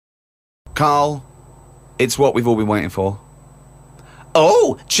Carl, it's what we've all been waiting for.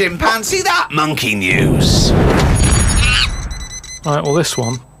 Oh, chimpanzee that monkey news. Right, well, this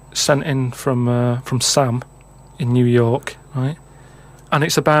one sent in from Sam in New York, right? And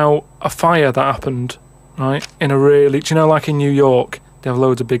it's about a fire that happened, right? In a really, do you know, like in New York, they have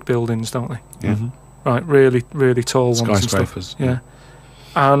loads of big buildings, don't they? Yeah. Right, really, really tall ones and stuff. Skyscrapers. Yeah.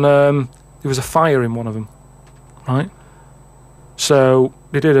 And there was a fire in one of them, right? So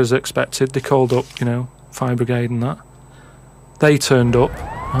they did as expected. They called up, fire brigade and that. They turned up,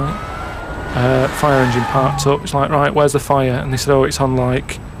 right? Fire engine parked up. It's like, right, where's the fire? And they said, oh, it's on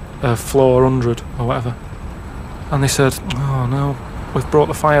like floor 100 or whatever. And they said, oh no, we've brought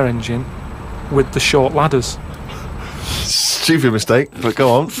the fire engine with the short ladders. Stupid mistake, but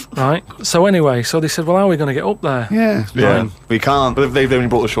go on. Right. So anyway, so they said, well, how are we going to get up there? Yeah. We can't. But they've only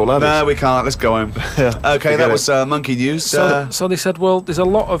brought the short ladders. No, we can't. Let's go home. Yeah. Okay, that was monkey news. So they said, well, there's a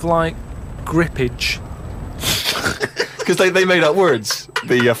lot of like grippage. Because they made up words.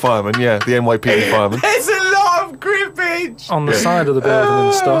 The firemen, the NYPD firemen. There's a lot of grippage On the side of the building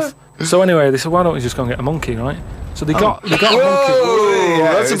and stuff. So anyway, they said, why don't we just go and get a monkey, right? So they got a monkey.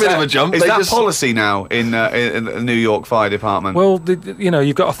 Yeah, that's a bit of a jump. Is They that just- policy now in the New York Fire Department? Well,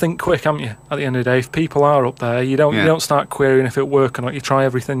 you've got to think quick, haven't you? At the end of the day, if people are up there, you don't start querying if it'll work or not. You try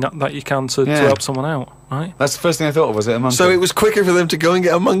everything that you can to help someone out, right? That's the first thing I thought of, was it a monkey? So it was quicker for them to go and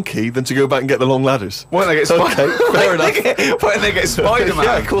get a monkey than to go back and get the long ladders. Why don't they get Okay, fair enough. Why don't they get Spider-Man?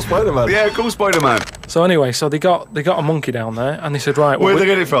 Yeah, call Spider-Man. Yeah, call Spider-Man. So anyway, so they got a monkey down there, and they said, right, well, Where'd they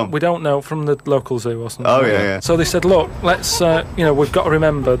get it from? We don't know, from the local zoo or something. Oh, like yeah, that. yeah. So they said, look, let's, we've got to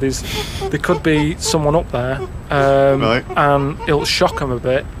remember there could be someone up there, Right. and it'll shock them a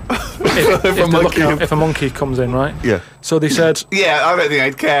bit if a monkey comes in, right? Yeah. So they said, Yeah, I don't think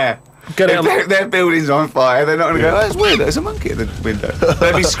they'd care. Get If it. their building's on fire, they're not going to go, oh, it's weird, there's a monkey at the window.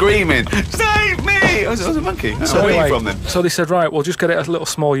 They'd be screaming, save me! Oh, there's a monky. Oh, So where are anyway, you from then? so they said, right, we'll just get it a little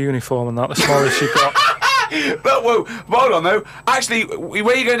small uniform and that, the smallest you've got. But whoa, hold on though. Actually,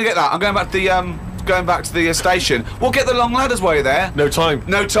 where are you going to get that? I'm going back to the station. We'll get the long ladders while you're there. No time.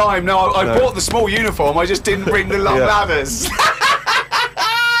 No time. No, I bought the small uniform. I just didn't bring the long Yeah. ladders.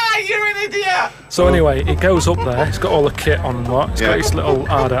 You're an idiot. So anyway, it goes up there. It's got all the kit on and what. It's got its little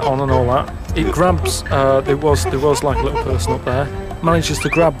harder on and all that. It grabs. There was like a little person up there. Manages to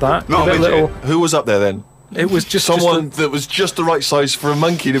grab that. Not give a it midget. little. Who was up there then? It was just Someone that was just the right size for a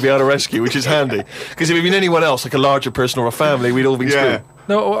monkey to be able to rescue, which is handy. Because if it had been anyone else, like a larger person or a family, we'd all been screwed.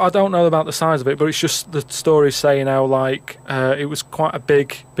 No, I don't know about the size of it, but it's just the story's saying how like it was quite a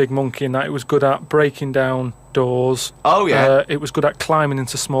big monkey in that it was good at breaking down doors. Oh yeah. It was good at climbing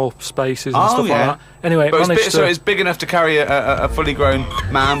into small spaces and Oh, stuff yeah. like that. Anyway, it But managed so it's big enough to carry a fully grown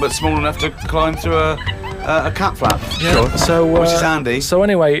man, but small enough to climb through a cat flap. yeah, so Which is handy. So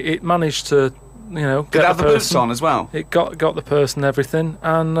anyway, it managed to Did get it have the boots person. on as well? It got the person and everything,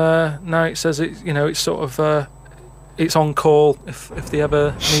 and now it says it's sort of it's on call if they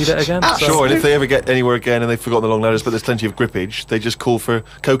ever need it again. So. Sure, and if they ever get anywhere again and they've forgotten the long ladders, but there's plenty of grippage, they just call for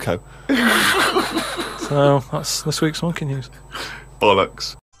Coco. So that's this week's monkey news.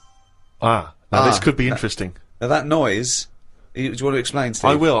 Bollocks. Now this could be interesting. Now that noise. Do you want to explain, Steve?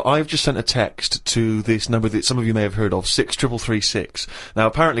 I will. I've just sent a text to this number that some of you may have heard of, 63336. Now,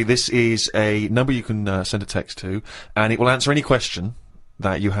 apparently this is a number you can send a text to, and it will answer any question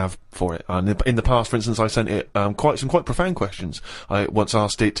that you have for it. And in the past, for instance, I sent it quite profound questions. I once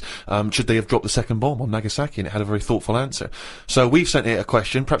asked it, should they have dropped the second bomb on Nagasaki, and it had a very thoughtful answer. So we've sent it a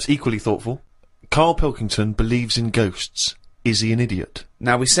question, perhaps equally thoughtful. Karl Pilkington believes in ghosts. Is he an idiot?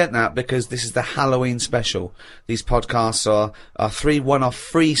 Now, we sent that because this is the Halloween special. These podcasts are 3 one-off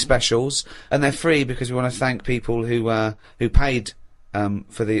free specials, and they're free because we want to thank people who paid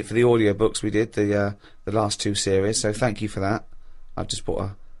for the audio books we did, the last 2 series. So thank you for that. I've just bought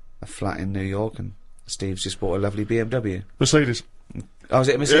a flat in New York, and Steve's just bought a lovely BMW. Mercedes. Oh, is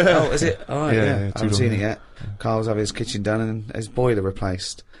it a Mercedes? Yeah. Oh, is it? Oh, right, Yeah, yeah. yeah, I haven't seen it yeah. yet. Carl's having his kitchen done and his boiler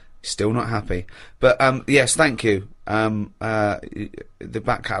replaced. Still not happy. But yes, thank you. The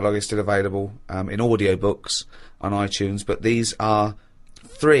back catalogue is still available in audiobooks on iTunes, but these are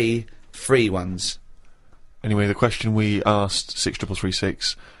 3 free ones. Anyway, the question we asked,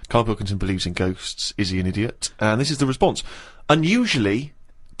 63336, Karl Pilkington believes in ghosts. Is he an idiot? And this is the response. Unusually,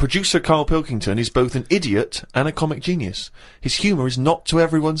 producer Karl Pilkington is both an idiot and a comic genius. His humour is not to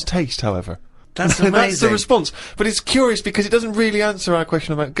everyone's taste, however. That's amazing. That's the response. But it's curious because it doesn't really answer our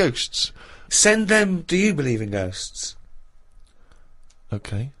question about ghosts. Send them, do you believe in ghosts?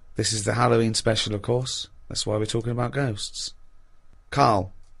 Okay. This is the Halloween special, of course. That's why we're talking about ghosts.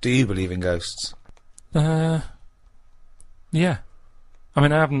 Carl, do you believe in ghosts? Yeah. I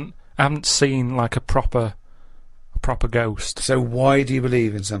mean, I I haven't seen like a proper ghost. So why do you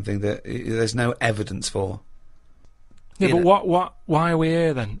believe in something that there's no evidence for? Yeah, You but why are we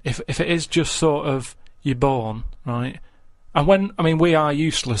here then? If it is just sort of you're born, right? And we are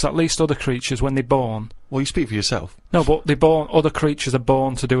useless. At least other creatures, when they're born. Well, you speak for yourself. No, but other creatures are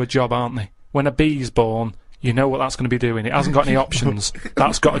born to do a job, aren't they? When a bee's born, you know what that's going to be doing. It hasn't got any options.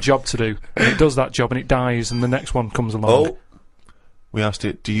 That's got a job to do. And it does that job and it dies and the next one comes along. Oh. We asked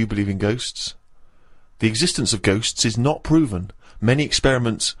it, do you believe in ghosts? The existence of ghosts is not proven. Many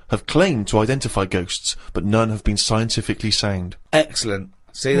experiments have claimed to identify ghosts, but none have been scientifically sound. Excellent.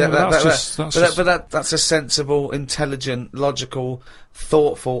 See, Yeah, that's a sensible, intelligent, logical,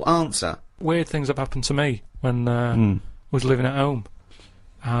 thoughtful answer. Weird things have happened to me when I was living at home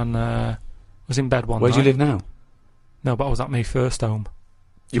and was in bed one Where night. do you live now? No, but I was at my first home.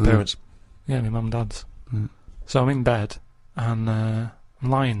 Your parents? Yeah, my mum and dad's. So I'm in bed and I'm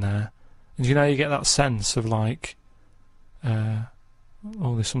lying there, and you get that sense of like,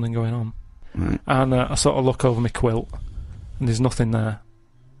 oh, there's something going on. Right. And I sort of look over my quilt, and there's nothing there.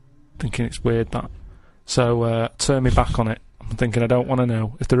 Thinking it's weird that. So turn me back on it. I'm thinking I don't want to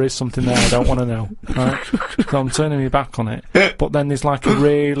know. If there is something there, I don't want to know. Right? So I'm turning me back on it, but then there's like a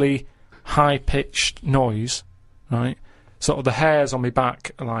really high-pitched noise, right? Sort of the hairs on my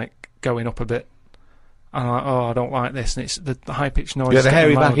back are like going up a bit. And I'm like, oh, I don't like this. And it's the high-pitched noise. You had a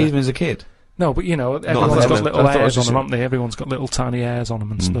hairy back louder. even as a kid? No, but everyone's got little I thought it hairs was on them, just- haven't they? Everyone's got little tiny hairs on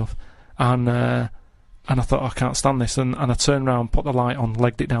them and stuff. And I thought, I can't stand this. And I turned around, put the light on,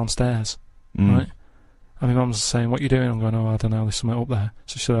 legged it downstairs. Right? And my mum's saying, what are you doing? I'm going, oh, I don't know, there's something up there.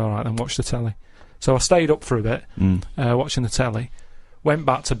 So she said, alright, then watch the telly. So I stayed up for a bit, watching the telly. Went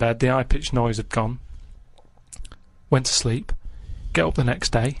back to bed, the high-pitched noise had gone. Went to sleep. Get up the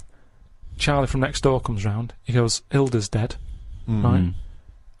next day. Charlie from next door comes round. He goes, Hilda's dead. Right?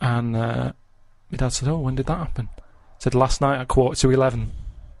 And my dad said, oh, when did that happen? Said, last night at 11:15.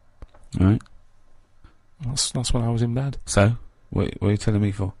 Right. That's when I was in bed. So, what are you telling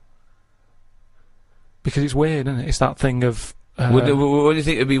me for? Because it's weird, isn't it? It's that thing of... What do you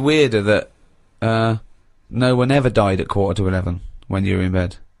think would be weirder that no one ever died at 11:15 when you were in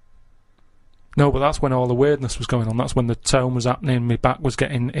bed? No, but that's when all the weirdness was going on. That's when the tone was happening, my back was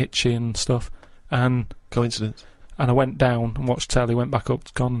getting itchy and stuff. And Coincidence? And I went down and watched telly, went back up,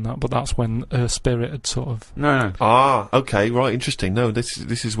 it's gone and that, but that's when her spirit had sort of... No. Ah, okay, right, interesting. No, this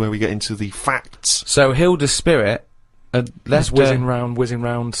is where we get into the facts. So Hilda's spirit had left whizzing round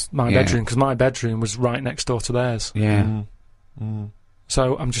my Yeah. bedroom, because my bedroom was right next door to theirs. Yeah.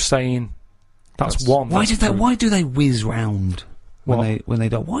 So I'm just saying, that's one. Why that's Why do they whiz round when they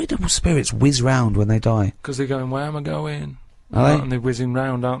die? Why do spirits whiz round when they die? Because they're going, where am I going? Are they? And they're whizzing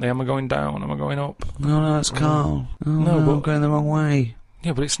round, aren't they? Am I going down? Am I going up? No, it's Carl. Oh, No, no, but- I'm going the wrong way.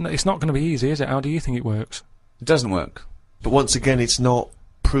 Yeah, but it's not going to be easy, is it? How do you think it works? It doesn't work. But once again, it's not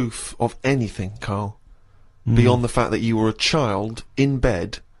proof of anything, Carl. Beyond the fact that you were a child in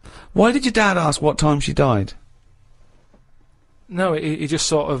bed. Why did your dad ask what time she died? No, it just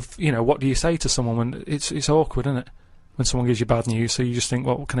sort of, what do you say to someone when it's awkward, isn't it? When someone gives you bad news, so you just think,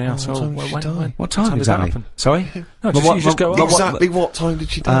 what can I ask? what time did she die? What time did that exactly? happen? Sorry? No, you just go, Exactly what time did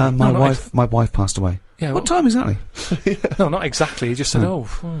she die? my No, my wife passed away. Yeah, What time exactly? No, not exactly. He just said,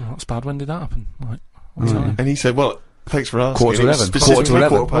 that's bad. When did that happen? Like, what's that? And he said, well, thanks for asking. 11:15. Specifically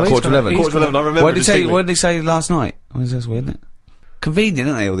 11:15. past. Quarter to 11. Quarter to 11, I remember What did distinctly. he say last night? Well, that's weird, isn't it? Convenient,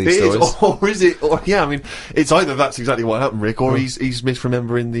 aren't they, all these It stories? is, or is it? Or yeah, I mean, it's either that's exactly what happened, Rick, or he's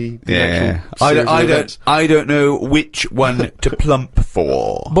misremembering the actual series of events. I don't know which one to plump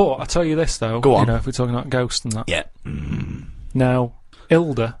for. But I tell you this though, Go on. if we're talking about ghosts and that. Yeah. Now,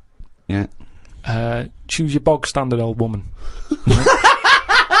 Hilda, Yeah. choose your bog standard old woman.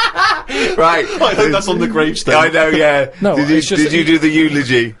 Right. I think that's on the gravestone. I know, yeah. No, it's just- did you do the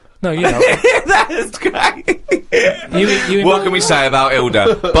eulogy? No, That's great. you What can we say about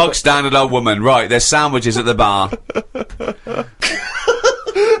Hilda? Bog standard old woman. Right, there's sandwiches at the bar.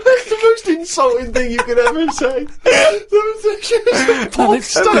 That's the most insulting thing you could ever say. No, there's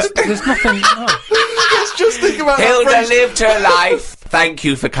nothing. No. Let's just think about Hilda that phrase. lived her life. Thank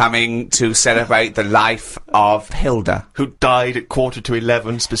you for coming to celebrate the life of Hilda, Who died at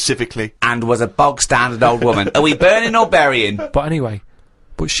 11:15 specifically. and was a bog standard old woman. Are we burning or burying? But anyway,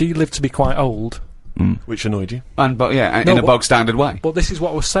 she lived to be quite old. Which annoyed you? And but yeah, No, in a but- bog standard way. But this is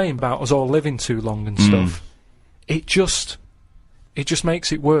what I was saying about us all living too long and stuff. It just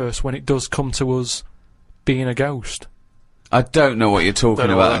makes it worse when it does come to us being a ghost. I don't know what you're talking Don't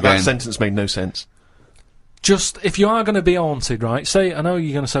know about why that again. sentence made no sense. just, if you are going to be haunted, right, say, I know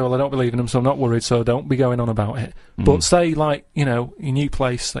you're going to say, well, I don't believe in them, so I'm not worried, so don't be going on about it. But say, like, you know, your new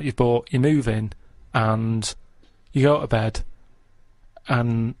place that you've bought, you move in, and you go to bed,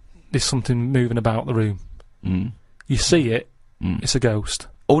 and there's something moving about the room. You see it, it's a ghost.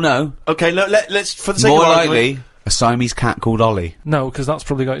 Oh, no. Okay, let's, for the sake More of argument, likely, a Siamese cat called Ollie. No, because that's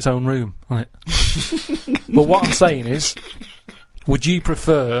probably got its own room, right? But what I'm saying is, would you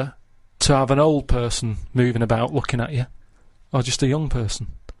prefer to have an old person moving about looking at you, or just a young person?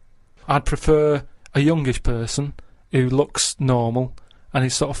 I'd prefer a youngish person who looks normal and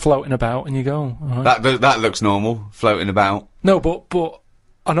is sort of floating about, and you go, oh, all right. That looks normal, floating about. No, but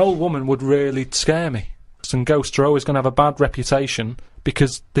an old woman would really scare me. And ghosts are always going to have a bad reputation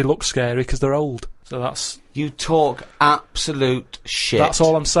because they look scary because they're old. So that's... You talk absolute shit. That's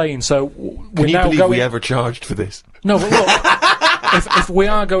all I'm saying. So Can you believe we ever charged for this? No, but look, if we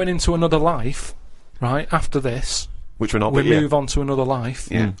are going into another life, right, after this... Which we're not, we move on to another life.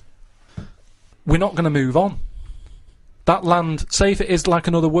 Yeah. We're not going to move on. That land, say if it is like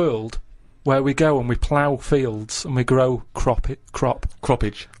another world, where we go and we plough fields and we grow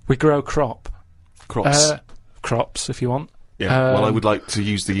Croppage. We grow crop. Crops. Crops, if you want. Yeah, well, I would like to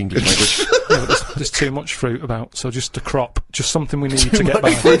use the English language. Yeah, but there's too much fruit about, so just a crop. Just something we need to get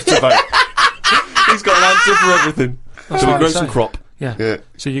by. Fruit about. He's got an answer for everything. That's So we what grow I'm some saying. crop. Yeah.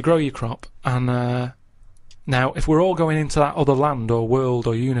 So you grow your crop, and now, if we're all going into that other land or world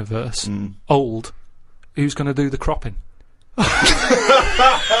or universe, old, who's going to do the cropping?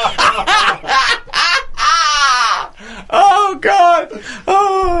 Oh, God!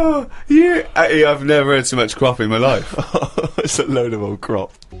 Oh, I've never had so much crop in my life. It's a load of old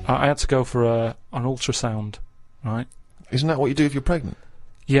crop. I had to go for an ultrasound, right? Isn't that what you do if you're pregnant?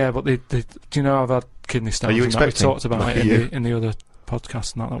 Yeah, but do you know I've had kidney stones? Are you and that? We've expecting? talked about it in the other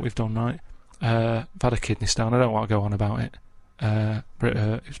podcast and that we've done, right? I've had a kidney stone. I don't want to go on about it. But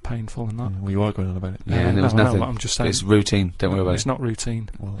it was painful and that. Well, you are going on about it. Yeah, and there was no, nothing. but I'm just saying. It's routine. Don't worry about It's it. not routine.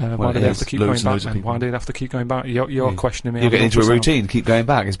 Well, Why do it they have is. to keep Loads going and loads back, of then? people. Why do they have to keep going back? You're questioning me. You're getting into a ultrasound. routine. Keep going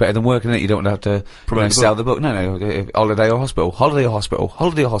back. It's better than working it. You don't have to Promote the sell the book. No. Holiday or hospital. Holiday or hospital.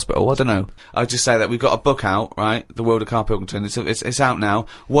 Holiday or hospital. I don't know. I'll just say that we've got a book out, right? The World of Karl Pilkington. It's out now.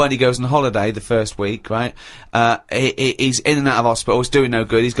 When he goes on holiday the first week, right? He's in and out of hospital. He's doing no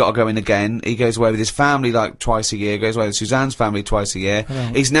good. He's got to go in again. He goes away with his family like twice a year. Goes away with Suzanne's family twice a year.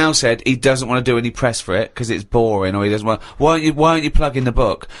 He's now said he doesn't want to do any press for it because it's boring, or he doesn't want. Why aren't you plugging the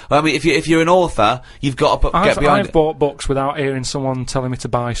book? Well, I mean, if you're an author, you've got to get behind I've it. bought books without hearing someone telling me to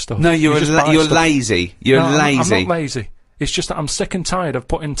buy stuff. No, you're just buy stuff. lazy. You're No, lazy. I'm not lazy. It's just that I'm sick and tired of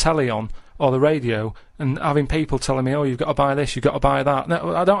putting telly on or the radio and having people telling me, oh, you've got to buy this, you've got to buy that.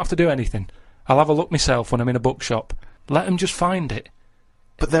 No, I don't have to do anything. I'll have a look myself when I'm in a bookshop. Let them just find it.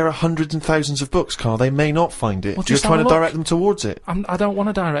 But there are hundreds and thousands of books, Carl. They may not find it. Well, You're just trying have to a look. direct them towards it. I don't want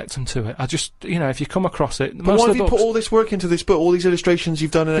to direct them to it. I just, if you come across it, But most why of have the you put books, all this work into this book, all these illustrations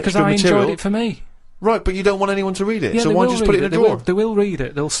you've done and because extra I material? enjoyed it for me. Right, but you don't want anyone to read it, Yeah, so they why will just put it in a read drawer? They will read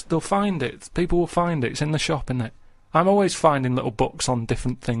it. They'll find it. People will find it. It's in the shop, isn't it? I'm always finding little books on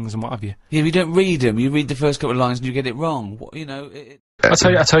different things and what have you. Yeah, you don't read them. You read the first couple of lines and you get it wrong. What, I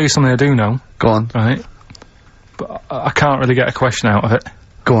tell you something I do know. Go on. Right? But I can't really get a question out of it.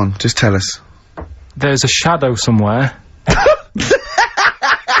 Go on. Just tell us. There's a shadow somewhere.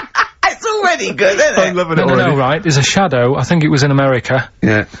 It's already good, isn't it? I'm loving it already. No, right. There's a shadow. I think it was in America.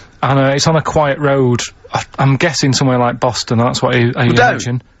 Yeah. And it's on a quiet road. I'm guessing somewhere like Boston. That's what you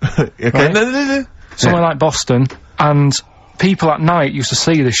mentioned. Okay, Right. no. Somewhere like Boston. And people at night used to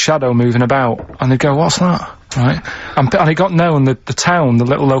see this shadow moving about. And they'd go, what's that? Right. And it got known, the town, the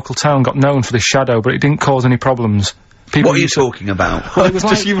little local town got known for this shadow, but it didn't cause any problems. People What are you used to- talking about? Well, it was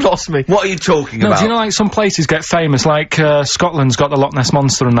Just like- you've lost me. What are you talking No, about? do you know like some places get famous, like Scotland's got the Loch Ness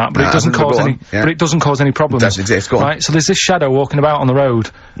Monster and that, but it doesn't go cause on, any. yeah. But it doesn't cause any problems. It does exist, go on. Right, so there's this shadow walking about on the road.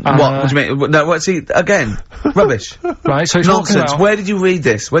 And, What do you mean? No, what's he again? Rubbish. Right, so it's walking Nonsense. about. Where did you read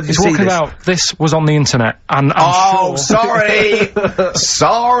this? Where did you It's see walking this? about. This was on the internet, and I'm Oh, sure. sorry.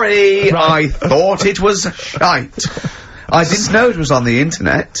 Sorry. Right. I thought it was shite. I didn't know it was on the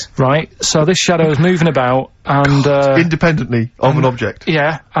internet. Right, so this shadow is moving about, and Independently of an object.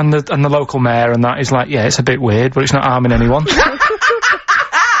 yeah, and the local mayor and that is like, yeah, it's a bit weird, but it's not harming anyone.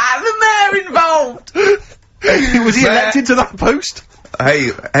 The mayor involved. Was he elected to that post? Hey,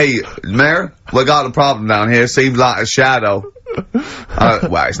 mayor, we got a problem down here. Seems like a shadow.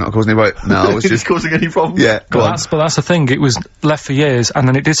 Well, it's not causing any. No, it's Is just. it causing any problems? Yeah, go on. But that's the thing. It was left for years, and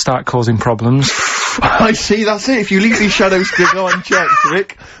then it did start causing problems. I see, that's it. If you leave these shadows to go unchecked,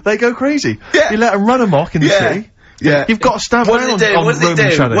 Rick, they go crazy. Yeah. You let them run amok in the Yeah. city. Yeah. You've got to stand What around did it do? on What did it Roman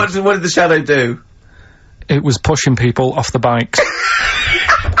do? shadows. What did the shadow do? it was pushing people off the bikes.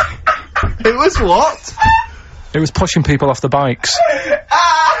 It was what? It was pushing people off the bikes.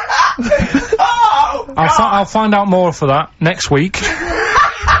 Oh, I'll find out more for that next week.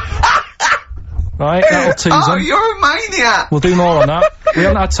 Right, that'll tease oh, them. you're a maniac! We'll do more on that. We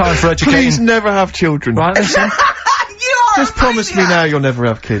haven't had time for educating. Please never have children. Right, listen. Just promise me now you'll never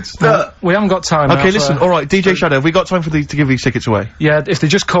have kids. We haven't got time. Okay, now listen. All right, DJ Shadow, have we got time for to give these tickets away? Yeah, if they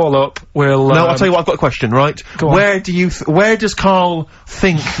just call up, we'll. No, I'll tell you what. I've got a question. Right, Go on. where does Karl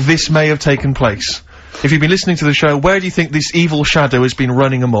think this may have taken place? If you've been listening to the show, where do you think this evil shadow has been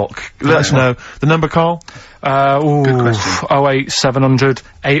running amok? Let us know. The number, Karl? Good question. 08700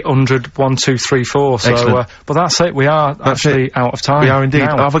 800 1234. So, Excellent. but that's it. We are actually out of time. We are indeed.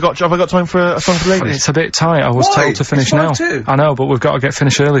 now. Have I got time for a song for the ladies? It's a bit tight. I was Why? told to finish It's now. 5:02. I know, but we've got to get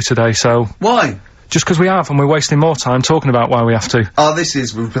finished early today. So Why? just because we have, and we're wasting more time talking about why we have to. Oh, this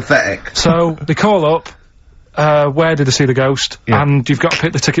is pathetic. So they call up. Where did they see the ghost? Yeah. And you've got to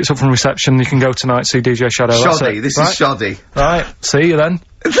pick the tickets up from reception. You can go tonight, see DJ Shadow. That's Shoddy. it. This Right? is shoddy. Right. See you then.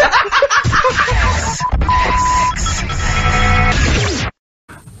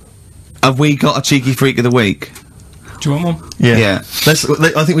 Have we got a cheeky freak of the week? Do you want one? Yeah. I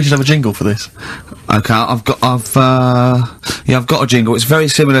think we should have a jingle for this. Okay, I've got a jingle. It's very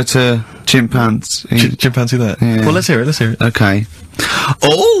similar to chimpanzee. Chimpanzee that. Yeah. Well, let's hear it. Okay.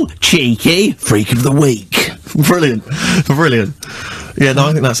 Oh, cheeky freak of the week. Brilliant. Yeah, no,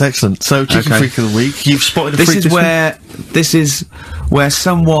 I think that's excellent. So, cheeky Okay. freak of the week. You've spotted a This freak is this week? where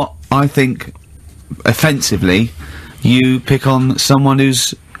somewhat, I think, offensively, you pick on someone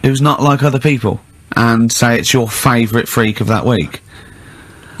who's not like other people and say it's your favourite freak of that week.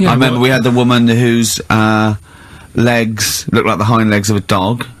 Yeah, I remember we had the woman whose legs looked like the hind legs of a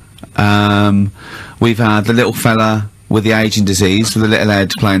dog. We've had the little fella with the aging disease with the little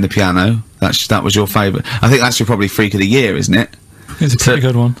head playing the piano. That was your favourite. I think that's your probably freak of the year, isn't it? It's a pretty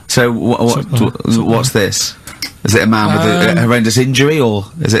good one. So what's this? Is it a man with a horrendous injury, or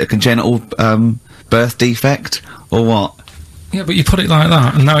is it a congenital birth defect, or what? Yeah, but you put it like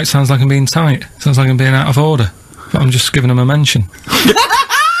that, and now it sounds like I'm being tight. Sounds like I'm being out of order. But I'm just giving him a mention.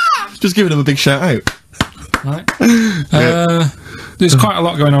 Just giving him a big shout out. Right. There's quite a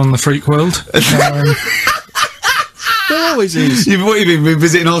lot going on in the freak world. There always is. You've been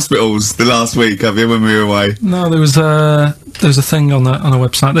visiting hospitals the last week, have you, when we were away? No, there was a thing on a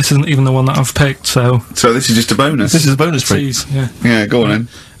website. This isn't even the one that I've picked, so... So this is just a bonus? This is a bonus freak. Tease, yeah. Yeah, go on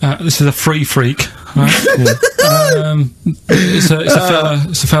then. This is a free freak, right? It's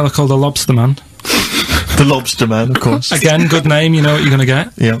a fella called the Lobster Man. The Lobster Man, of course. Again, good name, you know what you're gonna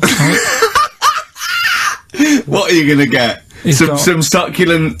get. Yeah. What are you gonna get? He's got- Some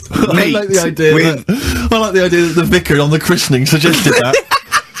succulent meat. I like the idea that the vicar on the christening suggested that.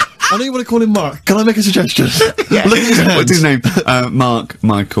 I know you want to call him Mark. Can I make a suggestion? Yeah. Look at his hands. What's his name? Mark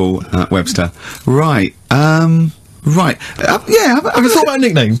Michael Webster. Right. Right. Yeah. Have you thought about a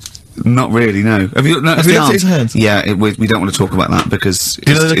nickname? Not really. No. Have you noticed Have the you looked at arms? his hands? Yeah. We don't want to talk about that because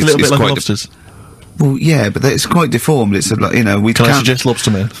Do you know they look a little bit like lobsters? Well, yeah, but it's quite deformed. It's like, you know, we Can I can't. suggest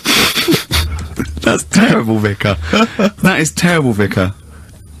Lobster Man? That's terrible, Vicar. That is terrible, Vicar.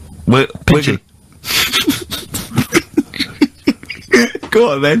 Pinchy.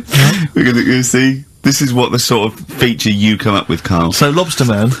 Go on then. We're gonna see. This is what the sort of feature you come up with, Karl. So, Lobster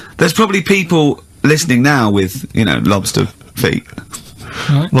Man. There's probably people listening now with, you know, lobster feet.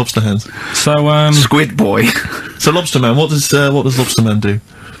 Lobster hands. So, Squid boy. So, Lobster Man, what does Lobster Man do?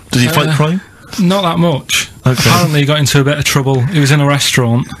 Does he fight crime? not that much. Okay. Apparently he got into a bit of trouble. He was in a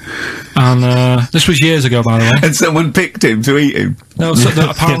restaurant, and this was years ago, by the way. And someone picked him to eat him. No, so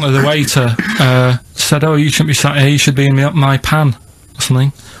apparently the waiter said, "Oh, you shouldn't be sat here. You should be in my pan," or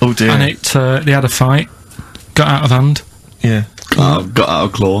something. Oh dear. And they had a fight, got out of hand, Yeah. Oh, got out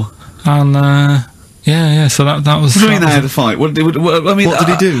of claw. and yeah. So that was. What do you mean that they had was a fight? What did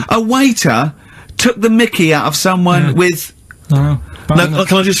he do? A waiter took the mickey out of someone with... No. Now,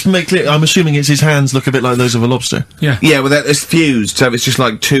 can I just make clear? I'm assuming it's his hands look a bit like those of a lobster. Yeah. Yeah, well, it's fused, so it's just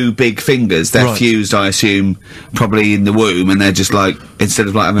like two big fingers. They're Right. fused, I assume, probably in the womb, and they're just like, instead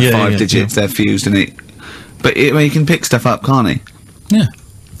of like having Yeah, five yeah, digits, they're fused and it... But I mean, he can pick stuff up, can't he? Yeah.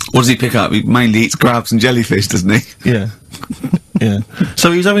 What does he pick up? He mainly eats crabs and jellyfish, doesn't he? Yeah. Yeah.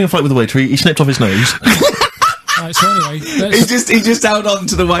 So he was having a fight with the waiter. He snipped off his nose. Right, so anyway, He just held on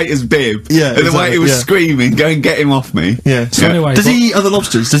to the waiter's bib. Yeah, And the exactly, waiter was yeah. screaming, go and get him off me. Yeah. So anyway, Does he eat other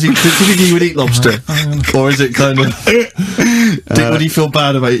lobsters? Does he think he would eat lobster? Or is it kind of... would he feel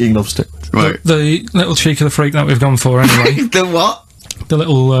bad about eating lobster? Right. the little cheek of the freak that we've gone for anyway. The what? The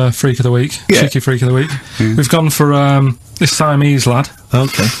little freak of the week, Yeah. cheeky freak of the week. We've gone for this Siamese lad,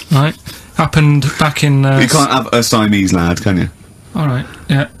 Okay. right? happened back in. You can't have a Siamese lad, can you? All right,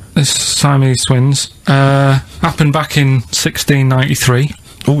 yeah. This Siamese twins happened back in 1693.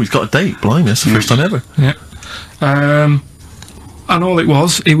 Oh, he's got a date. Blimey, that's the first time ever. Yeah. And all it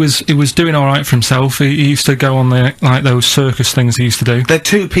was, he was doing all right for himself. He used to go on those circus things he used to do. They're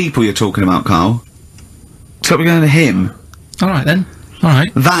two people you're talking about, Carl. So we're going to him. All right then. All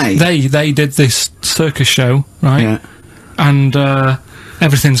right. They did this circus show, right? Yeah. And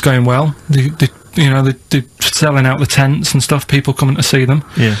everything's going well. They're selling out the tents and stuff. People coming to see them.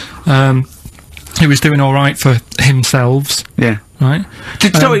 Yeah. He was doing all right for himself. Yeah. Right.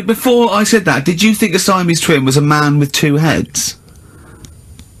 Sorry, before I said that, did you think a Siamese twin was a man with two heads?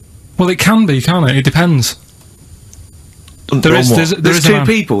 Well, it can be, can't it? It depends. There's two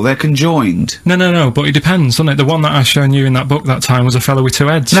people. They're conjoined. No. But it depends, doesn't it? The one that I shown you in that book that time was a fellow with two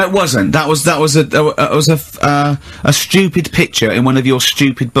heads. No, it wasn't. That was a stupid picture in one of your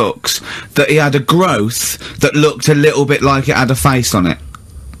stupid books that he had a growth that looked a little bit like it had a face on it.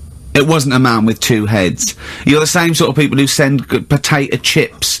 It wasn't a man with two heads. You're the same sort of people who send potato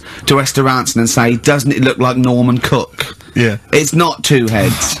chips to restaurants and say, "Doesn't it look like Norman Cook?" Yeah. It's not two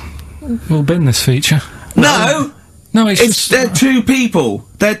heads. We'll bin this feature. No. No, they're two people.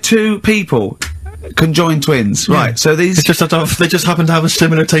 They're two people. Conjoined twins. Yeah. Right, so these... they just happen to have a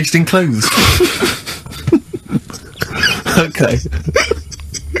similar taste in clothes. Okay.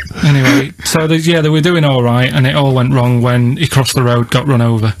 Anyway, so they were doing alright, and it all went wrong when he crossed the road, got run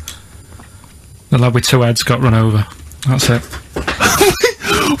over. The lad with two heads got run over. That's it.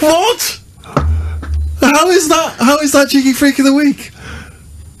 What? How is that Cheeky Freak of the Week?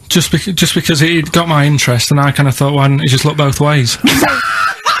 Just because it got my interest, and I kind of thought, why didn't it just look both ways?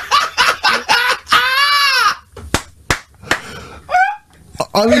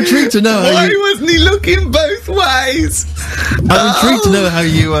 I'm intrigued to know Why wasn't he looking both ways? I'm intrigued to know how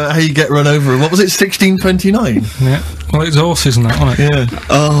you get run over. What was it, 1629? Yeah. Well, it's horses and that, wasn't it? Yeah.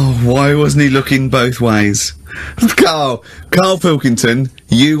 Oh, why wasn't he looking both ways? Karl Pilkington,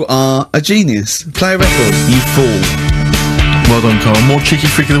 you are a genius. Play a record, you fool. Well done, Carl. More Cheeky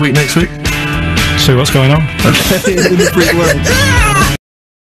Freak of the Week next week. See what's going on. Okay, in the freak world.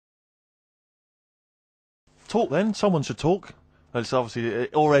 Talk then. Someone should talk. It's obviously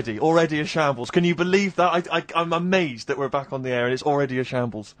already a shambles. Can you believe that? I'm amazed that we're back on the air and it's already a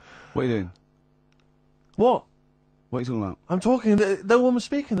shambles. What are you doing? What? What are you talking about? I'm talking. No one was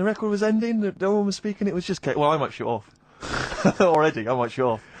speaking. The record was ending. No one was speaking. It was just. Well, I might shut off. Already, I might shut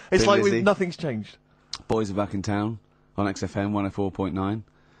off. It's like nothing's changed. Boys are back in town on XFM 104.9.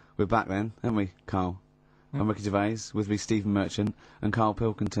 We're back then, haven't we, Carl? I'm Ricky Gervais, with me Stephen Merchant and Karl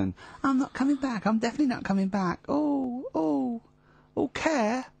Pilkington. I'm not coming back. I'm definitely not coming back. Oh,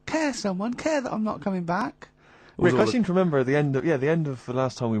 care someone, care that I'm not coming back. Rick, I seem to remember the end of the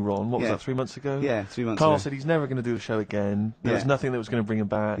last time we were on. What was that, 3 months ago? Yeah, 3 months Carl ago. said he's never going to do the show again. There was nothing that was going to bring him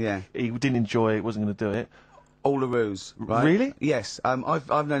back. Yeah. He didn't enjoy it, wasn't going to do it. All a ruse, right? Really? Yes.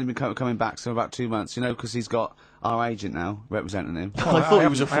 I've known him coming back for about 2 months, you know, because he's got our agent now, representing him. Well, I thought he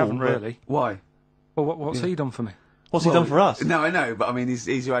was a fool. I haven't really. Why? Well, what's he done for me? What's he done for us? No, I know, but I mean,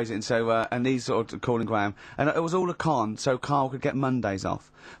 he's your agent, so, and he's sort of calling Graham. And it was all a con, so Carl could get Mondays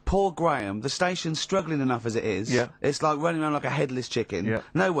off. Poor Graham, the station's struggling enough as it is. Yeah. It's like running around like a headless chicken. Yeah.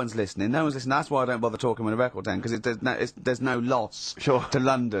 No one's listening. That's why I don't bother talking with a record then, because there's no loss to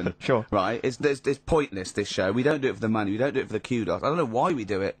London. Sure. Right? It's pointless, this show. We don't do it for the money. We don't do it for the kudos. I don't know why we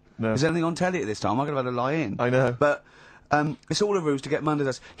do it. No. Is there anything on telly at this time? I could have had a lie in. I know. But... it's all a ruse to get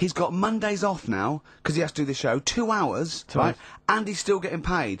Mondays. He's got Mondays off now because he has to do the show 2 hours, right? And he's still getting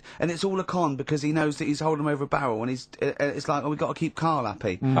paid, and it's all a con because he knows that he's holding him over a barrel, and it's like, oh, we've got to keep Carl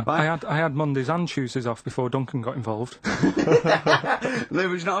happy. Right? I had Mondays and Tuesdays off before Duncan got involved. No, but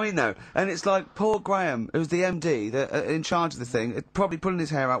you know what I mean, though. And it's like poor Graham, who's the MD, in charge of the thing, probably pulling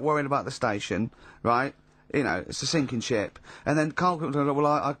his hair out, worrying about the station, right? You know, it's a sinking ship. And then Karl comes along, well,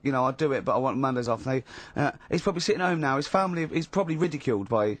 I'll do it, but I want Mondays off. He's probably sitting home now. His family, he's probably ridiculed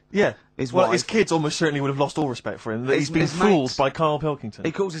by his wife. His kids almost certainly would have lost all respect for him. He's been fooled by Karl Pilkington.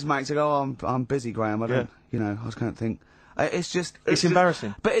 He calls his mates and goes, oh, I'm busy, Graham. I don't, I just can't think. It's just... It's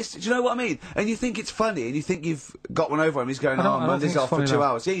embarrassing. But do you know what I mean? And you think it's funny, and you think you've got one over him. He's going, Monday's off for 2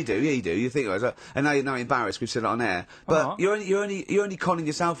 hours. Yeah, you do. You think it was. And now you're embarrassed. We've said it on air. But you're only conning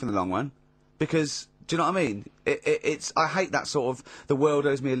yourself in the long run, because... Do you know what I mean? I hate that sort of, the world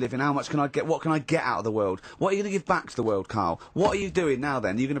owes me a living, how much can I get, what can I get out of the world? What are you going to give back to the world, Karl? What are you doing now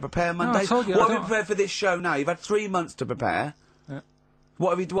then? Are you going to prepare Mondays? No, I told you, what have you prepared for this show now? You've had 3 months to prepare. Yeah.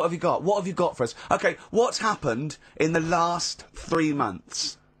 What have you got? What have you got for us? Okay, what's happened in the last 3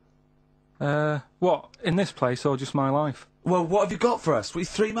 months? What, in this place or just my life? Well, what have you got for us?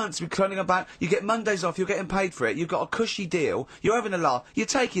 3 months, we're cloning about. You get Mondays off, you're getting paid for it, you've got a cushy deal, you're having a laugh, you're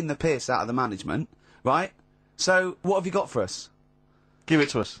taking the piss out of the management, right? So, what have you got for us? Give it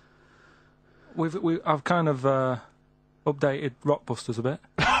to us. I've kind of updated Rockbusters a bit.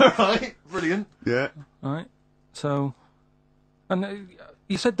 Right, brilliant. Yeah. Right, so... And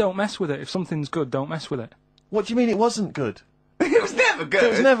you said don't mess with it. If something's good, don't mess with it. What do you mean it wasn't good? It was never good. It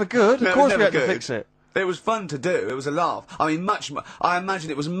was never good. No, Of course it was we had never to good. fix it. It was fun to do. It was a laugh. I mean, I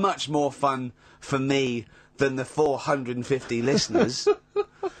imagine it was much more fun for me than the 450 listeners. You know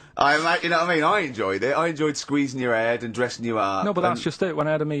what I mean? I enjoyed it. I enjoyed squeezing your head and dressing you up. No, but that's just it. When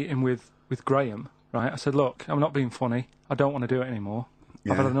I had a meeting with Graham, right, I said, look, I'm not being funny. I don't want to do it anymore.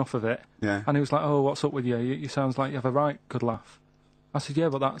 Yeah. I've had enough of it. Yeah. And he was like, oh, what's up with you? You sounds like you have a right good laugh. I said, yeah,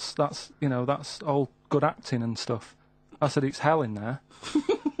 but that's that's all good acting and stuff. I said, it's hell in there.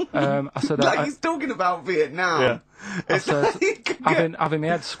 I said, like he's talking about Vietnam. Yeah. I said, having my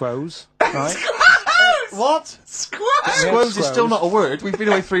head squoze, right? What? Squash! Squoze is still not a word. We've been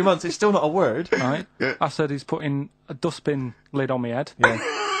away 3 months. It's still not a word. Right? Yeah. I said, he's putting a dustbin lid on my head. Yeah.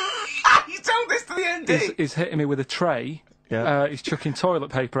 You told this to the MD. He's hitting me with a tray. Yeah. He's chucking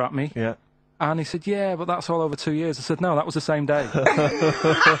toilet paper at me. Yeah. And he said, yeah, but that's all over 2 years. I said, no, that was the same day.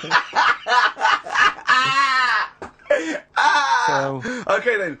 So,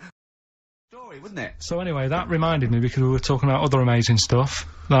 Okay then. Story, wasn't it? so anyway, that reminded me, because we were talking about other amazing stuff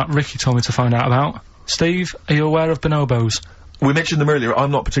that Ricky told me to find out about. Steve, are you aware of bonobos? We mentioned them earlier.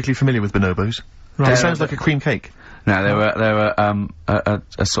 I'm not particularly familiar with bonobos. Right. It sounds like a cream cake. No, they were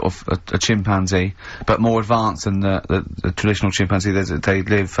a sort of a chimpanzee, but more advanced than the traditional chimpanzee. They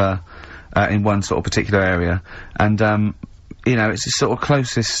live in one sort of particular area, and it's the sort of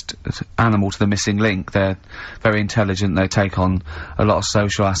closest animal to the missing link. They're very intelligent. They take on a lot of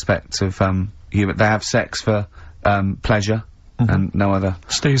social aspects of human. They have sex for pleasure and no other.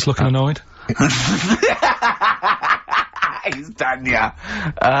 Steve's looking annoyed. He's done ya.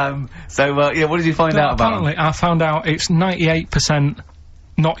 What did you find out about Apparently, I found out it's 98%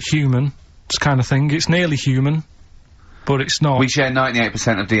 not human, this kind of thing. It's nearly human, but it's not. We share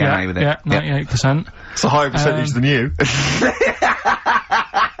 98% of DNA with it. Yeah, 98%. It's a higher percentage than you.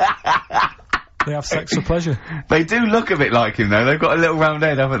 They have sex for pleasure. They do look a bit like him, though. They've got a little round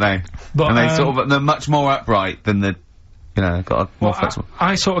head, haven't they? But, And they're much more upright than the, they've got a more flexible.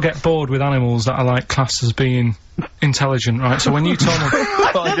 I sort of get bored with animals that are, like, classed as being intelligent, right? So when you told me...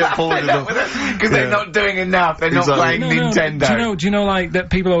 I get bored of them. Because they're not doing enough. They're not playing Nintendo. Do you know, like, that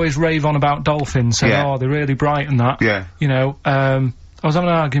people always rave on about dolphins, saying, Yeah. oh, they're really bright and that? Yeah. I was having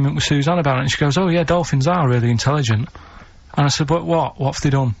an argument with Suzanne about it, and she goes, oh, yeah, dolphins are really intelligent. And I said, but what? What have they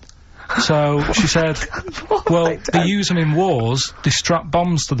done? So she said, well, they use them in wars, they strap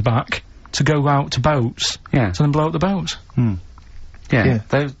bombs to the back to go out to boats, Yeah. to then blow up the boats. Yeah.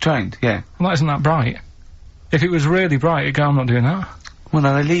 They're trained, yeah. Well, that isn't that bright. If it was really bright, it'd go, I'm not doing that. Well,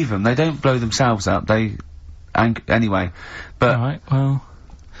 no, they leave them. They don't blow themselves up. Anyway. But... Right, well...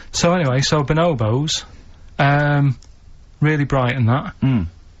 So anyway, so bonobos, really bright and that.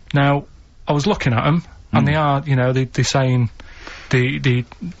 Now, I was looking at them, and they are, they're saying, they're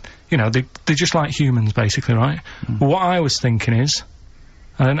just like humans, basically, right? But what I was thinking is,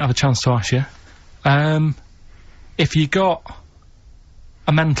 I didn't have a chance to ask you, if you got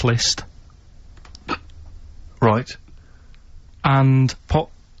a mentalist... Right. And put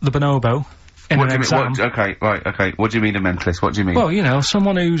the bonobo in an exam... Okay. What do you mean a mentalist? What do you mean? Well,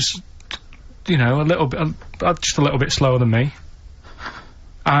 someone who's, a little bit, just a little bit slower than me,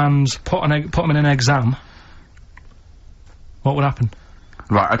 and put them in an exam, what would happen?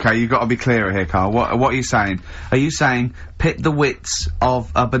 Right, okay, you've got to be clearer here, Carl. What are you saying? Are you saying pit the wits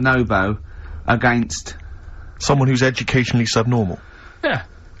of a bonobo against... Someone who's educationally subnormal? Yeah.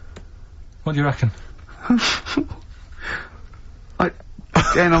 What do you reckon? I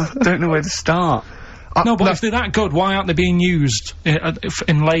don't know where to start. No, but if they're that good, why aren't they being used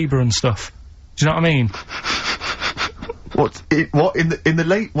in labour and stuff? Do you know what I mean? What in the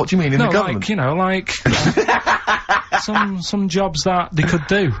late? What do you mean in the government? Like some jobs that they could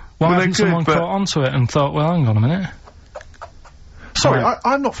do. Why hasn't someone caught onto it and thought, well, hang on a minute? Sorry,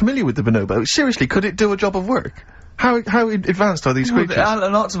 I'm not familiar with the bonobo. Seriously, could it do a job of work? How advanced are these creatures?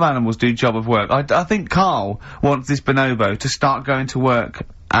 Lots of animals do job of work. I think Carl wants this bonobo to start going to work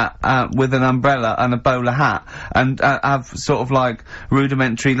with an umbrella and a bowler hat and have sort of like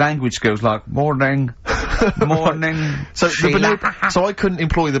rudimentary language skills like morning. So so I couldn't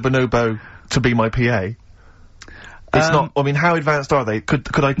employ the bonobo to be my PA. It's not. I mean, how advanced are they? Could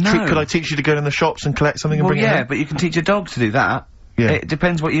I teach you to go in the shops and collect something and bring it home? But you can teach a dog to do that. Yeah. It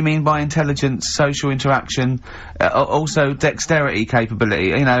depends what you mean by intelligence, social interaction, also dexterity capability,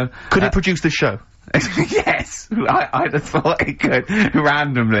 you know. Could it produce this show? Yes! I'd have thought it could,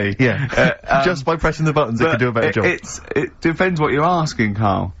 randomly. Yeah. Just by pressing the buttons, it could do a better job. It depends what you're asking,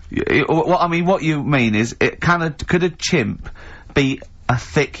 Carl. What you mean is, could a chimp beat a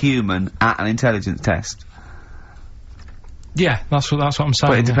thick human at an intelligence test? Yeah, that's what I'm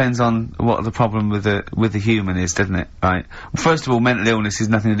saying. But it depends on what the problem with the human is, doesn't it? Right. First of all, mental illness has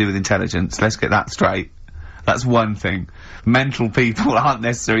nothing to do with intelligence. Let's get that straight. That's one thing. Mental people aren't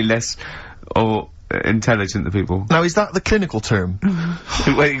necessarily less or intelligent than people. Now, is that the clinical term?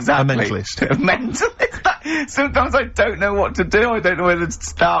 Well, exactly. A mentalist. A mentalist. Sometimes I don't know what to do. I don't know whether to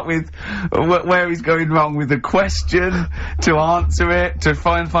start with where he's going wrong with the question, to answer it, to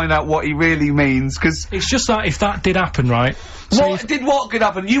find out what he really means, because... It's just that if that did happen, right? So What could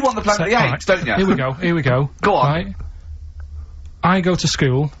happen? You want the Planet of the Apes, don't you? Here we go. Go on. Right? I go to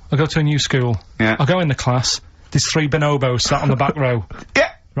school. I go to a new school. Yeah. I go in the class. There's 3 bonobos sat on the back row.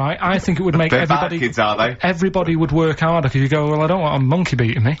 Yeah. Right? I think it would make They're everybody... bad kids, are they? Everybody would work harder, because you go, well, I don't want a monkey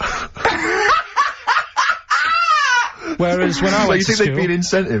beating me. Whereas when I went to So you think school... they'd be an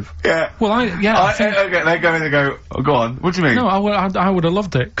incentive? Yeah. Well, I think... Okay, they go, oh, go on. What do you mean? No, I would have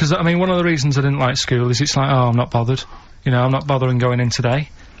loved it, because, I mean, one of the reasons I didn't like school is it's like, oh, I'm not bothered. You know, I'm not bothering going in today.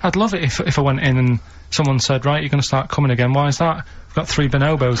 I'd love it if I went in and someone said, right, you're going to start coming again. Why is that? We've got 3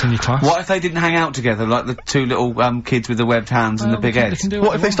 bonobos in your class. What if they didn't hang out together, like the 2 little, kids with the webbed hands and the big heads?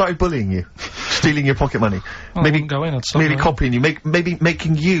 What if they started bullying you? Stealing your pocket money? Well, maybe I wouldn't go in, I'd stop maybe going. copying you, maybe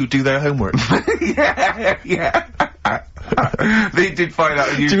making you do their homework. Yeah. They did find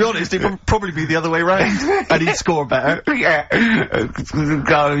out you... To be honest, it would probably be the other way round. And he'd score better. Yeah.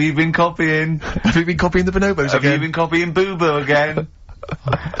 Carl, have you been copying? Have you been copying the bonobos Have again? you been copying Boo Boo again?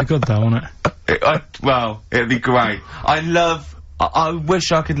 It'd be good though, wouldn't it? Well, it'd be great. I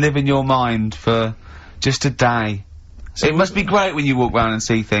wish I could live in your mind for just a day. So it must be great when you walk around and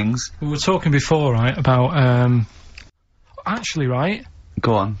see things. We were talking before, right, about, actually, right?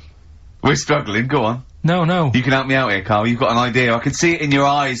 Go on. We're struggling, go on. No. You can help me out here, Carl. You've got an idea. I can see it in your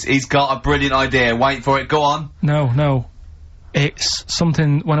eyes. He's got a brilliant idea. Wait for it. Go on. No. It's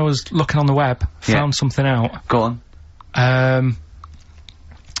something, when I was looking on the web, found something out. Go on.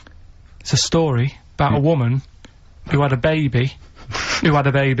 It's a story about a woman who had a baby. What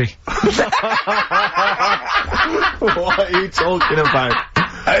are you talking about?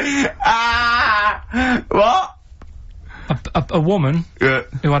 What? A woman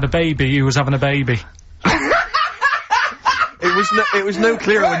who had a baby who was having a baby. It was no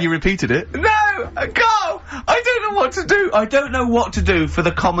clearer when you repeated it. No! Carl! I don't know what to do. I don't know what to do for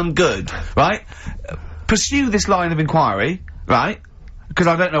the common good, right? Pursue this line of inquiry, right? Because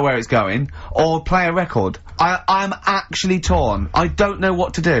I don't know where it's going, or play a record. I'm actually torn. I don't know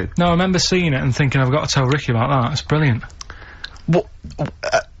what to do. No, I remember seeing it and thinking, I've got to tell Ricky about that. It's brilliant. What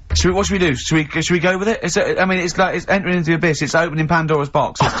should we do? Should we go with it? It's entering into the abyss. It's opening Pandora's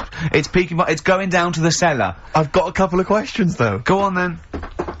box. It's peeking. It's going down to the cellar. I've got a couple of questions though. Go on then.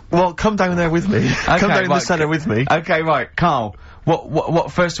 Well, come down there with me. Okay, come down in the cellar with me. Okay, right, Carl.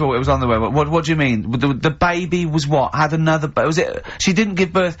 What, first of all, it was on the way. What do you mean? The baby was what? Had another, was it, she didn't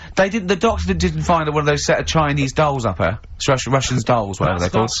give birth, the doctor didn't find one of those set of Chinese dolls up her? Russian dolls, whatever they're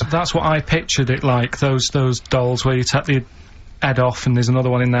called. That's what I pictured it like, those dolls where you take the head off and there's another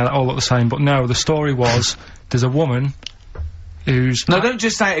one in there that all look the same, but no, the story was, there's a woman who's... No, don't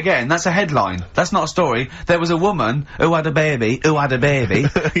just say it again, that's a headline. That's not a story. There was a woman who had a baby,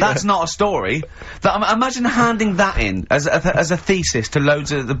 That's not a story. Imagine handing that in as a thesis to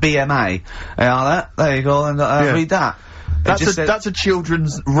loads of the BMA. There you go, and read that. That's a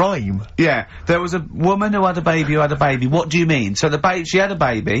children's rhyme. Yeah, there was a woman who had a baby What do you mean? So she had a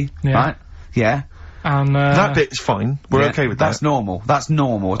baby, right? Yeah. And, that bit's fine. We're okay with that. That's normal. That's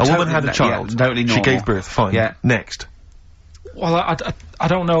normal. A woman had a child. Yeah, totally normal. She gave birth. Fine. Yeah. Next. Well, I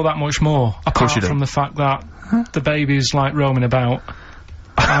don't know that much more, apart from the fact that the baby's, like, roaming about,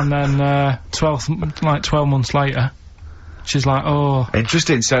 and then, 12 months later, she's like, oh...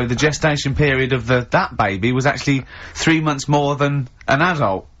 Interesting, so the gestation period of that baby was actually 3 months more than an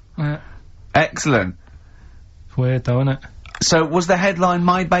adult. Yeah. Excellent. It's weird, though, isn't it? So, was the headline,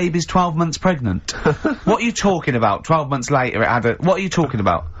 my baby's 12 months pregnant? What are you talking about? 12 months later it had a... What are you talking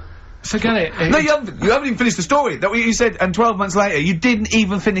about? Forget it. No, you haven't even finished the story. That's what you said, and 12 months later, you didn't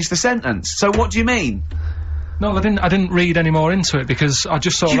even finish the sentence. So what do you mean? No, I didn't read any more into it, because I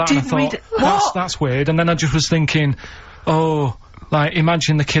just saw that and I thought, that's weird, and then I just was thinking, oh, like,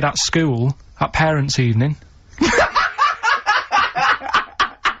 imagine the kid at school, at parents' evening.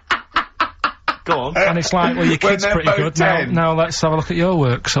 Go on. And it's like, well, your kid's they're pretty both good. 10. Now let's have a look at your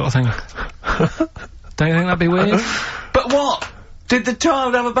work, sort of thing. Don't you think that'd be weird? But what? Did the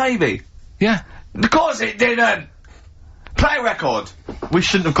child have a baby? Yeah. Of course it didn't! Play record! We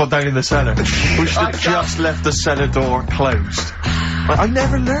shouldn't have gone down in the cellar. We should have just left the cellar door closed. I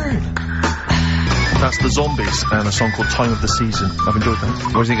never learn. That's the Zombies and a song called Time of the Season. I've enjoyed that.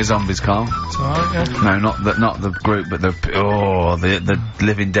 What do you think of Zombies, Carl? It's alright, yeah. No, not the group, but the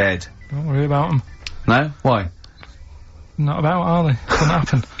Living Dead. Don't worry about them. No? Why? Not about, are they? Couldn't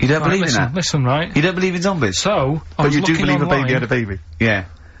happen. You don't believe in listen, that? Listen, right? You don't believe in zombies? So, I But was you do looking believe online. a baby had a baby? Yeah.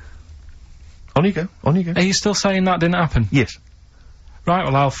 On you go. On you go. Are you still saying that didn't happen? Yes. Right,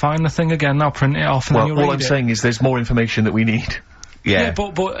 well, I'll find the thing again, I'll print it off, and then Well, you'll all read I'm it. saying is there's more information that we need. Yeah. Yeah,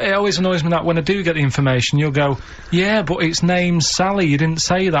 but it always annoys me that when I do get the information, you'll go, yeah, but its name's Sally, you didn't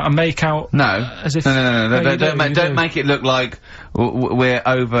say that, and make out... No. As if... No, you don't do. make it look like we're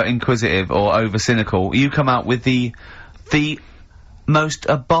over-inquisitive or over-cynical. You come out with the most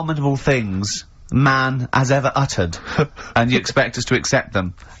abominable things man has ever uttered, and you expect us to accept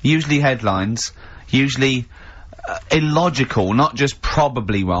them. Usually headlines, usually illogical, not just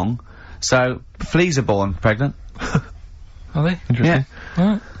probably wrong. So, fleas are born pregnant. Are they? Interesting.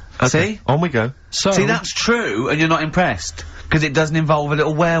 Yeah. Right. See? On we go. So... See, that's true, and you're not impressed. Because it doesn't involve a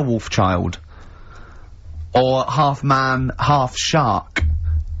little werewolf child. Or half man, half shark.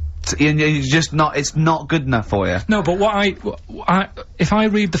 You're just not, it's not good enough for you. No, but if I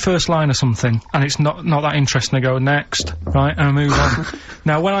read the first line of something, and it's not that interesting, I go, next, right, and I move on.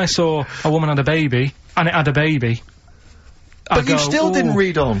 Now, when I saw a woman had a baby, and it had a baby, But you still didn't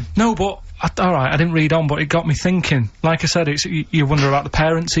read on. No, but, alright, I didn't read on, but it got me thinking. Like I said, you wonder about the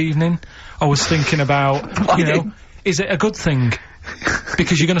parents' evening. I was thinking about, you know, is it a good thing?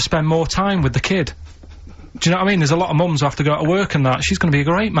 Because you're gonna spend more time with the kid. Do you know what I mean? There's a lot of mums who have to go to work and that. She's gonna be a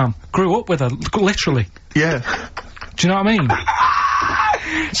great mum. Grew up with her, literally. Yeah. Do you know what I mean?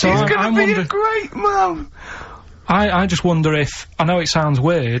 So She's gonna I'm be wondering, a great mum! I just wonder if, I know it sounds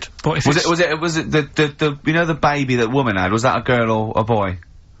weird, but if Was it the you know the baby that woman had, was that a girl or a boy?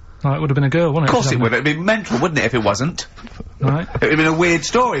 No, it would have been a girl, wouldn't it? Of course it would, it'd be mental, wouldn't it, if it wasn't? Right. It'd have been a weird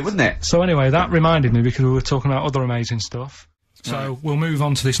story, wouldn't it? So anyway, that reminded me because we were talking about other amazing stuff. So we'll move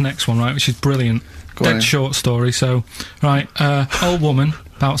on to this next one, right, which is brilliant. Go on then. Dead short story, so, right, old woman,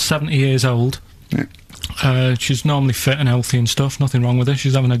 about 70 years old. Yeah. She's normally fit and healthy and stuff, nothing wrong with her,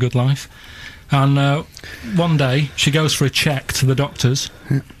 she's having a good life. And, one day, she goes for a check to the doctors,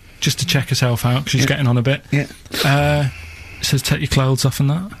 just to check herself out, 'cause she's getting on a bit. Yeah. Says, take your clothes off and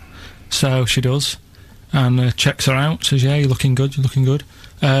that. So she does, and checks her out, says, yeah, you're looking good, you're looking good.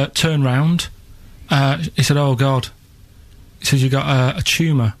 Turn round, he said, oh God. He says, you got a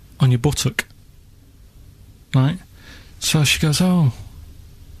tumour on your buttock. Right? So she goes, oh,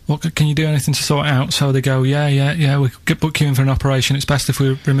 what, can you do anything to sort it out? So they go, yeah, we could book you in for an operation, it's best if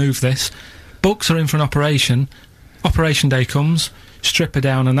we remove this. Books her in for an operation, operation day comes, strip her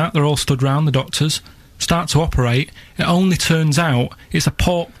down and that, they're all stood round, the doctors, start to operate. It only turns out it's a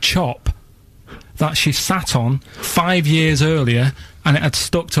pork chop that she sat on 5 years earlier, and it had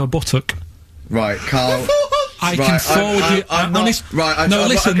stuck to her buttock. Right, Carl. I can forward you. I'm not, right, no,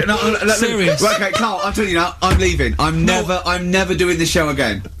 listen. Serious. Right, okay, Carl, I'm telling you now, I'm leaving. I'm never doing this show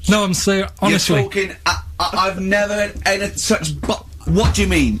again. No, I'm serious. Honestly. You're talking, I've never had such what do you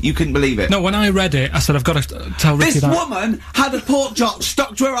mean? You couldn't believe it? No, when I read it, I said, I've got to tell Ricky This that. woman had a pork chop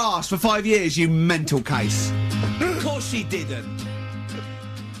stuck to her arse for 5 years, you mental case. Of course she didn't.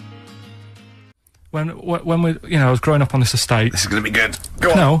 When we, you know, I was growing up on this estate. This is gonna be good.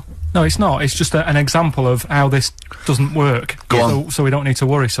 Go on. No, it's not. It's just an example of how this doesn't work. Go on. So we don't need to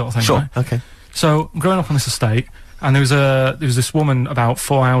worry, sort of thing. Sure. Right? Okay. So, growing up on this estate, and there was this woman about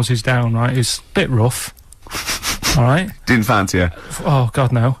 4 houses down, right, who's a bit rough. Alright? Didn't fancy her. Oh,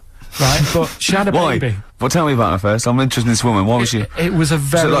 God, no. Right, but she had a Why? baby. Well, tell me about her first. I'm interested in this woman. Why was she? It was a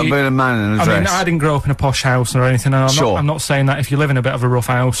very... So like being a man in a I dress. mean, I didn't grow up in a posh house or anything, and I'm not saying that if you live in a bit of a rough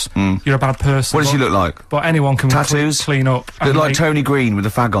house, you're a bad person. What does she look like? But anyone can Tattoos? clean up. Look and like Tony Green with a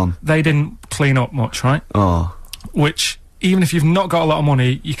fag on. They didn't clean up much, right? Oh. Which, even if you've not got a lot of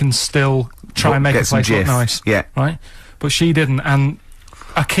money, you can still try and make a place look nice. Yeah. Right? But she didn't, and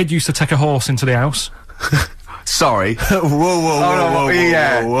a kid used to take a horse into the house. Sorry. Whoa,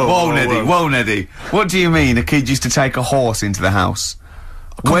 Neddy. What do you mean a kid used to take a horse into the house?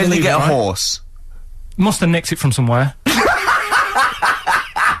 Where did he get a horse? Must have nicked it from somewhere.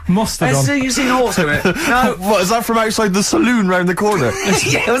 Must have done. So you've seen a horse do it? No. What, is that from outside the saloon round the corner?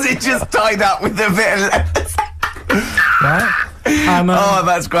 Yeah, was it just tied up with a bit of... Right? And, Oh,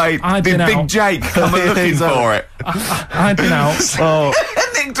 that's great. I'd Did been Big out. Jake come and looking for it? I'd been out. Oh.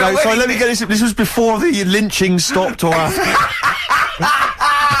 Nicked No, away. sorry, let me get this. This was before the lynching stopped or after.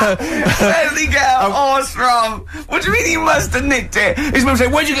 Where did he get a horse from? What do you mean he must have nicked it? His mum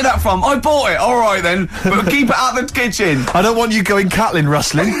said, where'd you get that from? I bought it. All right then, but keep it out of the kitchen. I don't want you going Catlin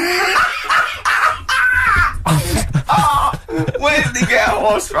rustling. Where did he get a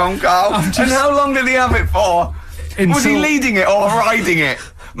horse from, Carl? And how long did he have it for? Was he leading it or riding it?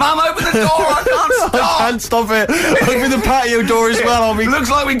 Mum, open the door, I can't stop! I can't stop it. Open the patio door as well. I'll be... Looks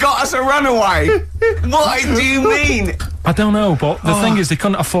like we got us a runaway. What do you mean? I don't know, but the thing is, they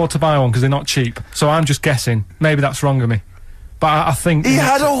couldn't afford to buy one because they're not cheap. So I'm just guessing. Maybe that's wrong of me. But I think... He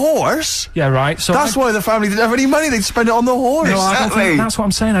had a horse? Yeah, right. So That's why the family didn't have any money. They'd spend it on the horse. No, I don't Exactly. think, that's what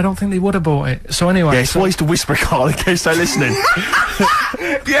I'm saying. I don't think they would have bought it. So anyway... Yeah, it's wise to whisper, Carl, in case they're listening.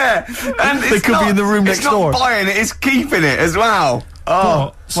 Yeah, and They could be in the room next door. It's not buying it, it's keeping it as well.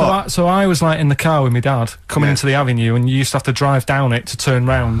 Oh, so I was like in the car with my dad coming into the avenue, and you used to have to drive down it to turn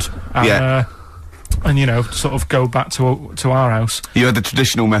round and, and you know, sort of go back to our house. you had the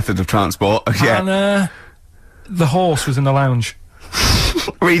traditional method of transport. Yeah, And the horse was in the lounge,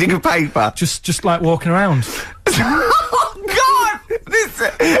 reading a paper. just like walking around. Oh God!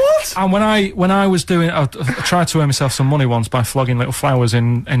 What? And when I was doing, I tried to earn myself some money once by flogging little flowers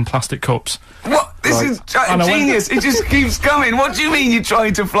in plastic cups. What? This is And I went- genius. It just keeps coming. What do you mean you're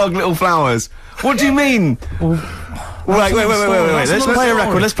trying to flog little flowers? What do you mean? Wait. That's Let's another play a story.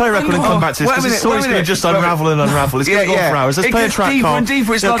 record. Let's play a record and come back to this, Wait a because the minute, story's wait a going to minute. just Wait a unravel and unravel. It's going to go for hours. Let's It play a gets track, deeper Carl. and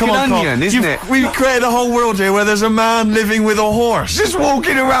deeper. It's like come an on, Carl. onion, isn't it? We've created a whole world here where there's a man living with a horse. Just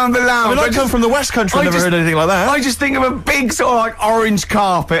walking around the lounge. I come from the West Country. I've never heard anything like that. I just think of a big sort of like orange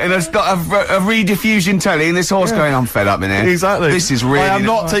carpet and it's got a rediffusion telly and this horse going, I'm fed up in here. Exactly. This is really... I am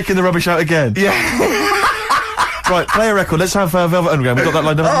not taking the rubbish out again. Yeah. Right, play a record. Let's have Velvet Underground. We've got that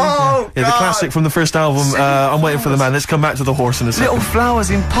lined up. Oh, yeah, the God. classic from the first album. I'm Waiting for the Man. Let's come back to the horse in a second. Little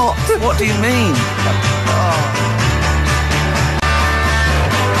flowers in pots. What do you mean?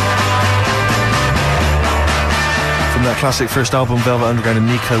 From that classic first album, Velvet Underground and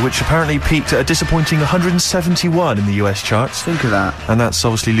Nico, which apparently peaked at a disappointing 171 in the US charts. Think of that. And that's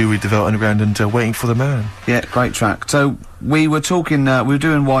obviously Lou Reed, the Velvet Underground, and Waiting for the Man. Yeah, great track. So we were talking, we were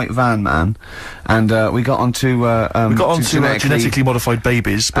doing White Van Man, and we got onto We got on to genetically modified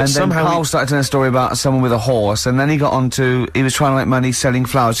babies, but and then somehow Carl started telling a story about someone with a horse, and then he got onto, he was trying to make money selling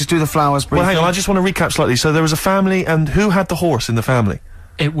flowers. Just do the flowers briefly. Well, hang on, I just want to recap slightly. So there was a family, and who had the horse in the family?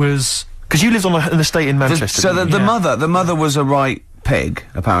 It was... Because you lived on an estate in Manchester. So the didn't you? the mother was a right pig,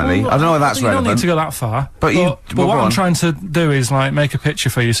 apparently. I don't know if that's you relevant. don't need to go that far. But But you- what well, go I'm on. trying to do is like make a picture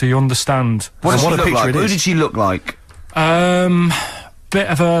for you so you understand. What did What she a look picture like? it Who is. did she look like? Bit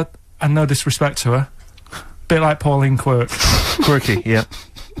of a, and no disrespect to her, bit like Pauline Quirk, Quirky, yeah.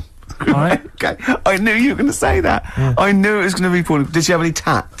 right? Okay, I knew you were going to say that. I knew it was going to be Paul. Did she have any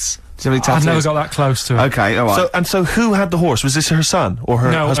tats? Did she have any tattoos? I've never got that close to her. Okay, all right. So who had the horse? Was this her son or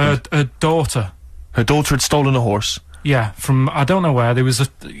her No, husband? her daughter. Her daughter had stolen a horse, Yeah, from I don't know where. There was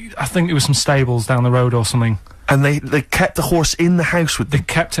I think there was some stables down the road or something. and they kept the horse in the house with They them.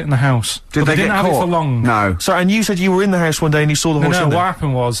 kept it in the house. Did but they didn't get have caught? it for long. No. Sorry, and you said you were in the house one day and you saw the horse No, in what there.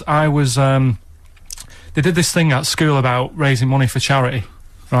 happened was I was they did this thing at school about raising money for charity,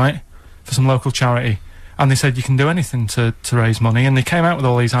 right? For some local charity. And they said you can do anything to raise money, and they came out with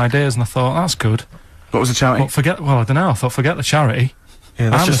all these ideas, and I thought that's good. What was the charity? But I don't know, I thought forget the charity. Yeah,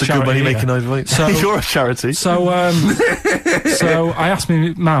 that's I'm just a a good charity money making idea. So- You're a charity. So so I asked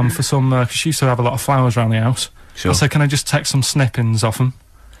my mum for some, because she used to have a lot of flowers around the house. Sure. I said, can I just take some snippings off them?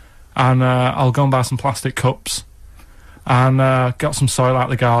 And I'll go and buy some plastic cups. And got some soil out of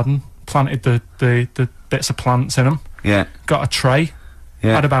the garden, planted the bits of plants in them, Yeah. got a tray,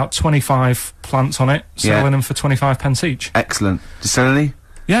 Yeah. had about 25 plants on it, selling them for 25 pence each. Excellent. Did you sell any?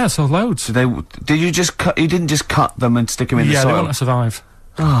 Yeah, so loads. Did you just cut? You didn't just cut them and stick them in the Yeah, they soil. want to survive.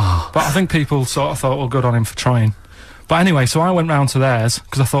 Oh. But I think people sort of thought, well, good on him for trying. But anyway, so I went round to theirs,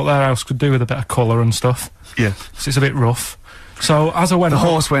 because I thought their house could do with a bit of colour and stuff. Yeah. So it's a bit rough. So as I went The up,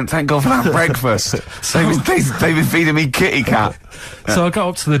 horse went, thank God for that breakfast. They've been feeding me kitty cat. so I got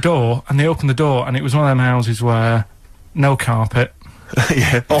up to the door, and they opened the door, and it was one of them houses where no carpet,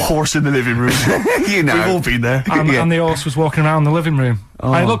 Yeah. A horse in the living room. You know. We've all been there. and, Yeah. and the horse was walking around the living room.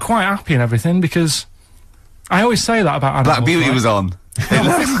 Oh. I looked quite happy and everything, because I always say that about animals. Black Beauty right? was on.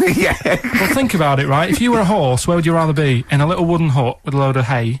 Yeah. Well, think about it, right? If you were a horse, where would you rather be? In a little wooden hut with a load of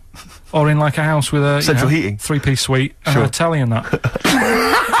hay, or in like a house with a Central heating. 3-piece suite and Sure. a telly and that?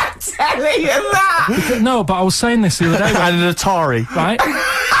 Telling you that. No, but I was saying this the other day, And an Atari. right?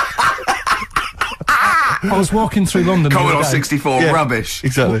 I was walking through London. the Commodore other day. 64, Yeah. rubbish.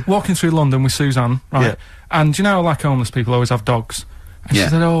 Exactly. Walking through London with Suzanne, right? Yeah. And you know, like homeless people always have dogs. And Yeah. she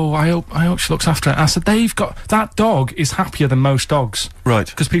said, "Oh, I hope she looks after it." I said, that dog is happier than most dogs Right.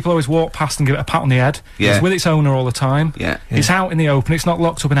 because people always walk past and give it a pat on the head. Yeah. It's with its owner all the time. Yeah. It's out in the open. It's not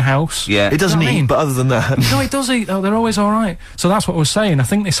locked up in a house. Yeah. It doesn't You know what I eat, mean? but other than that, No, it does eat though. They're always all right. So that's what I was saying. I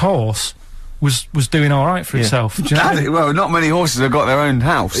think this horse was doing all right for Yeah. itself. Do you know what I mean? Well, not many horses have got their own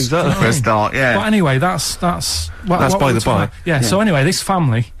house. Exactly. For a start, yeah. But anyway, that's what That's by we the were talking by. about. Yeah. So anyway, this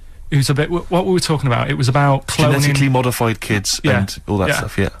family, who's a bit. What we were talking about? It was about cloning. genetically modified kids Yeah. and all that Yeah.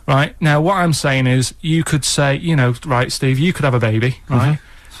 stuff. Yeah. Right, now what I'm saying is, you could say, you know, right, Steve, you could have a baby, right?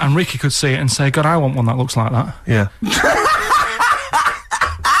 And Ricky could see it and say, God, I want one that looks like that, Yeah.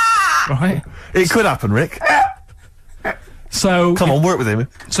 right? It could happen, Rick. So, Come on, work with him.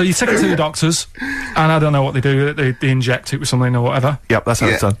 so you take it to the doctors, and I don't know what they do, they inject it with something or whatever, Yep, that's how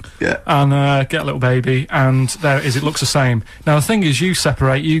it's done. Yeah. and get a little baby, and there it is, it looks the same. Now the thing is, you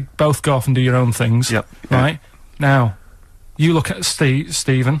separate, you both go off and do your own things, Yep. right? Now, you look at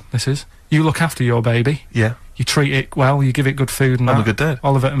Stephen, you look after your baby, Yeah. you treat it well, you give it good food and I'm a that, good dad.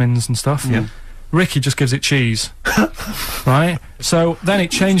 all the vitamins and stuff. Yeah. Ricky just gives it cheese, right? So then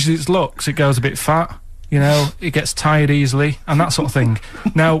it changes its looks. It goes a bit fat, you know. It gets tired easily, and that sort of thing.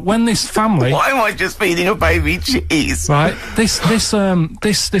 Now, when this family, Why am I just feeding a baby cheese? right? This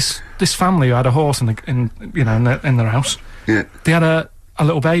family who had a horse in their house. Yeah. They had a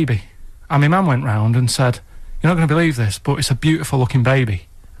little baby, and my man went round and said, "You're not going to believe this, but it's a beautiful looking baby,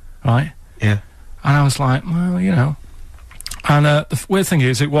 right?" Yeah. And I was like, well, you know. And the weird thing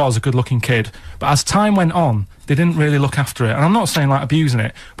is, it was a good-looking kid, but as time went on, they didn't really look after it. And I'm not saying, like, abusing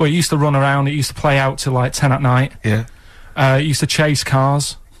it, but it used to run around, it used to play out till, like, 10 at night. Yeah. It used to chase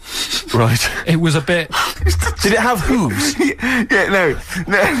cars. Right. It was a bit... Did it have hooves?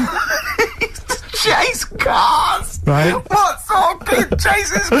 No. Chase cars! Right? What sort of kid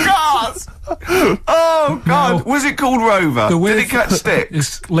chases cars? Oh, God. No. Was it called Rover? The Did weird it catch sticks?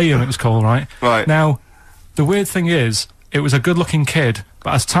 It's Liam, it was called, right? Right. Now, the weird thing is, it was a good-looking kid,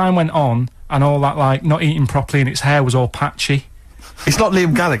 but as time went on, and all that, like, not eating properly and its hair was all patchy... It's not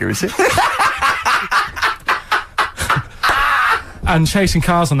Liam Gallagher, is it? and chasing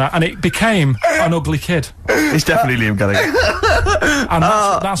cars and that, and it became an ugly kid. It's definitely Liam Gallagher. And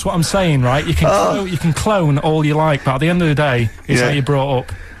that's what I'm saying, right? You can clone all you like, but at the end of the day, it's Yeah. how you're brought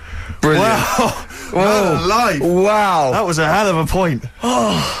up. Brilliant. Wow. Wow. Life. Wow. That was a hell of a point.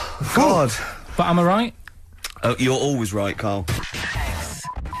 Oh, God. But am I right? Oh, you're always right, Carl.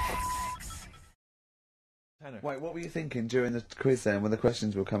 Wait, what were you thinking during the quiz then, when the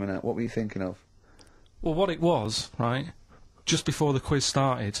questions were coming out? What were you thinking of? Well, what it was, right, just before the quiz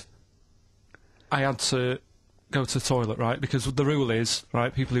started, I had to go to the toilet, right, because the rule is,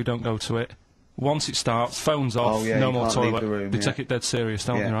 right, people who don't go to it, once it starts, phones off, Oh, yeah, no you more can't leave toilet. the room, They yeah. take it dead serious,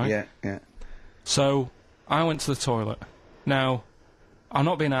 don't yeah, they, right? yeah. So, I went to the toilet. Now, I'm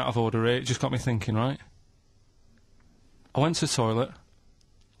not being out of order here, it just got me thinking, right? I went to the toilet.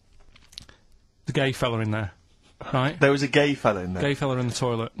 The gay fella in there, right? There was a gay fella in there. Gay fella in the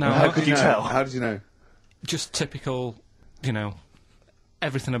toilet. Now, How could you know? tell? How did you know? just typical, you know,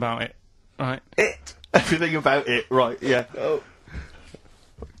 everything about it, right? It. Everything about it, right, yeah. Oh.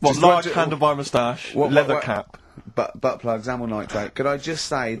 What, Just large what- handlebar moustache, what- leather what- cap. Butt plugs, ammo nitrate. Could I just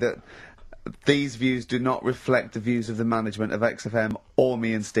say that these views do not reflect the views of the management of XFM or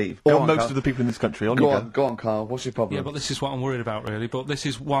me and Steve. Go Or on, most Carl. of the people in this country. On Go you on, go on, Carl. What's your problem? Yeah, but this is what I'm worried about, really. But this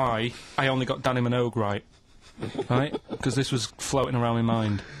is why I only got Danny Minogue right, right? Because this was floating around my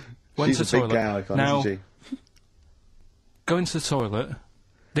mind. Went She's to a the big toilet. gal icon, Now, isn't she? going to the toilet,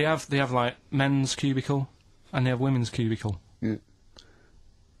 they have like men's cubicle and they have women's cubicle. Yeah.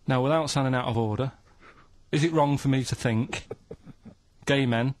 Now, without sounding out of order, is it wrong for me to think gay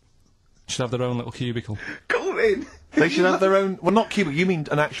men should have their own little cubicle? Go in. They should have their own... Well, not cubicle, you mean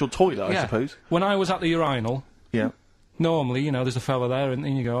an actual toilet, I Yeah. suppose. When I was at the urinal, Yeah. normally, you know, there's a fella there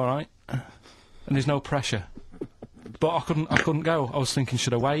and you go, all right, and there's no pressure. But I couldn't go. I was thinking,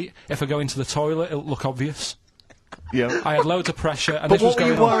 should I wait? If I go into the toilet, it'll look obvious. Yeah. I had loads of pressure, and But this was what were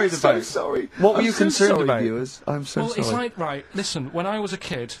you going on. worried I'm so about? sorry. What were I'm you so concerned sorry, about? viewers. I'm so Well, sorry. it's like, right, listen, when I was a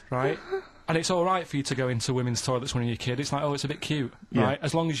kid, right, and it's all right for you to go into women's toilets when you're a kid, it's like, oh, it's a bit cute, Yeah. right,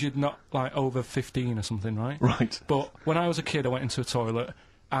 as long as you're not, like, over 15 or something, right? Right. But when I was a kid, I went into a toilet,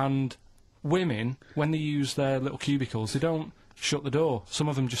 and women, when they use their little cubicles, they don't shut the door. Some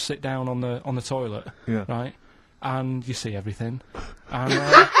of them just sit down on the toilet, Yeah. right, and you see everything.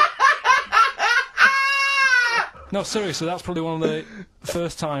 And, no, seriously, that's probably one of the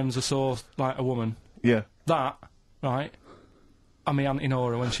first times I saw, like, a woman. Yeah. That, right, and my Auntie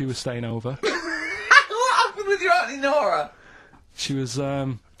Nora when she was staying over. happened with your Auntie Nora? She was,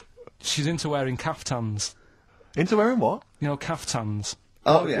 she's into wearing caftans. Into wearing what? You know, caftans.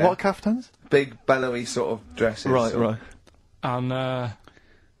 Oh, yeah. What caftans? Big, bellowy sort of dresses. Right. And,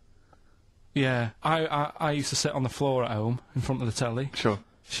 yeah, I used to sit on the floor at home in front of the telly. Sure.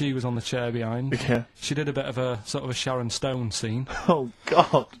 She was on the chair behind. Yeah. She did a bit of a sort of a Sharon Stone scene. Oh,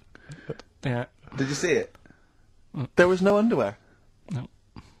 God. Yeah. Did you see it? There was no underwear? No.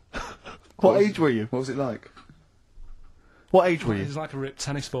 What age were you? What was it like? What age were It you? was like a ripped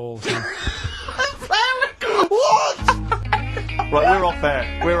tennis ball. So. What? Right, we're off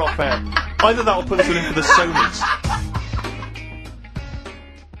air. We're off air. Either that or put us in for the Sonys.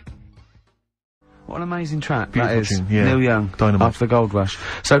 What an amazing track Beautiful that is. tune, yeah. Neil Young, Dynamite. after the Gold Rush.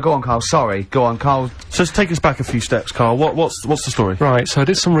 So go on, Carl. Sorry. Go on, Carl. So let's take us back a few steps, Carl. What's the story? Right, so I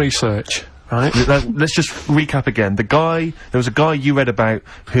did some research. Right. Let's just recap again. There was a guy you read about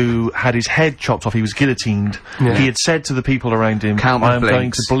who had his head chopped off. He was guillotined. Yeah. He had said to the people around him, Count the I am going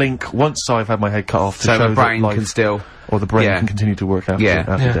blinks. to blink once I've had my head cut off to So show the brain that life, can still... or the brain Yeah. can continue to work after, Yeah.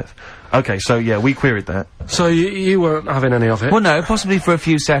 after Yeah. death. Okay, so yeah, we queried that. So you weren't having any of it? Well, no, possibly for a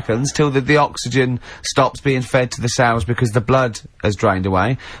few seconds, till the oxygen stops being fed to the cells because the blood has drained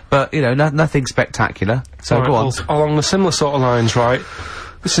away. But, you know, nothing spectacular. So Right, go on. well, along the similar sort of lines, right?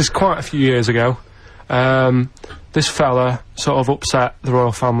 This is quite a few years ago. This fella sort of upset the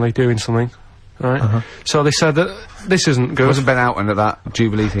royal family doing something, right? So they said that this isn't good. Wasn't Ben Outton at that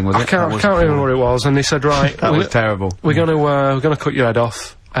Jubilee thing, was it? I can't remember what it was, and they said, right, That was terrible. we're gonna cut your head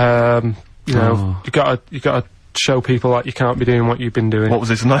off. You know, you gotta show people that you can't be doing what you've been doing. What was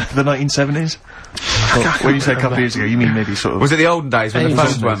this, the 1970s? When you said a couple of years ago, you mean maybe sort of... Was it the olden days when the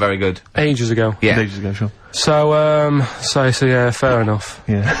Ages. phones weren't very good? Ages ago. Yeah. Ages ago, sure. So yeah, fair enough.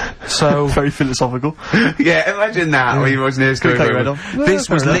 Yeah. So Very philosophical. Yeah, imagine that when you wasn't here Cut your head off. This Yeah, was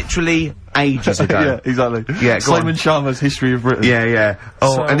fair enough. literally ages ago. Yeah, exactly. Yeah, go Simon on. Sharma's History of Britain. Yeah, yeah.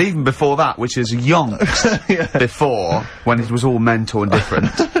 Oh, So- and even before that, which is yonks before, when it was all mental and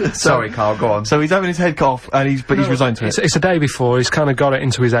different. Sorry, Carl, go on. So he's having his head cut off, and he's resigned to it. it's a day before. He's kind of got it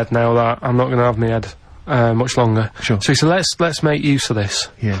into his head now that I'm not going to have my head much longer. Sure. So he said, let's make use of this.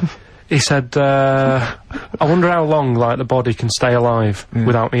 Yeah. He said, I wonder how long, like, the body can stay alive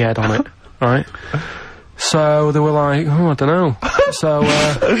without my head on it, right? So they were like, oh, I don't know. So,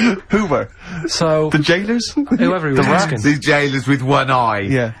 Who were? so The jailers? whoever he was asking. These jailers with one eye.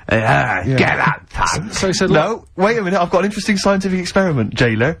 Yeah. Get that thing. So he said, look, No, wait a minute, I've got an interesting scientific experiment,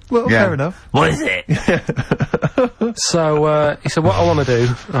 jailer. Well, Yeah. fair enough. What is it? so, he said, what I want to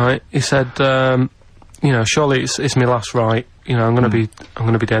do, right, he said, you know, surely it's my last right, you know, I'm gonna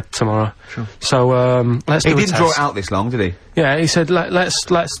be dead tomorrow. Sure. So, let's He do a didn't test. draw it out this long, did he? Yeah, he said, let's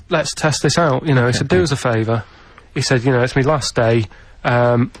test this out, you know, he said, do us a favour. He said, you know, it's my last day,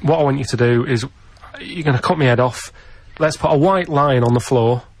 what I want you to do is, you're gonna cut my head off, let's put a white line on the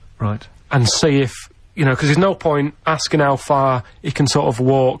floor, Right. and see if, you know, because there's no point asking how far he can sort of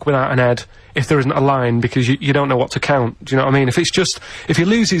walk without an head if there isn't a line, because you don't know what to count. Do you know what I mean? If he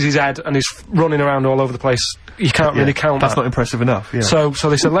loses his head and is running around all over the place, you can't really count That's that. not impressive enough, yeah. So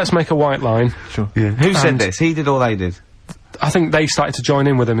they said, let's make a white line. Sure. Yeah. Who said And- this? He did or they did? I think they started to join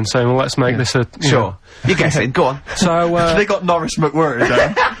in with him and saying, well, let's make this a... you know. You're guessing. Go on. So, They got Norris McWhirter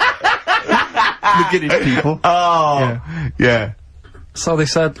down. The Guinness people. Oh. Yeah. so they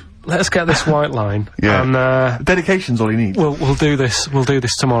said, let's get this white line. Yeah. And, Dedication's all he needs. we'll do this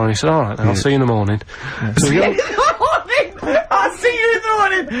tomorrow. And he said, alright then, I'll see you in the morning. So we got- I'll see you in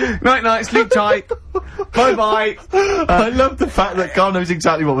the morning. Night, night. Sleep tight. Bye, bye. I love the fact that Carl knows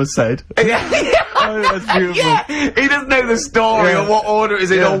exactly what was said. Oh, that's beautiful. Yeah, he doesn't know the story Yeah. or what order it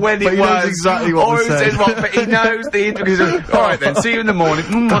is in Yeah, or when but it he was. knows exactly what or was who said. said what, but he knows the intricacies. All right then, see you in the morning.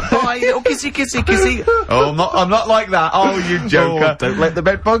 Bye, little kissy, kissy, kissy. Oh, I'm not like that. Oh, you joker. Oh, don't let the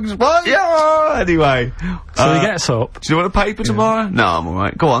bed bugs bite. Yeah. Anyway, so he gets up. do you want a paper tomorrow? No, I'm all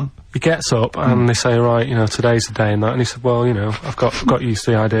right. Go on. He gets up and they say, right, you know, today's the day and that. And he said, well, you know, I've got used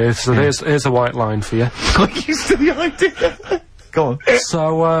to the idea. So here's a white line for you. Got used to the idea. Go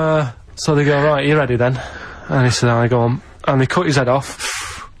on. So they go, right, you ready then? And he said, I go on. And they cut his head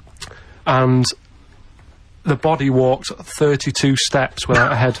off. And the body walked 32 steps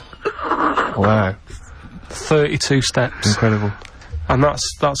without a head. Wow. 32 steps. Incredible. And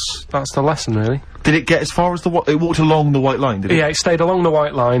that's the lesson, really. Did it get as far as it walked along the white line, did it? Yeah, it stayed along the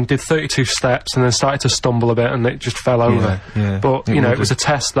white line, did 32 steps, and then started to stumble a bit, and it just fell over. yeah. But, It you know, will it was do. a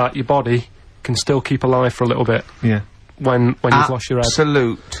test that your body can still keep alive for a little bit Yeah. when you've lost your head.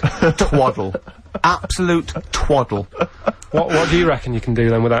 Absolute twaddle. Absolute twaddle. What do you reckon you can do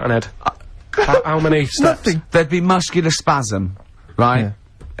then without an head? How many steps? Nothing. There'd be muscular spasm, right? Yeah.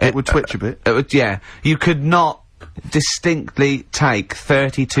 It would twitch a bit. It would, yeah. You could not distinctly take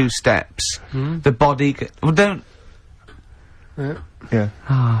 32 steps. The body... Well, don't... Yeah.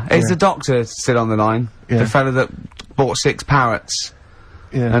 Is the doctor still on the line? Yeah. The fellow that bought 6 parrots.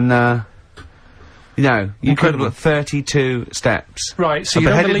 Yeah. And, you know, you could have Incredible. got 32 steps. Right, so A you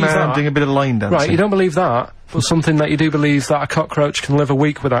don't beheaded believe man that. doing a bit of line dancing. Right, you don't believe that, but something that you do believe that a cockroach can live a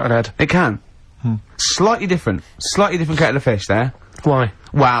week without an head. It can. Slightly different kettle of fish there. Why?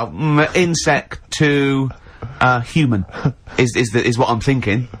 Wow, insect to human is what I'm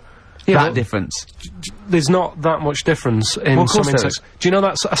thinking. Yeah, that well, difference. There's not that much difference in Well, of course some there insects. is. Do you know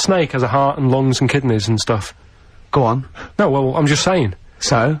that a snake has a heart and lungs and kidneys and stuff? Go on. No, well, I'm just saying.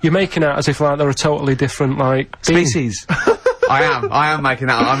 So You're making out as if like they're a totally different like being. species. I am making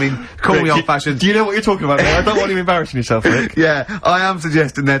that up. I mean, call me Rick, old-fashioned. Do you know what you're talking about, mate? I don't want you embarrassing yourself, Rick. Yeah, I am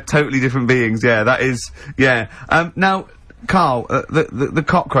suggesting they're totally different beings. Yeah, that is. Yeah. Now, Carl, the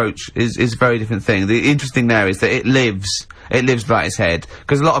cockroach is a very different thing. The interesting there is that it lives without its head,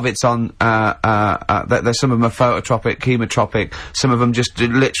 because a lot of it's on. There's some of them are phototropic, chemotropic. Some of them just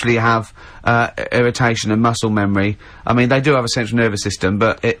literally have irritation and muscle memory. I mean, they do have a central nervous system,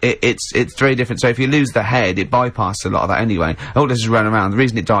 but it's very different. So if you lose the head, it bypasses a lot of that anyway. All this is run around. The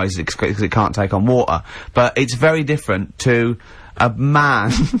reason it dies is because it can't take on water. But it's very different to a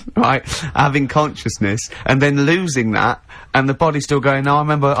man, right, having consciousness and then losing that, and the body still going, no,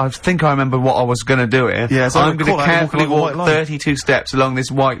 I think I remember what I was going to do here. Yeah, so I'm going to carefully walk along a walk white line. 32 steps along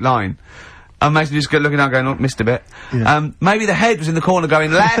this white line. Imagine just looking out going, oh, missed a bit. Yeah. Maybe the head was in the corner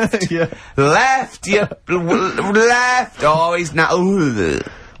going, left, Yeah. left, left, oh, he's now,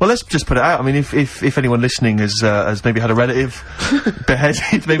 Well, let's just put it out. I mean, if anyone listening has maybe had a relative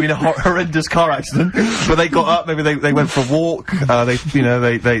beheaded, maybe in a horrendous car accident, but they got up, maybe they went for a walk, they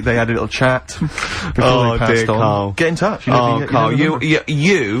had a little chat before Oh, they passed dear on. Carl. Get in touch. Oh, Carl,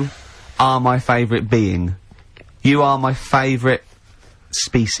 you are my favourite being. You are my favourite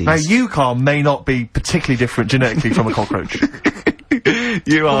species. Now, you, Carl, may not be particularly different genetically from a cockroach.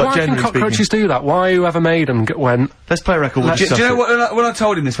 You are. Why can generally cockroaches do that? Why whoever made them went? Let's play a record with Do you know Suffolk. when I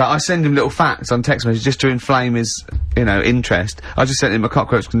told him this fact, I send him little facts on text messages just to inflame his, interest. I just sent him a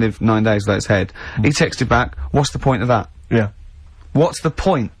cockroach can live 9 days without its head. He texted back, what's the point of that? Yeah. What's the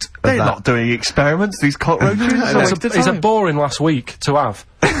point of They're that? not doing experiments, these cockroaches. It's a boring last week to have.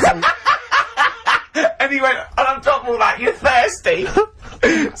 And he went, and on top of all that, you're thirsty.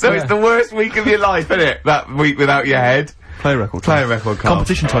 So it's the worst week of your life, isn't it? That week without your head. Play a record. Play a record, Carl.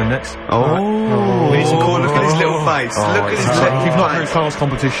 Competition time next. Oh, we need some corn. Look at his little face. Look at his little If you've not heard face. Carl's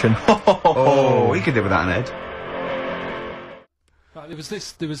competition. Oh, he could live without an head. Right, there was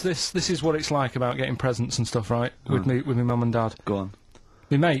this. This is what it's like about getting presents and stuff, right? With me, with my mum and dad. Go on.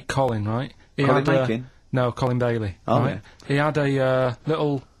 My mate Colin, right? He Colin had, Bacon? No, Colin Bailey. Oh, right? yeah. He had a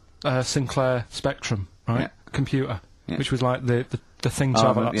Little Sinclair Spectrum, right? Yeah. Computer, Yeah. which was like the thing to Oh,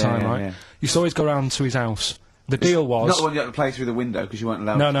 have at that yeah, time, yeah, right? yeah. You used to always go round to his house. The deal was Not the one you had to play through the window because you weren't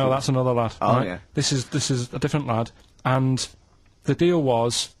allowed. no, that's another lad. Oh, right? yeah. This is a different lad, and the deal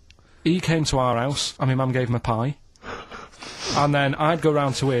was he came to our house, and my mum gave him a pie, and then I'd go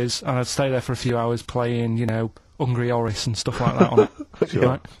round to his, and I'd stay there for a few hours playing, Hungry Oris and stuff like that on it. Sure.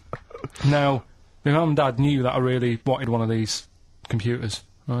 Right? Now, my mum and dad knew that I really wanted one of these computers,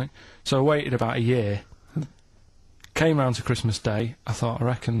 right? So I waited about a year. Came round to Christmas Day. I thought, I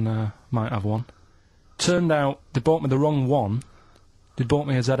reckon might have one. Turned out they bought me the wrong one. They bought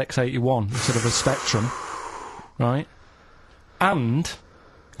me a ZX81 instead of a Spectrum, right? And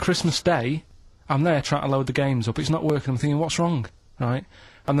Christmas Day, I'm there trying to load the games up. It's not working. I'm thinking, what's wrong, right?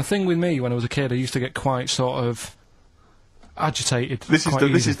 And the thing with me when I was a kid, I used to get quite sort of agitated. This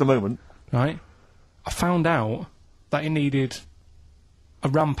is the moment. Right? I found out that it needed a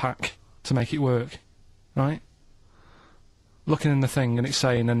RAM pack to make it work, right? Looking in the thing and it's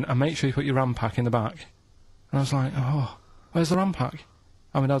saying, and make sure you put your RAM pack in the back. And I was like, oh, where's the RAM pack?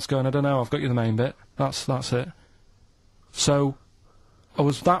 And my dad's going, I don't know, I've got you the main bit. That's it. So, I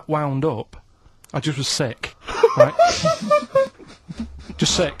was that wound up, I just was sick, right?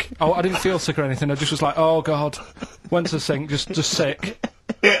 Just sick. Oh, I didn't feel sick or anything, I just was like, oh god. Went to the sink, just sick.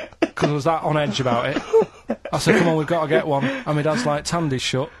 Because I was that on edge about it. I said, come on, we've got to get one. And my dad's like, Tandy's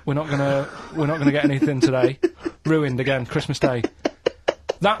shut, we're not gonna get anything today. Ruined again, Christmas Day.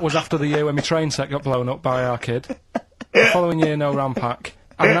 That was after the year when my train set got blown up by our kid. The following year, no RAM pack.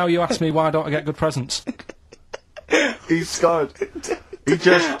 And now you ask me, why don't I get good presents? He's scarred. He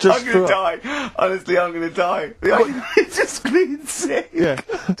just I'm gonna die. Honestly, I'm gonna die. He's just clean sick. Yeah.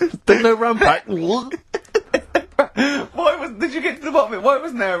 There's no RAM pack. Did you get to the bottom of it? Why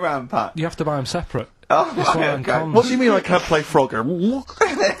wasn't there a RAM pack? You have to buy them separate. Oh, It's one of them okay. cons. What do you mean I can't play Frogger?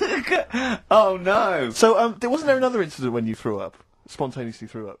 Oh no! So, wasn't there another incident when you threw up? Spontaneously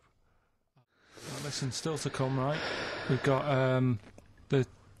threw up? Listen, still to come, right? We've got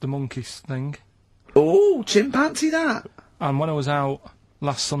the monkeys thing. Oh, chimpanzee that! And when I was out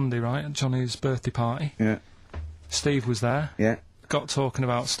last Sunday, right, at Johnny's birthday party, Yeah. Steve was there. Yeah. Got talking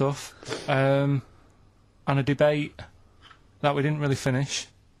about stuff. And a debate that we didn't really finish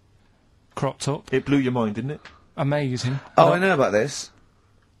cropped up. It blew your mind, didn't it? Amazing. Oh, I know about this.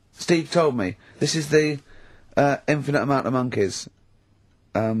 Steve told me. This is the infinite amount of monkeys.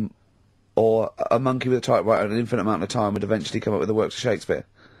 Or a monkey with a typewriter and an infinite amount of time would eventually come up with the works of Shakespeare.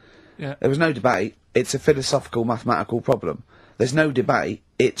 Yeah. There was no debate. It's a philosophical, mathematical problem. There's no debate.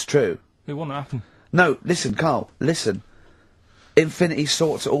 It's true. It wouldn't happen. No, listen, Carl, listen. Infinity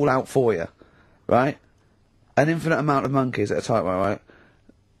sorts it all out for you, right? An infinite amount of monkeys at a typewriter,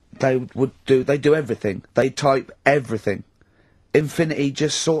 right? They do everything. They type everything. Infinity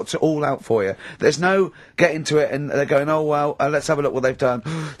just sorts it all out for you. There's no getting to it and they're going, oh well, let's have a look what they've done.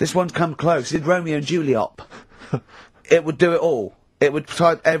 This one's come close. Did Romeo and Juliet? It would do it all. It would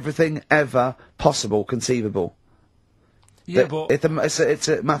type everything ever possible, conceivable. Yeah, but it's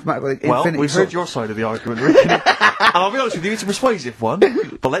a mathematical thing. Well, Infinity we've sort- heard your side of the argument, Rick. And I'll be honest with you, it's a persuasive one.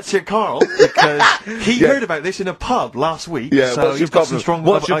 But let's hear Carl, because he heard about this in a pub last week. Yeah, so what's he's your got problem? some strong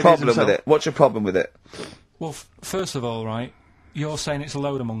What's your ideas problem himself. with it? What's your problem with it? well, first of all, right, you're saying it's a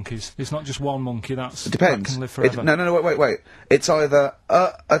load of monkeys. It's not just one monkey that Depends. can live forever. No, wait. It's either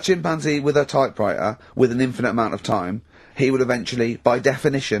a chimpanzee with a typewriter with an infinite amount of time. He would eventually, by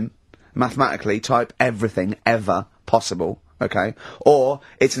definition, mathematically, type everything ever possible. Okay, or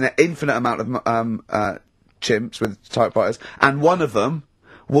it's an infinite amount of chimps with typewriters, and one of them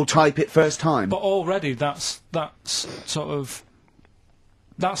will type it first time. But already that's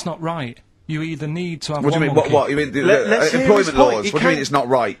not right. You either need to have What do one you mean? monkey. What? You mean Let's hear employment his point. laws? He What do you mean can't- it's not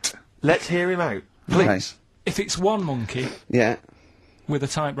right? Let's hear him out, please. Okay. If it's one monkey Yeah. with a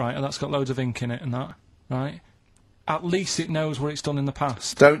typewriter that's got loads of ink in it and that, right? At least it knows what it's done in the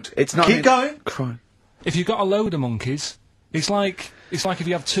past. It's not. Keep going. Crime. If you've got a load of monkeys, it's like if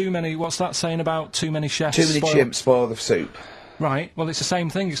you have too many. What's that saying about too many chefs? Too many spoil- chimps spoil the soup. Right. Well, it's the same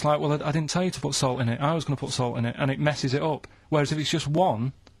thing. It's like, well, I didn't tell you to put salt in it. I was going to put salt in it, and it messes it up. Whereas if it's just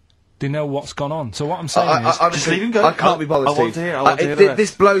one, they know what's gone on. So what I'm saying is, honestly, Just leave him go. I can't be bothered. I want Steve. to hear- I want to hear the rest.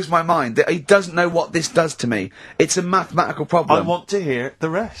 This blows my mind. That he doesn't know what this does to me. It's a mathematical problem. I want to hear the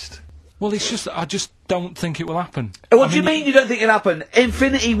rest. well, it's just I just don't think it will happen. What do you mean you don't think it'll happen?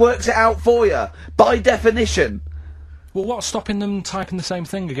 Infinity works it out for you by definition. Well, what's stopping them typing the same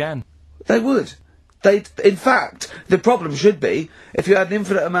thing again? They would. In fact, the problem should be if you had an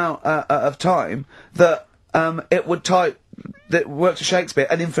infinite amount of time that it would type that works of Shakespeare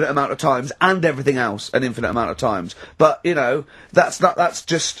an infinite amount of times and everything else an infinite amount of times. But you know, that's not as.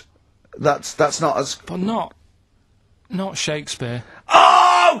 But not Shakespeare.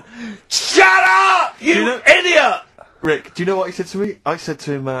 Oh! Shut up, you idiot! Rick, do you know what he said to me? I said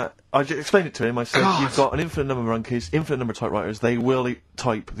to him, I explained it to him. I said, God. you've got an infinite number of monkeys, infinite number of typewriters. They will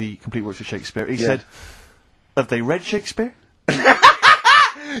type the complete works of Shakespeare. He said, have they read Shakespeare?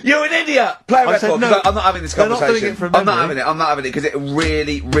 You're an idiot! Play a I said record, no. 'cause I'm not having this They're not conversation. doing it from I'm not memory. having it because it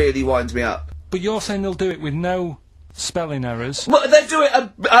really, really winds me up. But you're saying they'll do it with no spelling errors. Well, they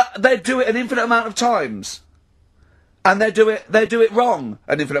do it an infinite amount of times. And they do it wrong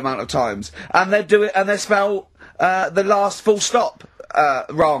an infinite amount of times. And they spell the last full stop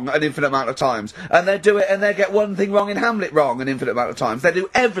wrong an infinite amount of times. And they do it and they get one thing wrong in Hamlet wrong an infinite amount of times. They do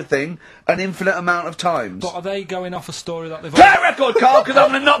everything an infinite amount of times. But are they going off a story that they've Play a record, Carl, because I'm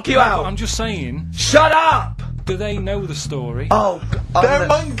going to knock you out. I'm just saying, Shut up! do they know the story? Oh, They're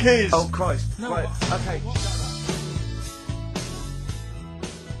monkeys! Oh, Christ. No, Right, what- okay.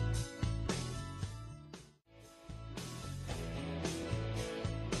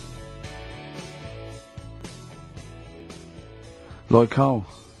 Lloyd Cole,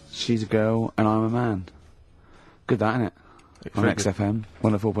 she's a girl and I'm a man. Good that, innit? On Very good. XFM,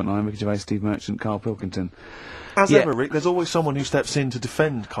 104.9, Ricky Gervais, Steve Merchant, Karl Pilkington. As Yeah. ever, Rick, there's always someone who steps in to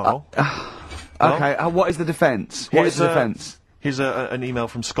defend Carl. Okay, what is the defence? What is the defence? Here's an email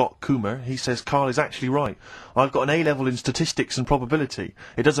from Scott Coomer. He says, Carl is actually right. I've got an A-level in statistics and probability.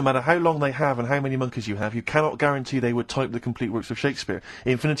 It doesn't matter how long they have and how many monkeys you have. You cannot guarantee they would type the complete works of Shakespeare.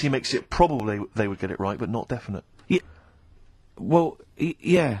 Infinity makes it probable they would get it right, but not definite. Well,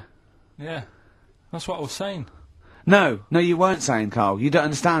 yeah. Yeah, that's what I was saying. No, you weren't saying, Carl. You don't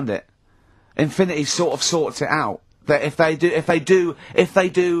understand it. Infinity sort of sorts it out. That if they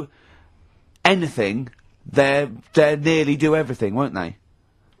do anything, they nearly do everything, won't they?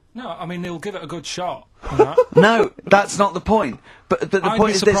 No, I mean they'll give it a good shot. and that. No, that's not the point. But the I'd point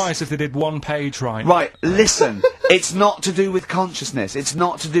be is surprised if they did one page right. Right, listen. It's not to do with consciousness. It's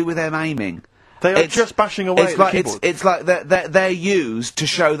not to do with them aiming. They are It's- just bashing away It's at the like keyboard. it's like they're used to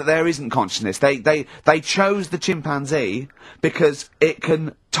show that there isn't consciousness. They chose the chimpanzee because it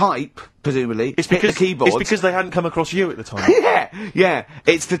can type, presumably, hit the keyboard. It's because they hadn't come across you at the time. Yeah.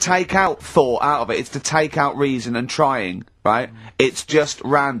 It's to take out thought out of it. It's to take out reason and trying, right? It's just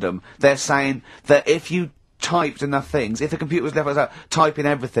random. They're saying that if you typed enough things, if the computer was left out typing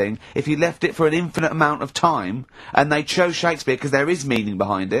everything, if you left it for an infinite amount of time, and they chose Shakespeare because there is meaning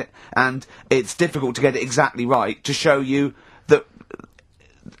behind it, and it's difficult to get it exactly right, to show you that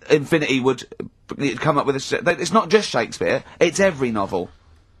infinity would come up with it's not just Shakespeare, it's every novel.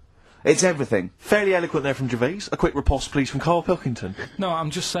 It's everything. Fairly eloquent there from Gervais. A quick riposte, please, from Karl Pilkington. No,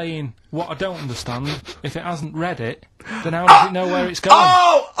 I'm just saying, what I don't understand, if it hasn't read it, then how does it know where it's going?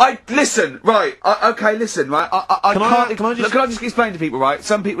 Listen, right, listen, right, Can I just explain to people, right,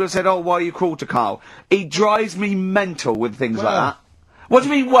 some people have said, oh, why are you cruel to Karl? He drives me mental with things like that. What do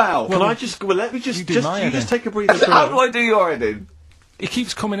you mean, well? Let me just take a breather. How do I do your editing? He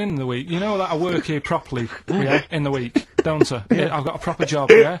keeps coming in the week. You know that I work here properly, yeah, in the week, don't I? Yeah. I've got a proper job,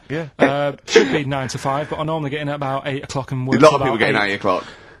 yeah? Yeah. Should be 9 to 5, but I normally get in at about 8 o'clock and work A lot of till people about getting 8. 8 o'clock.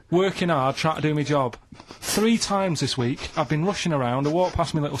 Working hard, trying to do my job. 3 times this week, I've been rushing around, I walked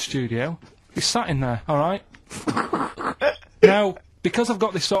past my little studio, he's sat in there, alright? Now, because I've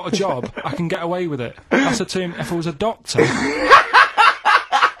got this sort of job, I can get away with it. I said to him, if I was a doctor,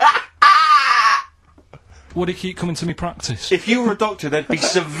 would he keep coming to me practice? If you were a doctor, there'd be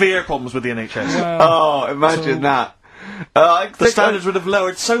severe problems with the NHS. Well, Imagine that. The standards would have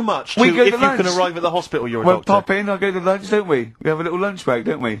lowered so much We go to if you lunch. can arrive at the hospital, you're a We'll doctor. pop in, I'll go to lunch, don't we? We have a little lunch break,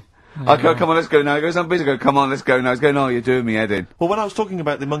 don't we? I go, come on, let's go now. He goes, I'm busy. I go, come on, let's go now. He's going, no, you're doing me head in. Well, when I was talking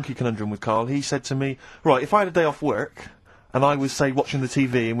about the monkey conundrum with Karl, he said to me, right, if I had a day off work, and I was, say, watching the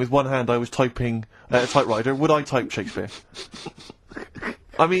TV, and with one hand I was typing a typewriter, would I type Shakespeare?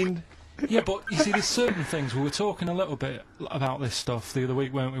 I mean... yeah, but you see, there's certain things. We were talking a little bit about this stuff the other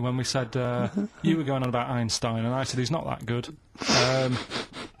week, weren't we? When we said you were going on about Einstein, and I said he's not that good.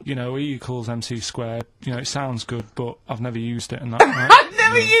 You know, E equals MC squared. You know, it sounds good, but I've never used it. And that. Right? I've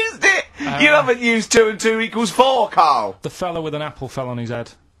never used it. You haven't used 2 and 2 equals 4, Karl. The fella with an apple fell on his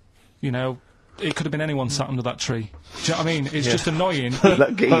head. You know, it could have been anyone sat under that tree. Do you know what I mean? It's just annoying.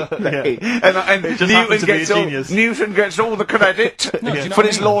 Lucky. And It just happened to be a genius. Newton gets all the credit do you know for what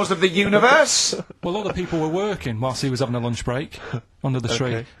his I mean? laws of the universe. Well, other people were working whilst he was having a lunch break under the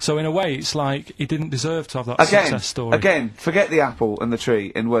tree. Okay. So in a way, it's like he didn't deserve to have that success story. Again, forget the apple and the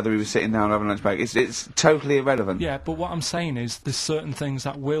tree and whether he was sitting down having a lunch break. It's totally irrelevant. Yeah, but what I'm saying is there's certain things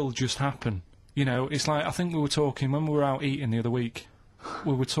that will just happen. You know, it's like, I think we were talking, when we were out eating the other week,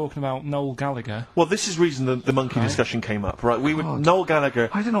 we were talking about Noel Gallagher. Well, this is reason the monkey discussion came up, right? God. Noel Gallagher...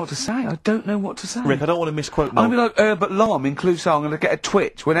 I don't know what to say. I don't know what to say. Rick, I don't want to misquote I'm Noel. gonna be like Herbert Lom in Clouseau. I'm gonna get a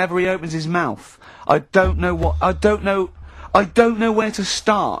twitch whenever he opens his mouth. I don't know where to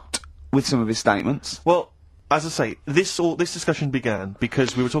start with some of his statements. Well, as I say, this discussion began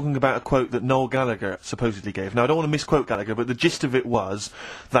because we were talking about a quote that Noel Gallagher supposedly gave. Now, I don't want to misquote Gallagher, but the gist of it was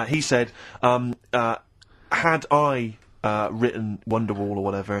that he said, had I written Wonderwall or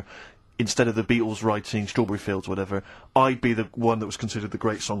whatever, instead of the Beatles writing Strawberry Fields or whatever, I'd be the one that was considered the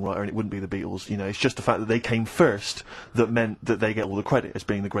great songwriter and it wouldn't be the Beatles. You know, it's just the fact that they came first that meant that they get all the credit as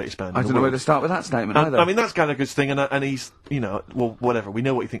being the greatest band I in the don't know where world. to start with that statement And, either. I mean, that's Gallagher's thing, and he's, you know, well, whatever. We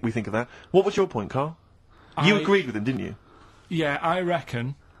know what we think of that. What was your point, Karl? You agreed with him, didn't you? Yeah, I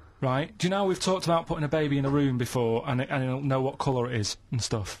reckon, right? Do you know we've talked about putting a baby in a room before and it'll know what colour it is and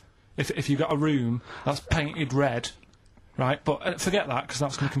stuff? If you've got a room that's painted red, right? But forget that, because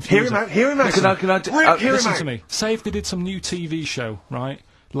that's going to confuse it. Hear him out. Listen to me. Say if they did some new TV show, right?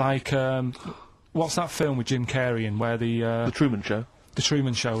 Like, what's that film with Jim Carrey in where The Truman Show. The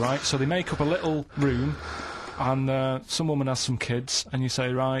Truman Show, right? So they make up a little room, and some woman has some kids, and you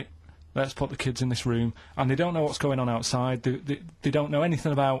say, right, let's put the kids in this room, and they don't know what's going on outside. They don't know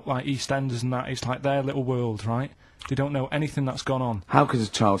anything about, like, EastEnders and that. It's like their little world, right? They don't know anything that's gone on. How could a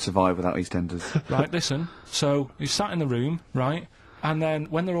child survive without EastEnders? Right, listen. So he's sat in the room, right? And then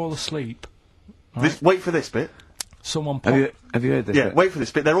when they're all asleep, right, Wait for this bit. someone Have you heard this? Yeah, bit? wait for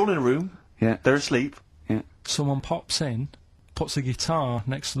this bit. They're all in a room. Yeah. They're asleep. Yeah. someone pops in, puts a guitar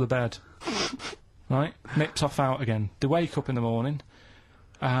next to the bed, right? Nips off out again. They wake up in the morning,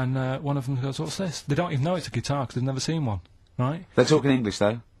 and one of them goes, "What's this?" They don't even know it's a guitar because they've never seen one, right? They're talking English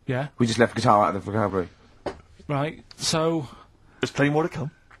though. Yeah, We just left guitar out of the vocabulary. right. So There's plenty more to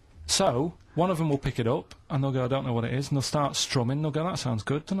come. one of them will pick it up and they'll go, "I don't know what it is," and they'll start strumming. They'll go, "That sounds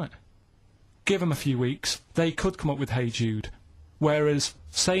good, doesn't it?" give them a few weeks, they could come up with Hey Jude. Whereas,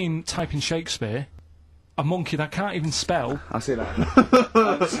 typing Shakespeare, a monkey that can't even spell... I see that.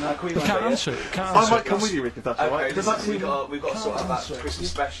 He can't answer it. I might come with you, Rick, if that's alright. We've got to sort out that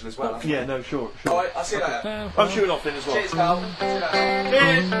Christmas special as well. Yeah, no, sure. Alright, I'll see you later. I'm shooting off then as well. Cheers, Carl. See you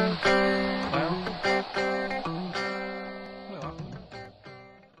later.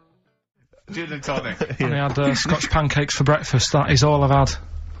 Gin and tonic. I had Scotch pancakes for breakfast. That is all I've had.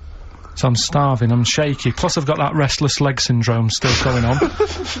 So I'm starving, I'm shaky. Plus I've got that restless leg syndrome still going on,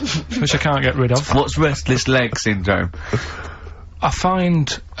 which I can't get rid of. What's restless leg syndrome? I find,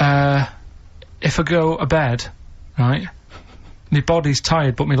 if I go to bed, right, my body's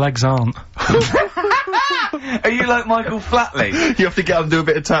tired but my legs aren't. Are you like Michael Flatley? You have to get up and do a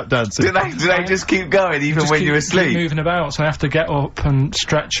bit of tap dancing. Do they just keep going even when you're Keep asleep? moving about, so I have to get up and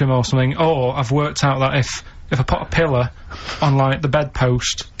stretch them or something. Or I've worked out that if I put a pillar on, like, the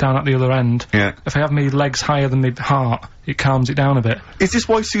bedpost down at the other end, Yeah. if I have my legs higher than my heart, it calms it down a bit. Is this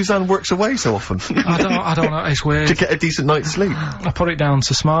why Suzanne works away so often? I don't know, it's weird. To get a decent night's sleep? I put it down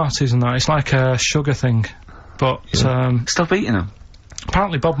to Smarties and that. It's like a sugar thing. But, Stop eating them.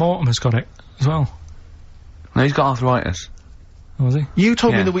 apparently Bob Mortimer's got it as well. No, he's got arthritis. Was he? You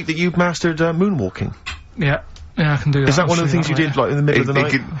told me Yeah. in the week that you'd mastered moonwalking. Yeah. Yeah, I can do that. Is that one of the I'll things show you that did, like, in the middle of the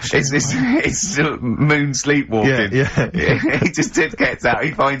night? It's moon sleepwalking. Yeah. He just gets out,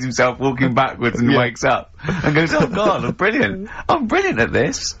 he finds himself walking backwards and wakes up and goes, oh God, I'm brilliant at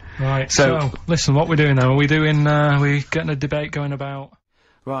this. later. Right, So- so, listen, what we're doing now, we getting a debate going about...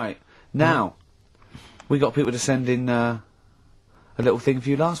 Right. Now, we got people to send in, a little thing for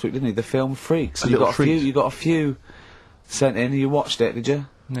you last week, didn't you? The film Freaks. You little got Freaks. you got a few sent in. You watched it, did you?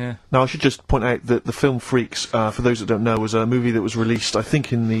 Yeah. Now, I should just point out that the film Freaks, for those that don't know, was a movie that was released, I think,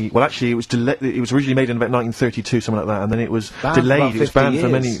 well, actually, it was originally made in about 1932, something like that, and then it was Banned for delayed. about It was 50 banned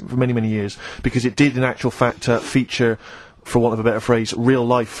years. for many years, because it did, in actual fact, feature, for want of a better phrase,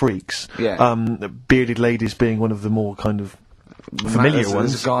 real-life freaks. Yeah. Bearded ladies being one of the more kind of familiar There's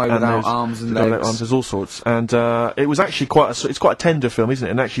ones. a guy and without there's arms and the guy without legs. arms, there's all sorts. And it was actually it's quite a tender film, isn't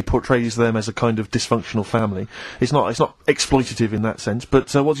it? And actually portrays them as a kind of dysfunctional family. It's not exploitative in that sense.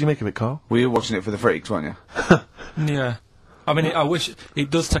 But what do you make of it, Carl? Well, you were watching it for the Freaks, weren't you? Yeah. I mean, I wish... It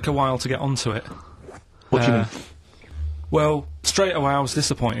does take a while to get onto it. What do you mean? Well, straight away I was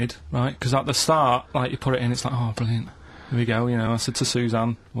disappointed, right? Because at the start, like, you put it in, it's like, oh, brilliant. Here we go, you know. I said to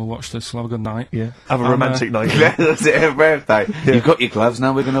Suzanne, we'll watch this, we'll have a good night. Yeah. Have a romantic night. That's it, her birthday. You've got your gloves,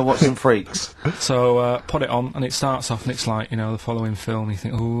 now we're going to watch some Freaks. So, put it on, and it starts off, and it's like, you know, the following film, you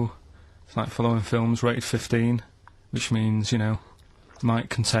think, ooh, it's like following films rated 15, which means, you know, might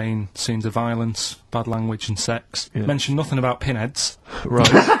contain scenes of violence, bad language, and sex. Yeah. Mention nothing about pinheads. Right.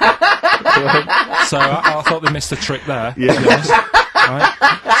 So I thought they missed a trick there. Yeah. To be honest. Right?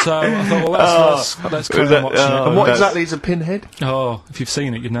 So I thought, well, let's carry on watching it. And what exactly is a pinhead? Oh, if you've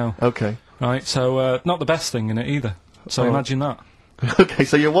seen it, you'd know. Okay. Right, so, not the best thing in it either. So Oh. imagine that. Okay,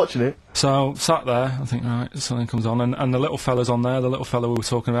 so you're watching it. So, sat there, I think, right, something comes on, and the little fella's on there, the little fella we were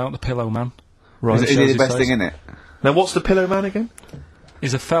talking about, the Pillow Man. Right. Is it shows the his best face. thing in it? Now, what's the Pillow Man again?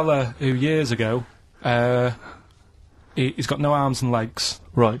 He's a fella who, years ago, he's got no arms and legs.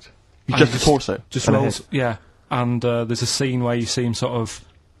 Right. He's And just a torso. Just and a rolls, head. yeah. And there's a scene where you see him sort of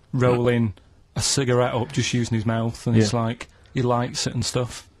rolling a cigarette up, just using his mouth, and it's Yeah. like, he lights it and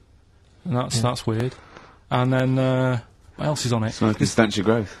stuff. And that's weird. And then, what else is on it? Smoking stench of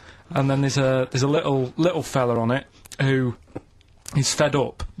growth. And then there's a little fella on it who is fed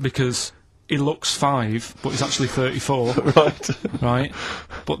up because he looks 5, but he's actually 34. Right. Right?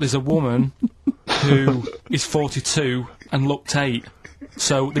 But there's a woman who is 42 and looked 8.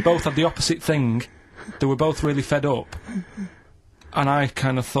 So they both had the opposite thing. They were both really fed up. And I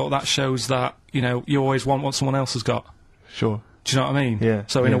kind of thought that shows that, you know, you always want what someone else has got. Sure. Do you know what I mean? Yeah,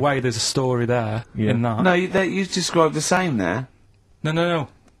 So in a yeah. way there's a story there Yeah. in that. No, you described the same there. No,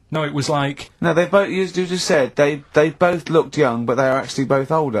 it was like... No, they both. You just said they both looked young, but they are actually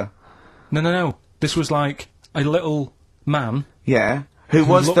both older. No. This was like a little man Yeah, who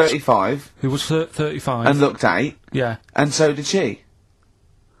was looked- 35 who was 35. and looked 8, Yeah. and so did she.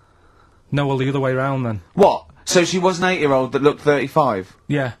 No, well, the other way round then. What? So she was an 8-year-old that looked 35?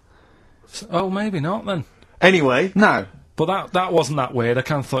 Yeah. Oh, maybe not then. Anyway. No. But that wasn't that weird. I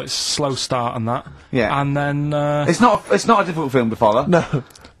kind of thought it's a slow start and that. Yeah. And then... It's not a difficult film to follow. No.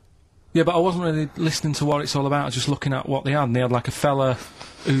 yeah, but I wasn't really listening to what it's all about, just looking at what they had. And they had like a fella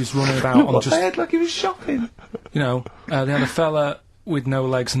who's running about on What just... they had like he was shopping. You know, they had a fella with no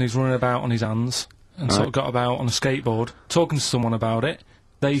legs and he's running about on his hands. And sort of got about on a skateboard, talking to someone about it.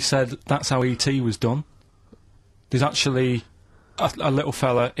 They said that's how E.T. was done. There's actually a little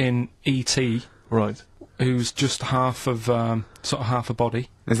fella in E.T. Right. who's just half of sort of half a body.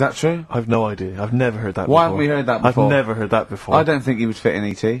 Is that true? I've no idea. I've never heard that Why before. haven't we heard that before? I've never heard that before. I don't think he would fit in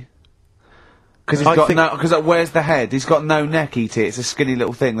E.T. Because he's got no. Because where's the head? He's got no neck. E.T. It's a skinny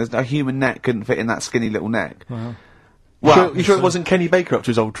little thing. There's a human neck couldn't fit in that skinny little neck. Wow. Well, you sure it wasn't Kenny Baker up to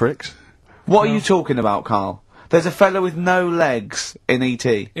his old tricks? what are you talking about, Carl? There's a fella with no legs in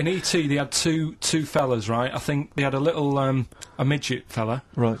E.T. In E.T. they had two fellas, right? I think they had a little a midget fella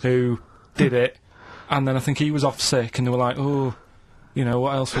Right. who did it, and then I think he was off sick, and they were like, oh, you know,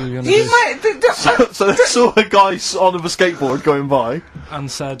 what else are we going to You do? might. So they saw a guy on of a skateboard going by.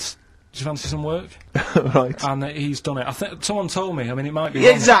 And said, do you fancy some work? Right. And he's done it. I think someone told me. I mean, it might be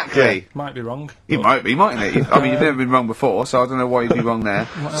wrong. Exactly. Might be wrong. He but- might be, mightn't he? I mean, you've never been wrong before, so I don't know why you'd be wrong there.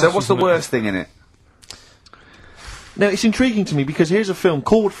 So else what's the was it? worst thing in it? Now, it's intriguing to me because here's a film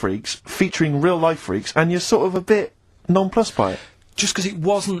called Freaks, featuring real-life freaks, and you're sort of a bit nonplussed by it. Just because it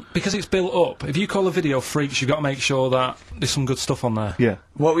wasn't, because it's built up. If you call a video Freaks, you've got to make sure that there's some good stuff on there. Yeah.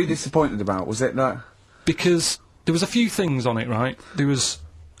 What were you disappointed about? Was it that? Because there was a few things on it, right? There was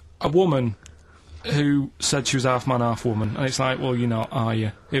a woman who said she was half man, half woman, and it's like, well, you're not, are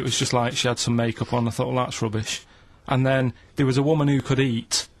you? It was just like she had some makeup on. I thought, well, that's rubbish. And then there was a woman who could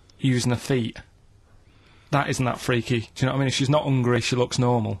eat using her feet. That isn't that freaky. Do you know what I mean? If she's not hungry, she looks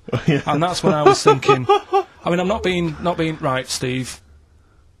normal. Yeah. And that's when I was thinking. I mean, I'm not being right, Steve.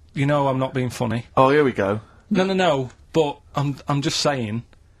 You know, I'm not being funny. Oh, here we go. No. But I'm just saying.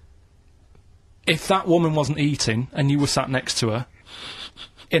 If that woman wasn't eating and you were sat next to her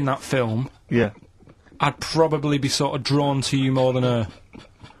in that film, Yeah. I'd probably be sort of drawn to you more than her.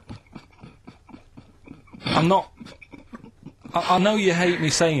 I'm not. I know you hate me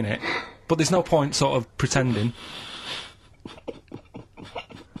saying it, but there's no point sort of pretending.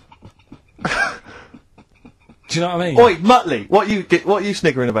 Do you know what I mean? Oi, Muttley, what are you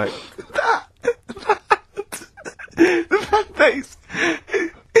sniggering about? That face.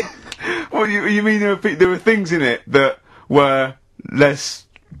 What you mean? There were things in it that were less.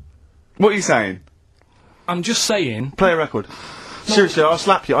 What are you saying? I'm just saying. Play a record. Seriously, I'll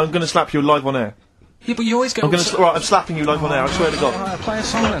slap you. I'm going to slap you live on air. Yeah, but you always go. Right, I'm slapping you live on air. I swear to God. Alright, play a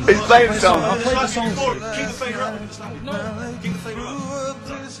song then. He's playing a song. I'll play the song. Keep the favour up. No. Keep the favour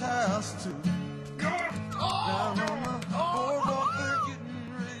up.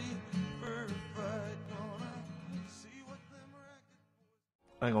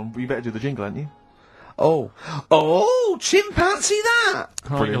 Hang on, you better do the jingle, hadn't you? Oh, chimpanzee that! Right,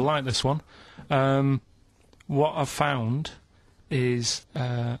 Brilliant. you'll like this one. What I've found is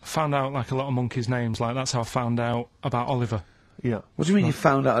found out like a lot of monkeys' names. Like that's how I found out about Oliver. Yeah. What do you mean you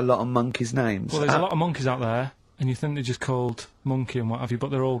found out a lot of monkeys' names? Well, there's a lot of monkeys out there, and you think they're just called Monkey and what have you,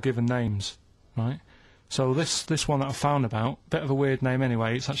 but they're all given names, right? So this one that I found about, bit of a weird name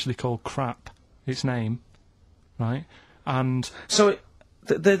anyway. It's actually called Crap. Its name, right? And So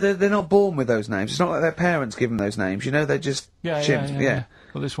they're not born with those names. It's not like their parents give them those names. You know, they're just chimps. yeah.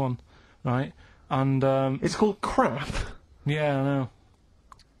 But this one, right? And It's called Crap. yeah, I know.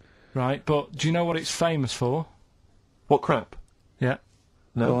 Right, but do you know what it's famous for? What crap? Yeah.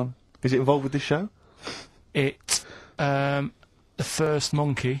 No. Go on. Is it involved with this show? It the first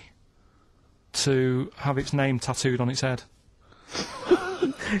monkey to have its name tattooed on its head.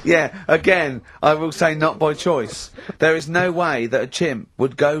 Yeah, again, I will say not by choice. There is no way that a chimp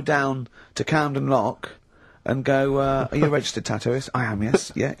would go down to Camden Lock and go, are you a registered tattooist? I am,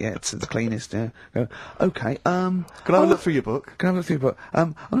 yes. Yeah, it's the cleanest, yeah. Go, okay, Can I have a look through your book? Can I have a look through your book?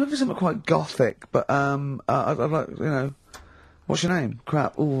 I'm looking for something quite gothic, but, I'd like, you know, what's your name?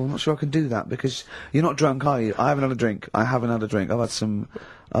 Crap. Oh, I'm not sure I can do that because you're not drunk, are you? I have another drink. I have another drink. I've had some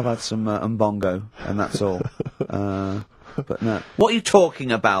Mbongo, and that's all. But no. What are you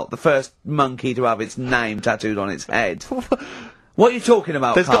talking about? The first monkey to have its name tattooed on its head. What are you talking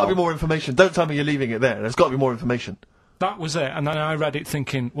about, There's got to Carl? be more information. Don't tell me you're leaving it there. There's got to be more information. That was it, and then I read it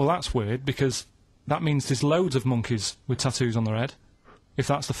thinking, well, that's weird because that means there's loads of monkeys with tattoos on their head. If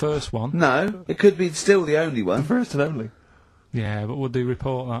that's the first one, No, it could be still the only one. First and only. yeah, but would they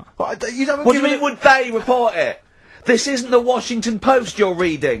report that? What do you mean, would they report it? This isn't the Washington Post you're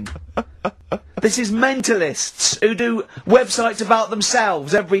reading. This is mentalists who do websites about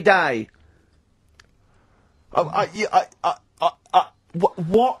themselves every day.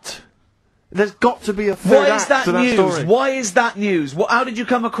 What? There's got to be a third Why is act that to that news? story. Why is that news? How did you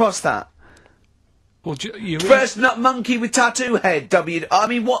come across that? Well, you First nut monkey with tattoo head, I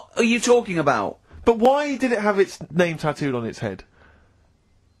mean, what are you talking about? But why did it have its name tattooed on its head?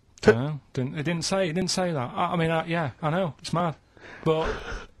 No, it didn't say that. I mean, yeah, I know it's mad, but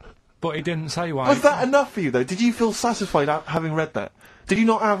But he didn't say why. Was that enough for you, though? Did you feel satisfied having read that? Did you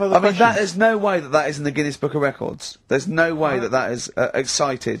not have other I mean, questions? there's no way that is in the Guinness Book of Records. There's no way that is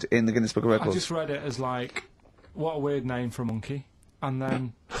cited in the Guinness Book of I Records. just read it as like, what a weird name for a monkey. And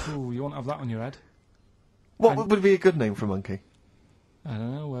then, ooh, you won't have that on your head. What would be a good name for a monkey? I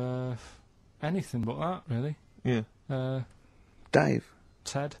don't know, anything but that, really. Yeah. Dave.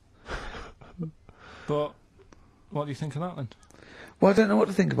 Ted. But, what do you think of that, then? Well, I don't know what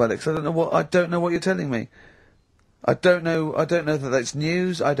to think about it, because I don't know what you're telling me. I don't know that that's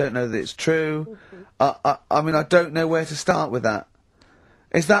news, I don't know that it's true. I mean, I don't know where to start with that.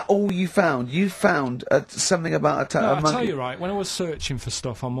 Is that all you found? You found something about a monkey? I'll tell you, right, when I was searching for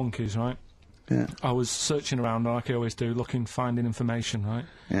stuff on monkeys, right? Yeah. I was searching around, like I always do, finding information, right?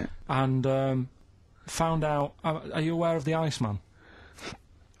 Yeah. And, found out, are you aware of the Iceman?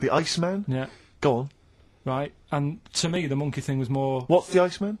 The Iceman? Yeah. Go on. Right, and to me the monkey thing was more... What's the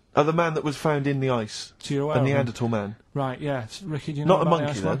Iceman? Oh, the man that was found in the ice. So you're aware A of him? Neanderthal man. Right, yeah. Ricky, do you know Not a about the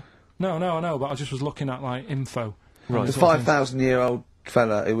monkey, Iceman? though. No, I know, but I just was looking at, like, info. Right. The 5,000-year-old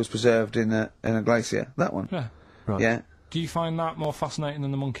fella who was preserved in a glacier. That one. Yeah. Right. Yeah. Do you find that more fascinating than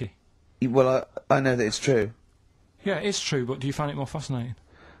the monkey? Well, I know that it's true. Yeah, it's true, but do you find it more fascinating?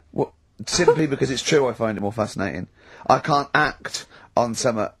 Well, simply because it's true, I find it more fascinating. I can't act on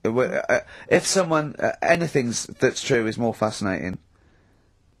some. If someone anything that's true is more fascinating.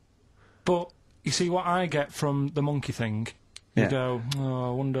 But you see, what I get from the monkey thing, you Yeah. go, oh,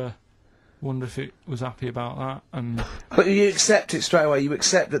 I wonder if it was happy about that, and But you accept it straight away. You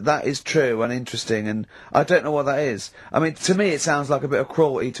accept that is true and interesting, and I don't know what that is. I mean, to me, it sounds like a bit of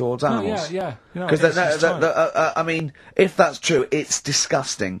cruelty towards animals. yeah. You know, Because it's fine. I mean, if that's true, it's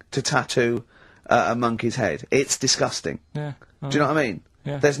disgusting to tattoo a monkey's head. It's disgusting. Yeah. Do you know what I mean?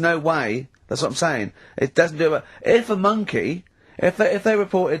 Yeah. There's no way. That's what I'm saying. It doesn't do it. If a monkey, if they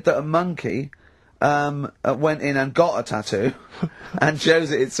reported that a monkey went in and got a tattoo and chose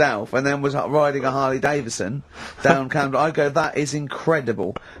it itself and then was riding a Harley Davidson down Camden, I'd go, that is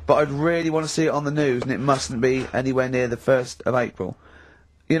incredible. But I'd really want to see it on the news, and it mustn't be anywhere near the 1st of April.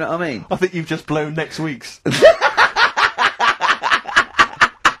 You know what I mean? I think you've just blown next week's.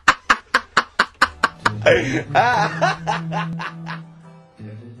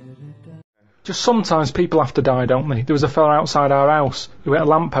 Just sometimes people have to die, don't they? There was a fella outside our house who hit a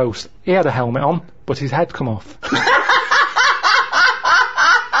lamppost. He had a helmet on, but his head come off.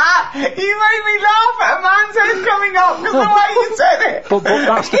 You made me laugh at a man's head coming up because the way you said it. But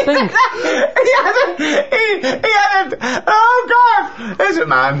that's the thing. he had a, oh God! There's a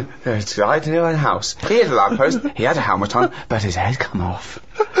man outside in a house. He had a lamppost, he had a helmet on, but his head come off.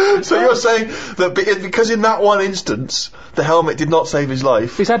 So you're saying that because in that one instance, the helmet did not save his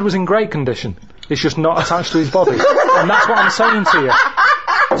life. His head was in great condition. It's just not attached to his body. And that's what I'm saying to you.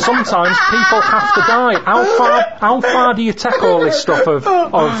 Sometimes people have to die. How far do you take all this stuff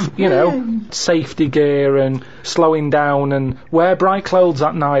of you know, safety gear and slowing down and wear bright clothes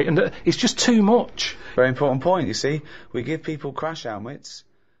at night, and it's just too much. Very important point, you see. We give people crash helmets.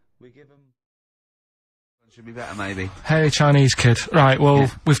 We give them... Should be better, maybe. Hey, Chinese kid. Right, well,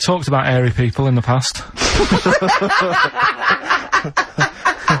 we've talked about airy people in the past.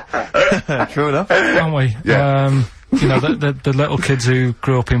 True enough. Haven't we? Yeah. You know, the little kids who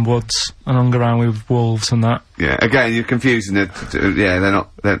grew up in woods and hung around with wolves and that. Yeah, again, you're confusing it. Yeah, they're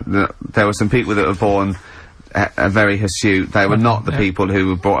not. There were some people that were born very hirsute. They were not the people who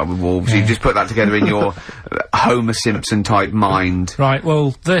were brought up with wolves. You just put that together in your Homer Simpson type mind. Right,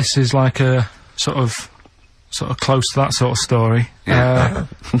 well, this is like a sort of close to that sort of story. Yeah.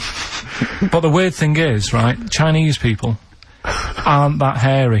 But the weird thing is, right, Chinese people aren't that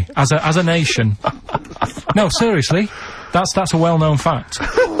hairy as a nation. No, seriously, that's a well-known fact.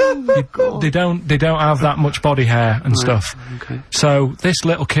 They don't have that much body hair and stuff. Okay. So this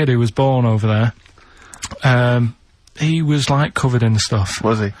little kid who was born over there, he was like covered in stuff.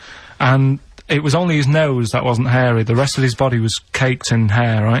 Was he? And it was only his nose that wasn't hairy. The rest of his body was caked in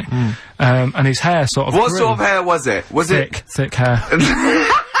hair, right? And his hair sort of What grew. sort of hair was it? Was Thick hair.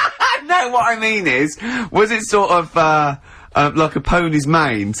 No, what I mean is, was it sort of like a pony's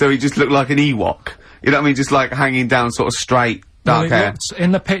mane? So he just looked like an Ewok. You know what I mean? Just like hanging down, sort of straight, dark hair.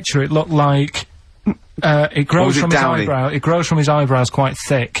 In the picture, it looked like it grows from his eyebrow. It grows from his eyebrows quite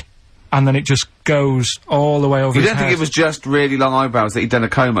thick, and then it just goes all the way over. You his don't think head. it was just really long eyebrows that he'd done a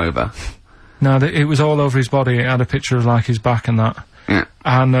comb over? No, it was all over his body. It had a picture of like his back and that. Yeah.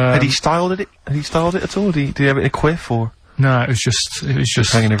 And Had he styled it? Had he styled it at all? Did he have it in a quiff or? no, it was just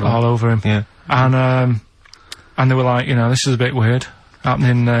hanging everywhere. all over him. Yeah. And they were like, you know, this is a bit weird.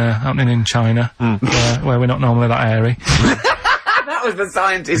 Happening in China, where we're not normally that airy. That That was the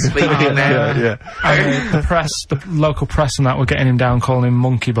scientist speaking there. Yeah. And the local press and that were getting him down, calling him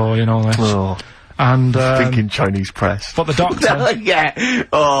Monkey Boy and all this. Oh, And thinking Chinese press. but the doctor, Yeah.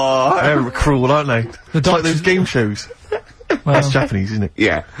 Oh. They're cruel, aren't they? It's like those game shows. That's Japanese, isn't it?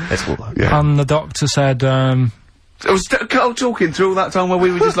 Yeah. That's cool, though. Yeah. and the doctor said, Was Carl talking through all that time while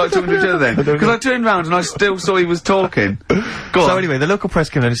we were just like talking to each other then? Because I turned round and I still saw he was talking. Go So on. anyway, the local press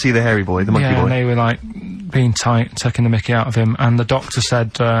came down to see the hairy boy, the monkey yeah, boy. and they were like being tight, taking the mickey out of him, and the doctor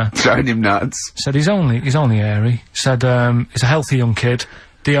said, Throwing him nuts. he's only hairy. Said, he's a healthy young kid.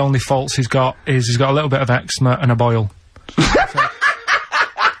 The only faults he's got is he's got a little bit of eczema and a boil.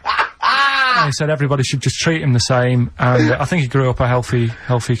 And he said everybody should just treat him the same, and I think he grew up a healthy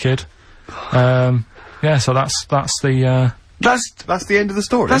kid. Yeah, so that's the, That's the end of the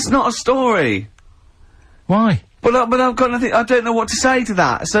story. That's not a story. why? But I've got nothing. I don't know what to say to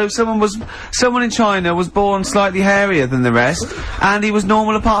that. So someone in China was born slightly hairier than the rest, and he was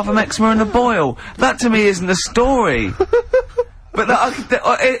normal apart from eczema and a boil. That to me isn't a story. But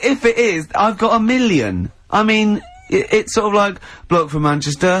if it is, I've got a million. I mean, it's sort of like bloke from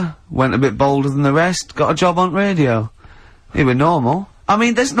Manchester went a bit bolder than the rest, got a job on radio. He was normal. I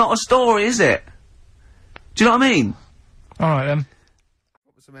mean, that's not a story, is it? Do you know what I mean? All right then.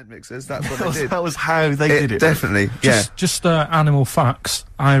 Cement mixers, that's what that was how they did it. Definitely, yeah. Just animal facts.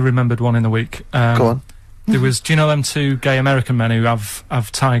 I remembered one in the week. Go on. There was, do you know them two gay American men who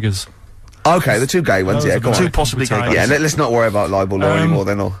have tigers? Okay, the two gay ones, Those yeah, are go the on. Two possibly gay Tigers. guys. Yeah, let's not worry about libel law anymore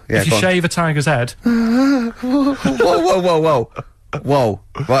then, or... Yeah, if you go on. shave a tiger's head, Whoa.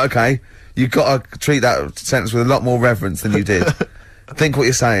 Right, okay. You've got to treat that sentence with a lot more reverence than you did. Think what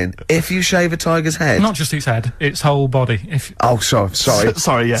you're saying. If you shave a tiger's head... not just its head, its whole body. If Oh, sorry.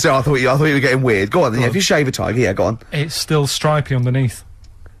 Sorry, yeah. So I thought you were getting weird. Go on then, yeah, if you shave a tiger, yeah, go on. it's still stripy underneath.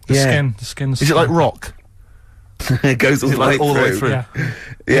 The skin's Is it like stripy. rock? It goes all, Is it like all the way through? Yeah,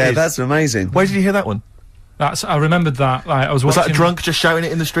 Yeah, is. that's amazing. Where did you hear that one? I remembered that. Like, I was Was watching. that a drunk just shouting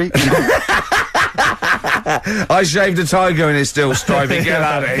it in the street? I shaved a tiger and it's still stripy. Get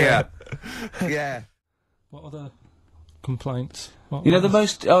out of here. Yeah. What other complaints? What You know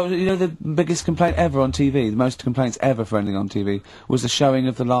was- the biggest complaint ever on TV, the most complaints ever for anything on TV, was the showing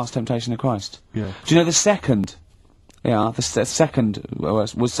of The Last Temptation of Christ. Yeah. Do you know the second? Yeah, the second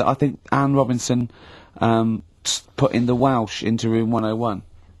was I think Anne Robinson put in the Welsh into room 101.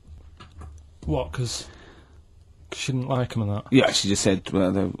 What? Because she didn't like him and that. Yeah, she just said,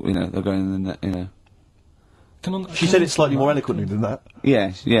 well, they're going in the, She said it slightly more eloquently than that.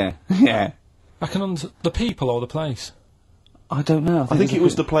 Yeah. I can the people or the place. I don't know. I think it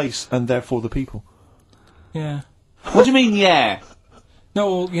was the. the place and therefore the people. Yeah. What do you mean, yeah?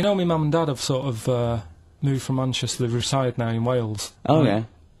 No, well, you know, my mum and dad have sort of moved from Manchester. They reside now in Wales. Oh Right? yeah.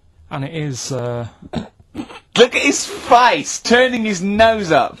 And it is. Look at his face, turning his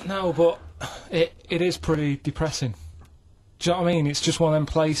nose up. No, but it is pretty depressing. Do you know what I mean? It's just one of them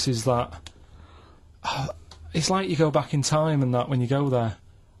places that it's like you go back in time and that when you go there.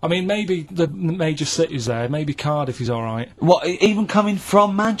 I mean, maybe the major cities there, maybe Cardiff is all right. What? Even coming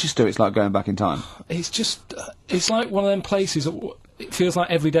from Manchester, it's like going back in time. It's just it's like one of them places that it feels like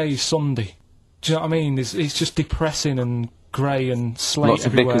every day is Sunday. Do you know what I mean? It's just depressing and grey and slate Lots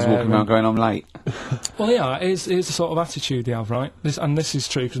of everywhere. vicars walking and- around going, I'm late. Well, yeah, it's the sort of attitude they have, right? This is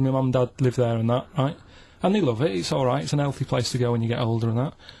true because my mum and dad live there and that, right? And they love it. It's all right. It's an healthy place to go when you get older and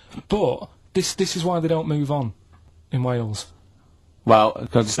that. But this is why they don't move on in Wales. Well,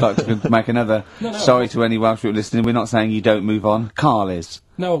 I'd just like to make another. No. Sorry to any Welsh people listening. We're not saying you don't move on. Carl is.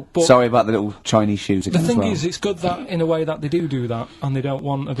 No, but Sorry about the little Chinese shoes the again. thing as well. is, it's good that in a way that they do that, and they don't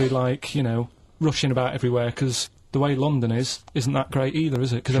want to be like, you know, rushing about everywhere because the way London isn't that great either,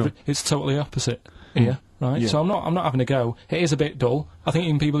 is it? Because it's totally opposite here, right? Yeah. So I'm not having a go. It is a bit dull. I think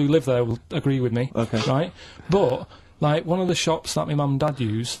even people who live there will agree with me. Okay. Right? But like one of the shops that my mum and dad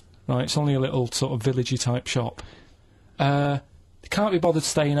use, right? It's only a little sort of villagey type shop. They can't be bothered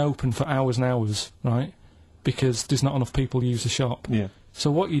staying open for hours and hours, right? Because there's not enough people use the shop. Yeah. So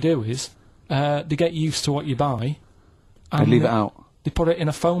what you do is they get used to what you buy. They And leave it out They put it in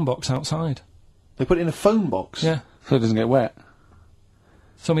a phone box outside. They put it in a phone box. Yeah. so it doesn't get wet.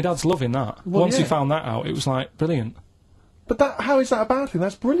 So my dad's loving that. Well, Once he yeah. found that out, it was like brilliant. But how is that a bad thing?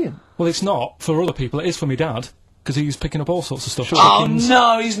 That's brilliant. Well, it's not for other people. It is for my dad because he's picking up all sorts of stuff. Oh Chickens.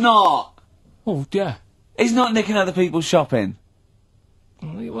 no, he's not. Oh yeah. He's not nicking other people's shopping.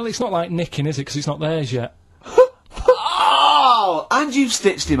 Well, it's not like nicking, is it? Because it's not theirs yet. Oh, and you've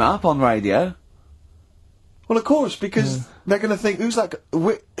stitched him up on radio. Well, of course, because they're going to think,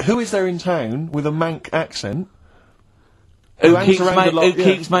 who is there in town with a Manc accent? Who hangs around a lot, yeah.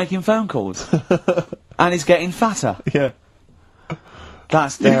 keeps making phone calls, and is getting fatter. Yeah.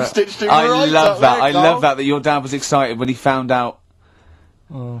 That's You stitched it I right love up that. there, I Carl. love that your dad was excited when he found out.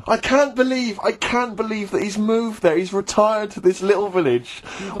 I can't believe that he's moved there. He's retired to this little village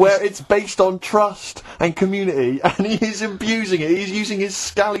where it's based on trust and community, and he is abusing it. He's using his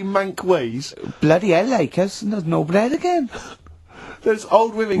scally mank ways. Bloody hell, Lakers. There's no bread again. There's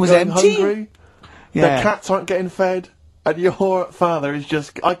old women Was going empty. hungry. Yeah. Their cats aren't getting fed, and your father is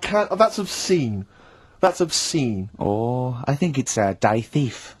just. I can't. That's obscene. That's obscene. Oh, I think it's Die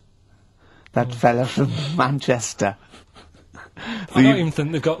Thief. That fella from Manchester. I don't even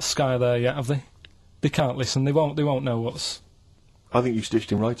think they've got Sky there yet, have they? They can't listen. They won't know what's. I think you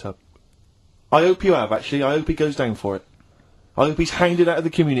stitched him right up. I hope you have, actually. I hope he goes down for it. I hope he's hounded out of the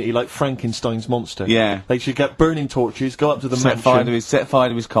community like Frankenstein's monster. Yeah. They should get burning torches, go up to the Set fire mansion.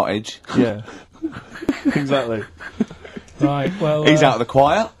 to his cottage. Yeah. Exactly. Right, well. He's out of the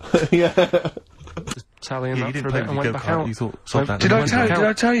choir. Yeah. Tallying You that didn't for a play bit with and your went back go-kart. out. You thought, sod that. Did I Went back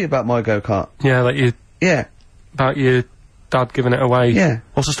out. tell you about my go-kart? Yeah, Yeah. about your dad giving it away. Yeah.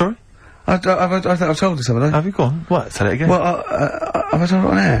 What's the story? I think I've told you something, haven't I? Have you gone? What? Tell it again. Well, have I told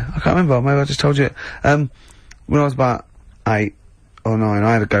it on air? I can't remember. Maybe I just told you it. When I was about 8 or 9,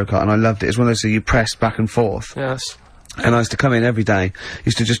 I had a go-kart and I loved it. It's one of those that you press back and forth. Yes. And I used to come in every day.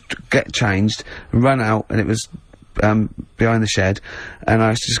 Used to just get changed, run out, and it was behind the shed. And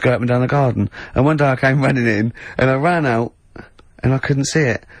I used to just go up and down the garden. And one day I came running in, and I ran out, and I couldn't see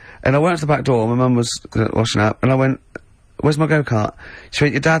it. And I went to the back door. My mum was washing up, and I went, "Where's my go-kart?" She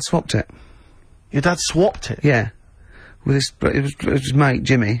went, "Your dad swapped it." Your dad swapped it? Yeah, with it was his mate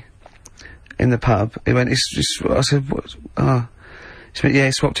Jimmy in the pub. He went, I said, "What?" Oh, she went, "Yeah,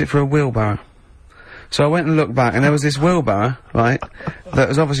 he swapped it for a wheelbarrow." So I went and looked back, and there was this wheelbarrow, right, that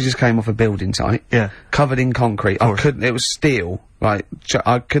was obviously just came off a building site. Yeah. Covered in concrete. I couldn't, it was steel, right,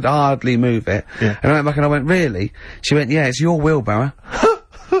 I could hardly move it. Yeah. And I went back and I went, "Really?" She went, "Yeah, it's your wheelbarrow."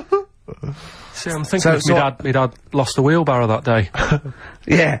 See, I'm thinking if my dad lost the wheelbarrow that day.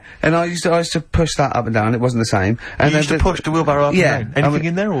 Yeah, and I used to push that up and down, it wasn't the same. And You used to push the wheelbarrow up Yeah, and down? Anything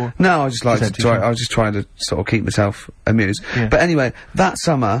in there, or? No, I just liked Is to that too I was just trying to sort of keep myself amused. Yeah. But anyway, that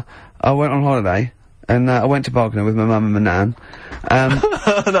summer, I went on holiday, and I went to Bognor with my mum and my nan.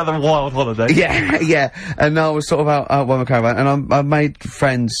 Another wild holiday. Yeah, yeah. And I was sort of out with my caravan, and I made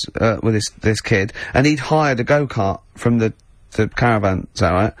friends with this kid, and he'd hired a go-kart from the caravan, is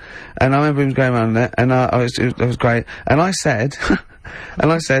that right? And I remember him going around it, and it was great. And I said,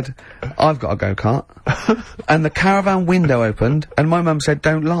 "I've got a go-kart." And the caravan window opened, and my mum said,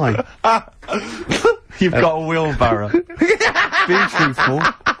 "Don't lie." You've got a wheelbarrow. Be truthful.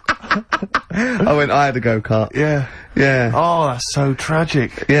 I went, "I had a go-kart." Yeah. Yeah. Oh, that's so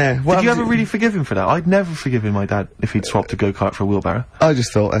tragic. Yeah. Did you ever really forgive him for that? I'd never forgiven my dad if he'd swapped a go-kart for a wheelbarrow. I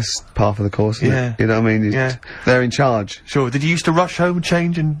just thought that's part of the course, isn't Yeah. it? You know what I mean? Yeah. They're in charge. Sure. Did you used to rush home,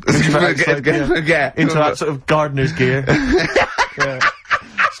 change, and Yeah. into that sort of gardener's gear? Yeah.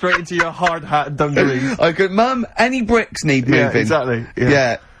 Straight into your hard hat and dungarees. I could, "Mum, any bricks need moving?" Yeah, exactly.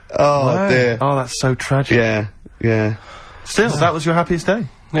 Yeah. Oh, Wow. dear. Oh, that's so tragic. Yeah. Yeah. Still, that was your happiest day.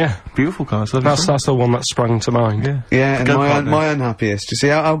 Yeah. Beautiful car. That's the one that sprang to mind. Yeah. Yeah, and Go-kart my unhappiest. You see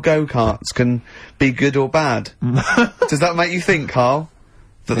how go-karts can be good or bad? Does that make you think, Carl?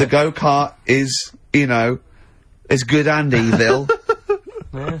 That the go-kart is, you know, is good and evil?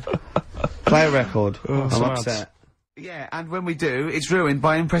 Yeah. Play a record. I'm sad. upset. Yeah, and when we do, it's ruined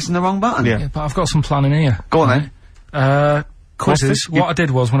by pressing the wrong button. Yeah. Yeah, but I've got some planning here. Go on then. Quizzes. this? What I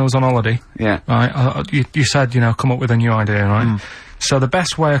did was, when I was on holiday, Yeah. right, you said, you know, come up with a new idea, right? So the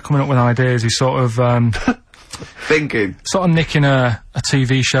best way of coming up with ideas is sort of, Thinking. sort of nicking a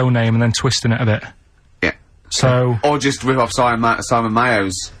TV show name and then twisting it a bit. Yeah. So, Or just rip off Simon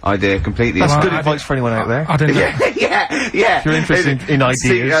Mayo's idea completely. That's Well, good I advice for anyone out there. I didn't. Yeah. If you're interested in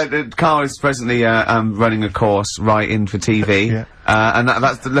ideas. Carl is presently running a course writing for TV. Yeah. And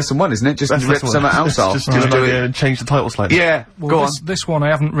that's the lesson 1, isn't it? Just That's rip the one. something else off. Just do an idea and change the title slightly. Yeah. Well, Go on. this one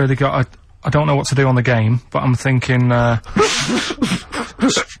I haven't really got. I don't know what to do on the game, but I'm thinking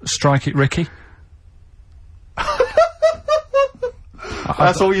Strike It Ricky.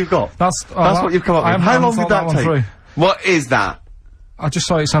 That's all you've got. That's what you've come up I with. haven't- How I haven't long did thought that one take? through. What is that? I just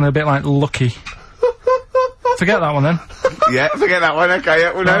thought it sounded a bit like Lucky. Forget that one then. Yeah, forget that one. Okay,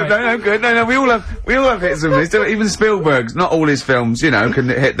 yeah, well, Right. no, good. No, we all have hits and misses. Even Spielberg's, not all his films, you know, can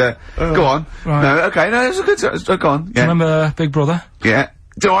hit the. Go on. Right. No, okay, no, it's a good. Go on. Yeah. Remember Big Brother, Yeah.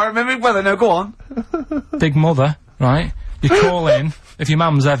 Do I remember it? Well, no, go on. Big Mother, right? You call in. If your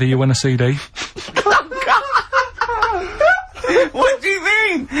mum's heavy, you win a CD. What do you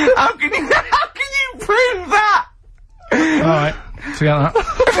mean? How can you prove that? All right, forget that.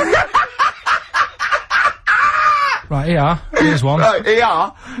 Right, ER. Here's one. Right,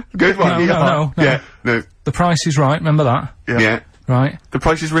 ER. Good one. No. Yeah, no. The Price is Right, remember that? Yeah. Right. The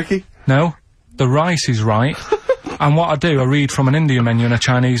Price is Ricky? No. The rice is right. And what I do, I read from an Indian menu and a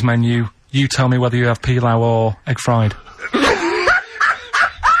Chinese menu. You tell me whether you have pilau or egg fried.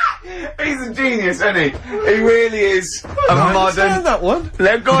 He's a genius, isn't he? He really is a modern. That one.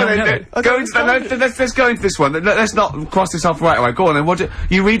 Let's go on don't then. get it. Go into that. Let's go into this one. Let's not cross this off right away. Go on then. What do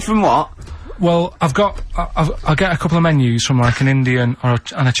you read from what? Well, I'll get a couple of menus from like an Indian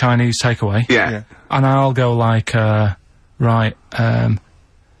and a Chinese takeaway. Yeah. And I'll go like,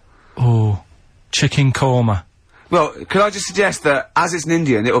 chicken korma. Well, could I just suggest that as it's an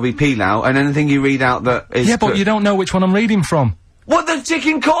Indian, it will be pilau, and anything you read out that is. Yeah, but you don't know which one I'm reading from. What, the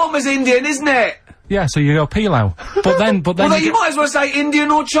chicken korma's Indian, isn't it? Yeah, so you go pilau. But then Well, then you might as well say Indian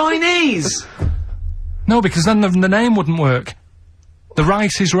or Chinese. No, because then the name wouldn't work. The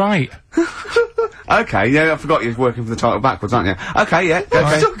rice is right. Okay, yeah, I forgot you was working for the title backwards, aren't you? Okay, yeah. Okay.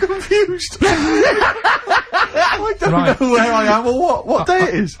 I'm so confused. I don't know where I am or what day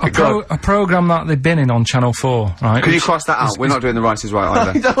it is. A programme that they've been in on Channel 4, right? Can you cross that out? We're not doing the Rice is Right I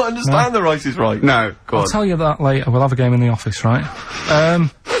either. don't understand the Rice is Right. No, go I'll on. tell you that later. We'll have a game in the office, right?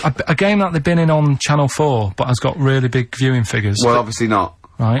 A game that they've been in on Channel 4, but has got really big viewing figures. Well, obviously not.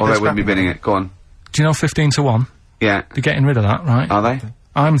 Right. Or they wouldn't be bidding it. Go on. Do you know 15 to 1? Yeah. They're getting rid of that, right? Are they?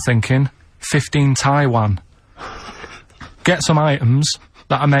 I'm thinking 15 Taiwan. Get some items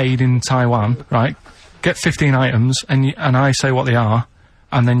that are made in Taiwan, right? Get 15 items, and I say what they are,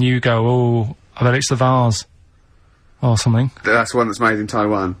 and then you go, oh, I bet it's the vase. Or something. That's one that's made in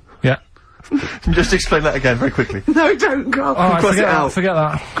Taiwan. Yeah. Just explain that again very quickly. No, don't go. Alright, Cross it out. forget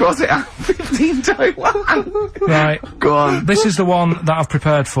that. Cross it out. 15 Taiwan. Right. Go on. This is the one that I've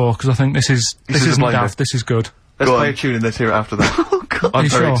prepared for, because I think this is isn't blinder. daft, this is good. Let's Go play on. a tune and let's hear it after that. Oh, God. I'm You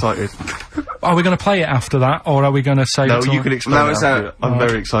very sure? excited. Are we going to play it after that, or are we going to save No, it till- you can explain No, it it's after out. it. I'm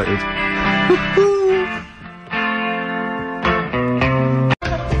very excited.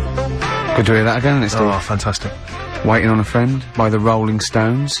 Good to hear that again, isn't it, Steve? Oh, fantastic. Waiting on a Friend by the Rolling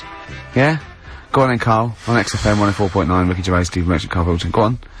Stones. Yeah? Go on then, Carl. On XFM 104.9, Ricky Gervais, Steve Merchant, Karl Pilkington. Go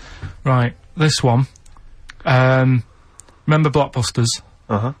on. Right, this one. Remember Blockbusters?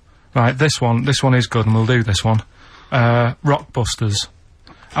 Uh-huh. Right, this one is good, and we'll do this one. Rockbusters.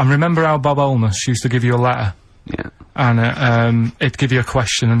 And remember how Bob Holness used to give you a letter? Yeah. And, it'd give you a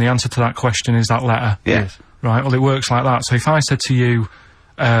question, and the answer to that question is that letter. Yeah. Right, well, it works like that. So if I said to you,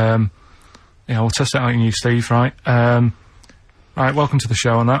 we'll test it out on you, Steve, right? Right, welcome to the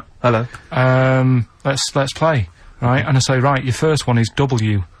show and that. Hello. Let's play, right? And I say, right, your first one is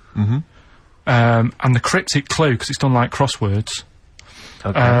W. Mm-hmm. And the cryptic clue, because it's done like crosswords.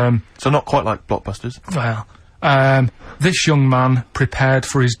 Okay. So not quite like Blockbusters. Well, this young man prepared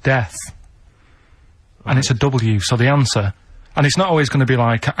for his death. And it's a W, so the answer. And it's not always going to be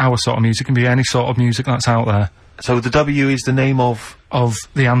like our sort of music, it can be any sort of music that's out there. So the W is the name of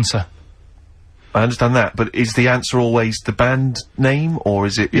the answer. I understand that, but is the answer always the band name, or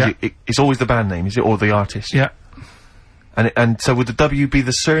is it? Yeah. It's always the band name, is it, or the artist? Yeah. And so would the W be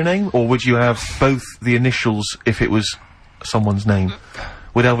the surname, or would you have both the initials if it was someone's name?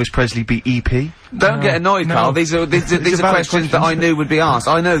 Would Elvis Presley be EP? Don't get annoyed, no. Carl. These are These are questions valid that I knew would be asked.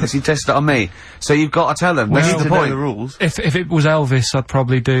 I know this. You tested it on me, so you've got to tell them. We This need is to the know point. the rules. If it was Elvis, I'd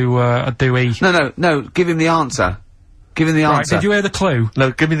probably do E. No. Give him the answer. Give him the Right, answer. did you hear the clue?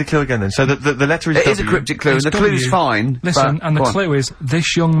 No, give me the clue again then. So the letter is It W. is a cryptic clue, and It's the clue's W. fine. Listen, but- and the go on. clue is,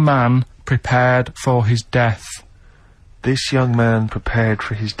 this young man prepared for his death. This young man prepared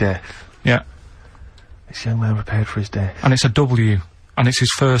for his death. Yeah. This young man prepared for his death. And it's a W. And it's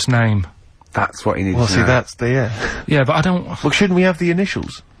his first name. That's what you need Well, to see, know. that's the yeah. Yeah, but I don't... Well, shouldn't we have the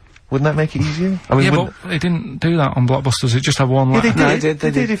initials? Wouldn't that make it easier? I mean, Yeah, wouldn't- but they didn't do that on Blockbusters. It just had one Yeah, letter. they did. No,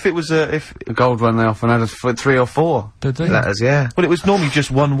 they did. If it was if The gold one they often had us for 3 or 4 Did they? letters. Yeah. well, it was normally just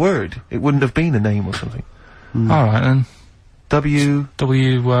one word. It wouldn't have been a name or something. Alright then. W.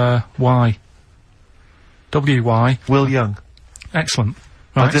 Y. W-Y. Will Young. Excellent.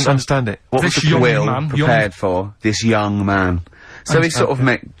 I Right, didn't so understand it. What was this the young clue? Will man, prepared for this young man. So he's sort of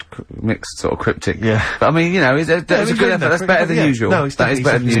mixed, sort of cryptic. Yeah. But I mean, you know, that's I a mean, good very effort. That's nice, better than yeah. usual. No, it's that is definitely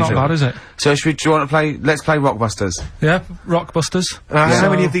better than It's usual. not bad, is it? So do you want to play? Let's play Rockbusters. Yeah, Rockbusters.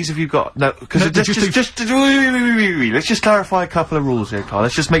 How many of these have you got? No, because No, did you wait. Let's just clarify a couple of rules here, Carl.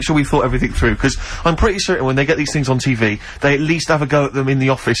 Let's just make sure we thought everything through, because I'm pretty certain when they get these things on TV, they at least have a go at them in the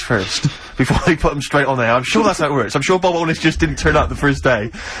office first, before they put them straight on there. I'm sure that's how it works. I'm sure Bob Holness just didn't turn up the first day,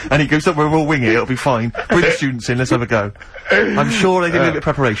 and he goes, "Somewhere we'll wing it. It'll be fine. Bring the students in. Let's have a go." I'm sure they did a little bit of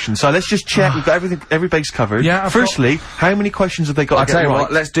preparation. So let's just check. We've got every base covered. Yeah, I've Firstly, how many questions have they got I'll to tell get you right?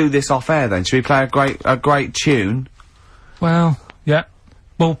 what. Let's do this off air then. Should we play a great tune Well, yeah.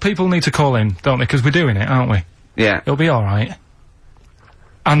 Well, people need to call in, don't they? Because we're doing it, aren't we? Yeah. It'll be all right.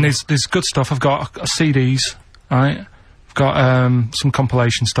 And there's good stuff. I've got CDs, right? I've got some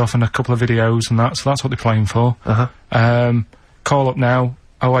compilation stuff and a couple of videos and that. So that's what they're playing for. Call up now.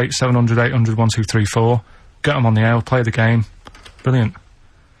 08700 800 1234. Get them on the air. Play the game. Brilliant.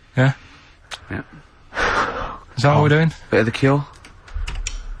 Yeah. Yeah. Is that what we're doing? Bit of The Cure.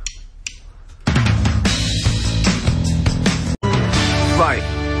 Right.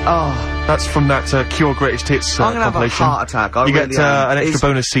 Oh. That's from that Cure Greatest Hits I'm gonna have a compilation. heart attack. I You really get am. an extra He's-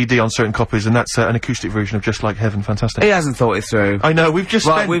 bonus CD on certain copies, and that's an acoustic version of Just Like Heaven. Fantastic. He hasn't thought it through. I know, we've just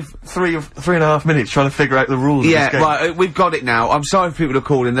Right, spent 3.5 minutes trying to figure out the rules of Yeah, this game. right, we've got it now. I'm sorry for people who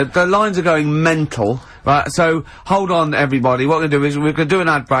called in. The lines are going mental. Right, so hold on, everybody. What we're going to do is we're going to do an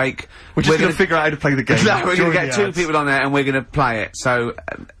ad break. We're just going to figure out how to play the game. No, we're going during to get the two ads. people on there and we're going to play it. So,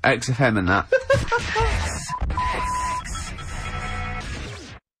 XFM and that.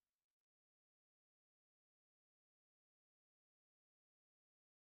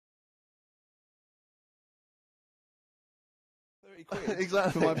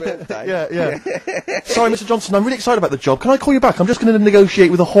 Exactly. For my birthday. Yeah. Sorry, Mr. Johnson, I'm really excited about the job. Can I call you back? I'm just going to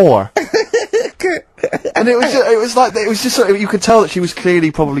negotiate with a whore. And it was just sort of, you could tell that she was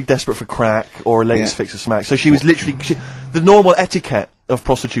clearly probably desperate for crack or a latest fix of smack. So she was literally, the normal etiquette of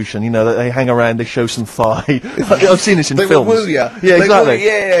prostitution, you know, that they hang around, they show some thigh. I've seen this in They films. will woo ya. Yeah, They exactly.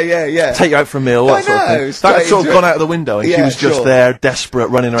 will- yeah. Take you out for a meal, that sort of know, thing. straight That had sort of into gone it. out of the window, and she Yeah, was just sure. there, desperate,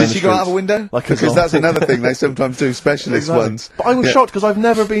 running around Did the she go out of a streets. window? Like a Because that's zombie. another thing they sometimes do, specialist Exactly. ones. But I was Yeah. shocked because I've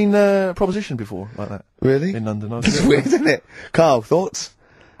never been propositioned before like that Really? in London. It's weird, isn't it? Carl, thoughts?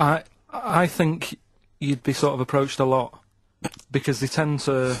 I think you'd be sort of approached a lot because they tend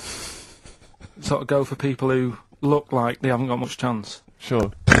to sort of go for people who look like they haven't got much chance.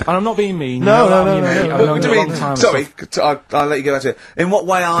 Sure. And I'm not being mean. No, you know no, that, no, you no, mate. no. I've known What do you you a long mean? time. and Sorry, stuff. I'll let you go back to it. In what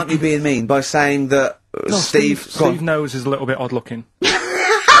way aren't you being mean? By saying that No, Steve... go on. Steve knows is a little bit odd looking.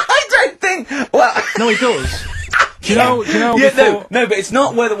 I don't think... Well... No, he does. Do you know? Yeah, before, no, but it's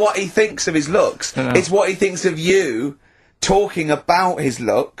not what he thinks of his looks. No. It's what he thinks of you talking about his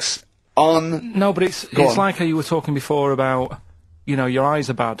looks on... No, but it's on. like how you were talking before about, you know, your eyes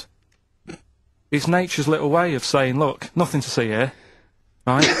are bad. It's nature's little way of saying, look, nothing to see here,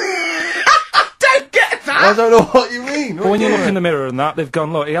 right? Don't get that! I don't know what you mean. But when you look in the mirror and that, they've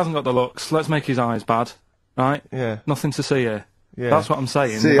gone, look, he hasn't got the looks, let's make his eyes bad, right? Yeah. Nothing to see here. Yeah. That's what I'm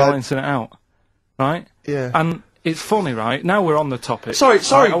saying, See, balancing it out, right? Yeah. And it's funny, right? Now we're on the topic. Sorry,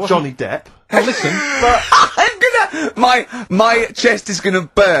 Right, I wasn't- Johnny Depp. Now listen, I'm gonna... My chest is gonna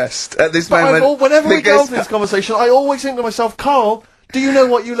burst at this moment. Whenever we go because- into this conversation, I always think to myself, Carl, do you know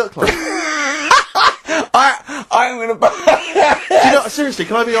what you look like? I'm gonna... Do you know, seriously,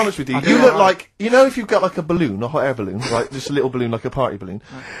 can I be honest with you? You look like, you know, if you've got like a balloon, a hot air balloon, right? Just a little balloon, like a party balloon.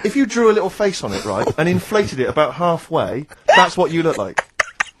 If you drew a little face on it, right, and inflated it about halfway, that's what you look like.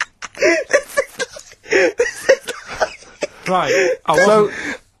 right, I So,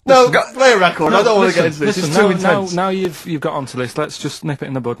 wasn't... no, play a record. I don't want to get into this. Listen, It's too now intense. you've got onto this. Let's just nip it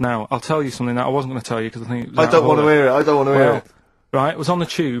in the bud now. I'll tell you something that I wasn't going to tell you because I think it was I out don't of want to order. hear it. I don't want to hear Well, it. right, it was on the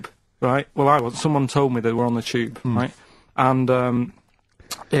tube, right? Well, I was. Someone told me they were on the tube, right? And the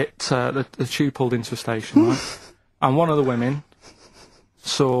tube pulled into a station, right? And one of the women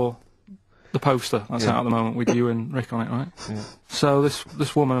saw the poster that's out at the moment with you and Rick on it, right? Yeah. So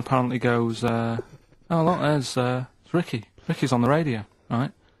this woman apparently goes, "Oh look, there's Ricky. Ricky's on the radio,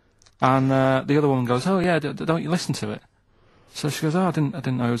 right?" And the other woman goes, "Oh yeah, don't you listen to it?" So she goes, "Oh, I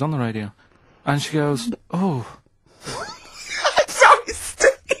didn't know he was on the radio." And she goes, "Oh, Sorry,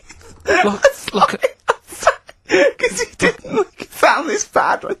 Steve! look at." Because he didn't sound this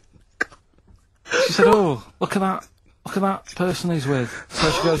bad. She said, "Oh, look at that person he's with." So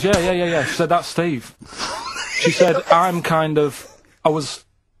she goes, "Yeah." She said, "That's Steve." She said, I was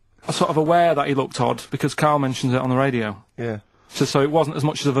sort of aware that he looked odd because Carl mentions it on the radio. Yeah. So it wasn't as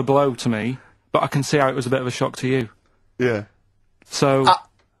much of a blow to me, but I can see how it was a bit of a shock to you. Yeah. So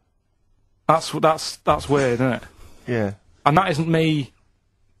that's weird, isn't it? Yeah. And that isn't me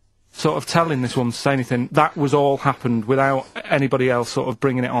sort of telling this woman to say anything. That was all happened without anybody else sort of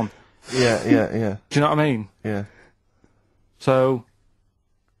bringing it on. Yeah. Do you know what I mean? Yeah. So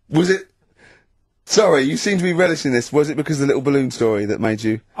Was it... Sorry, you seem to be relishing this. Was it because of the little balloon story that made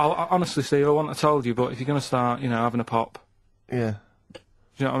you... honestly, Steve, I wouldn't have told you, but if you're going to start, having a pop, Yeah. do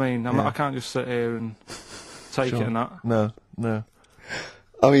you know what I mean? I can't just sit here and take it and that. No.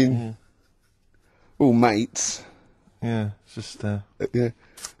 I mean... All mates. Yeah. It's just, Yeah.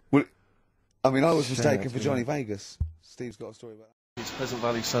 Well, I mean, I was Shame, mistaken that's for really Johnny Vegas. Steve's got a story about that. It's Pleasant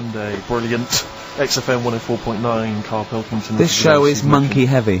Valley Sunday, brilliant. XFM 104.9, Karl Pilkington. This show is monkey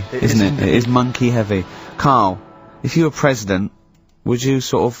heavy, isn't it? It is monkey heavy. Karl, if you were president, would you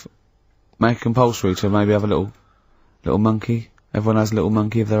sort of make it compulsory to maybe have a little monkey? Everyone has a little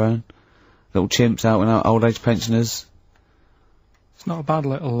monkey of their own? Little chimps out and out, old age pensioners? It's not a bad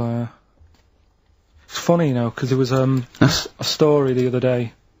little, It's funny, you know, because there was, a story the other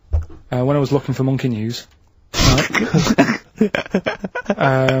day, when I was looking for monkey news. Right?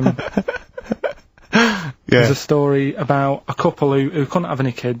 There's a story about a couple who couldn't have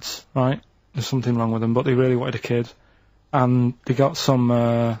any kids, right? There's something wrong with them, but they really wanted a kid. And they got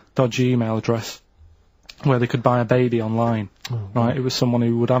some, dodgy email address where they could buy a baby online, right? It was someone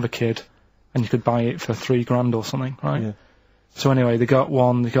who would have a kid, and you could buy it for $3,000 or something, right? Yeah. So anyway, they got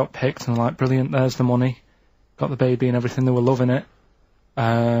one, they got picked, and like, brilliant, there's the money. Got the baby and everything, they were loving it.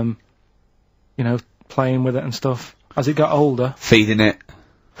 You know, playing with it and stuff. As it got older... Feeding it.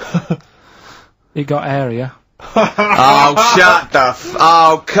 It got airier. Oh, shut the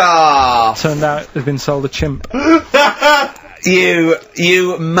oh, Karl! Turned out they've been sold a chimp.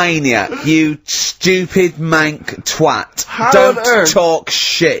 You maniac. You stupid mank twat. Don't talk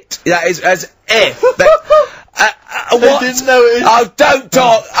shit. That is as if... what? Didn't know it. Oh, don't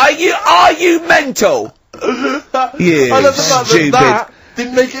talk. Are you mental? You I love the fact stupid. that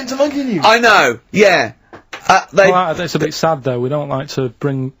didn't make it into monkey news. I know, yeah. It's a bit sad though, we don't like to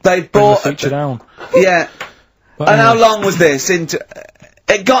bring the feature down. Yeah. But and how long was this into...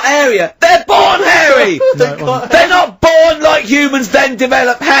 It got hairier. They're born hairy! They're not born like humans then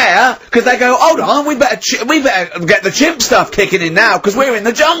develop hair, because they go, hold on, we better get the chimp stuff kicking in now, because we're in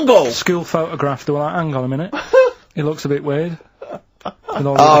the jungle. School photograph, they were like, hang on a minute. He looks a bit weird.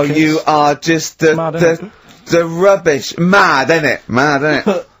 Oh, you are just the rubbish. Mad, innit? Mad,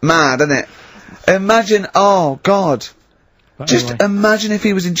 innit? Mad, innit? Imagine, oh God. But Just anyway. imagine if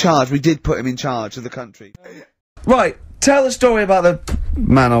he was in charge. We did put him in charge of the country. Right, tell the story about the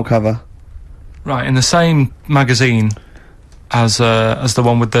manhole cover. Right, in the same magazine as the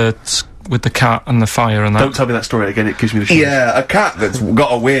one with the cat and the fire and that. Don't tell me that story again, it gives me the shivers. Yeah, a cat that's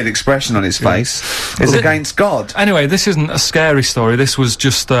got a weird expression on its face is against God. Anyway, this isn't a scary story, this was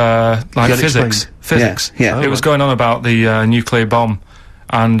just, like physics. Physics. Yeah. It was going on about the, nuclear bomb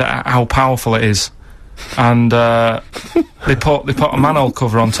and how powerful it is. And, they put a manhole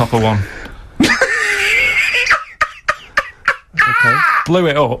cover on top of one. Okay. Blew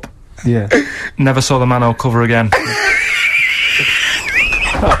it up. Yeah. Never saw the manhole cover again.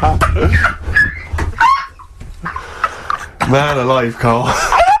 Man alive, Karl.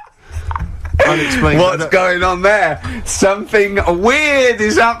 Unexplained. What's going on there? Something weird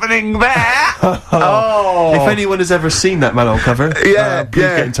is happening there. Oh. If anyone has ever seen that manhole cover, please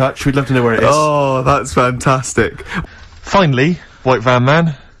get in touch. We'd love to know where it is. Oh, that's fantastic. Finally, White Van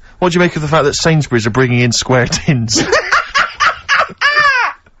Man, what do you make of the fact that Sainsbury's are bringing in square tins? Is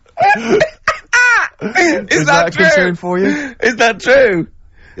that a true? concern for you? Is that true?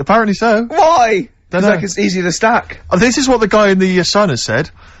 Apparently so. Why? Don't It's know. like it's easy to stack. This is what the guy in the Sun has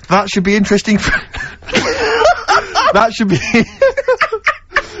said. That should be interesting for... That should be...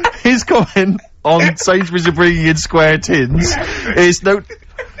 His comment on Sainsbury's are bringing in square tins is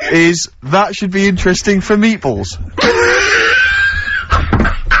that should be interesting for meatballs.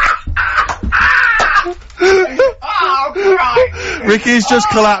 Ricky's just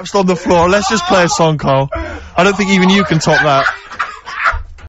collapsed on the floor. Let's just play a song, Karl. I don't think even you can top that.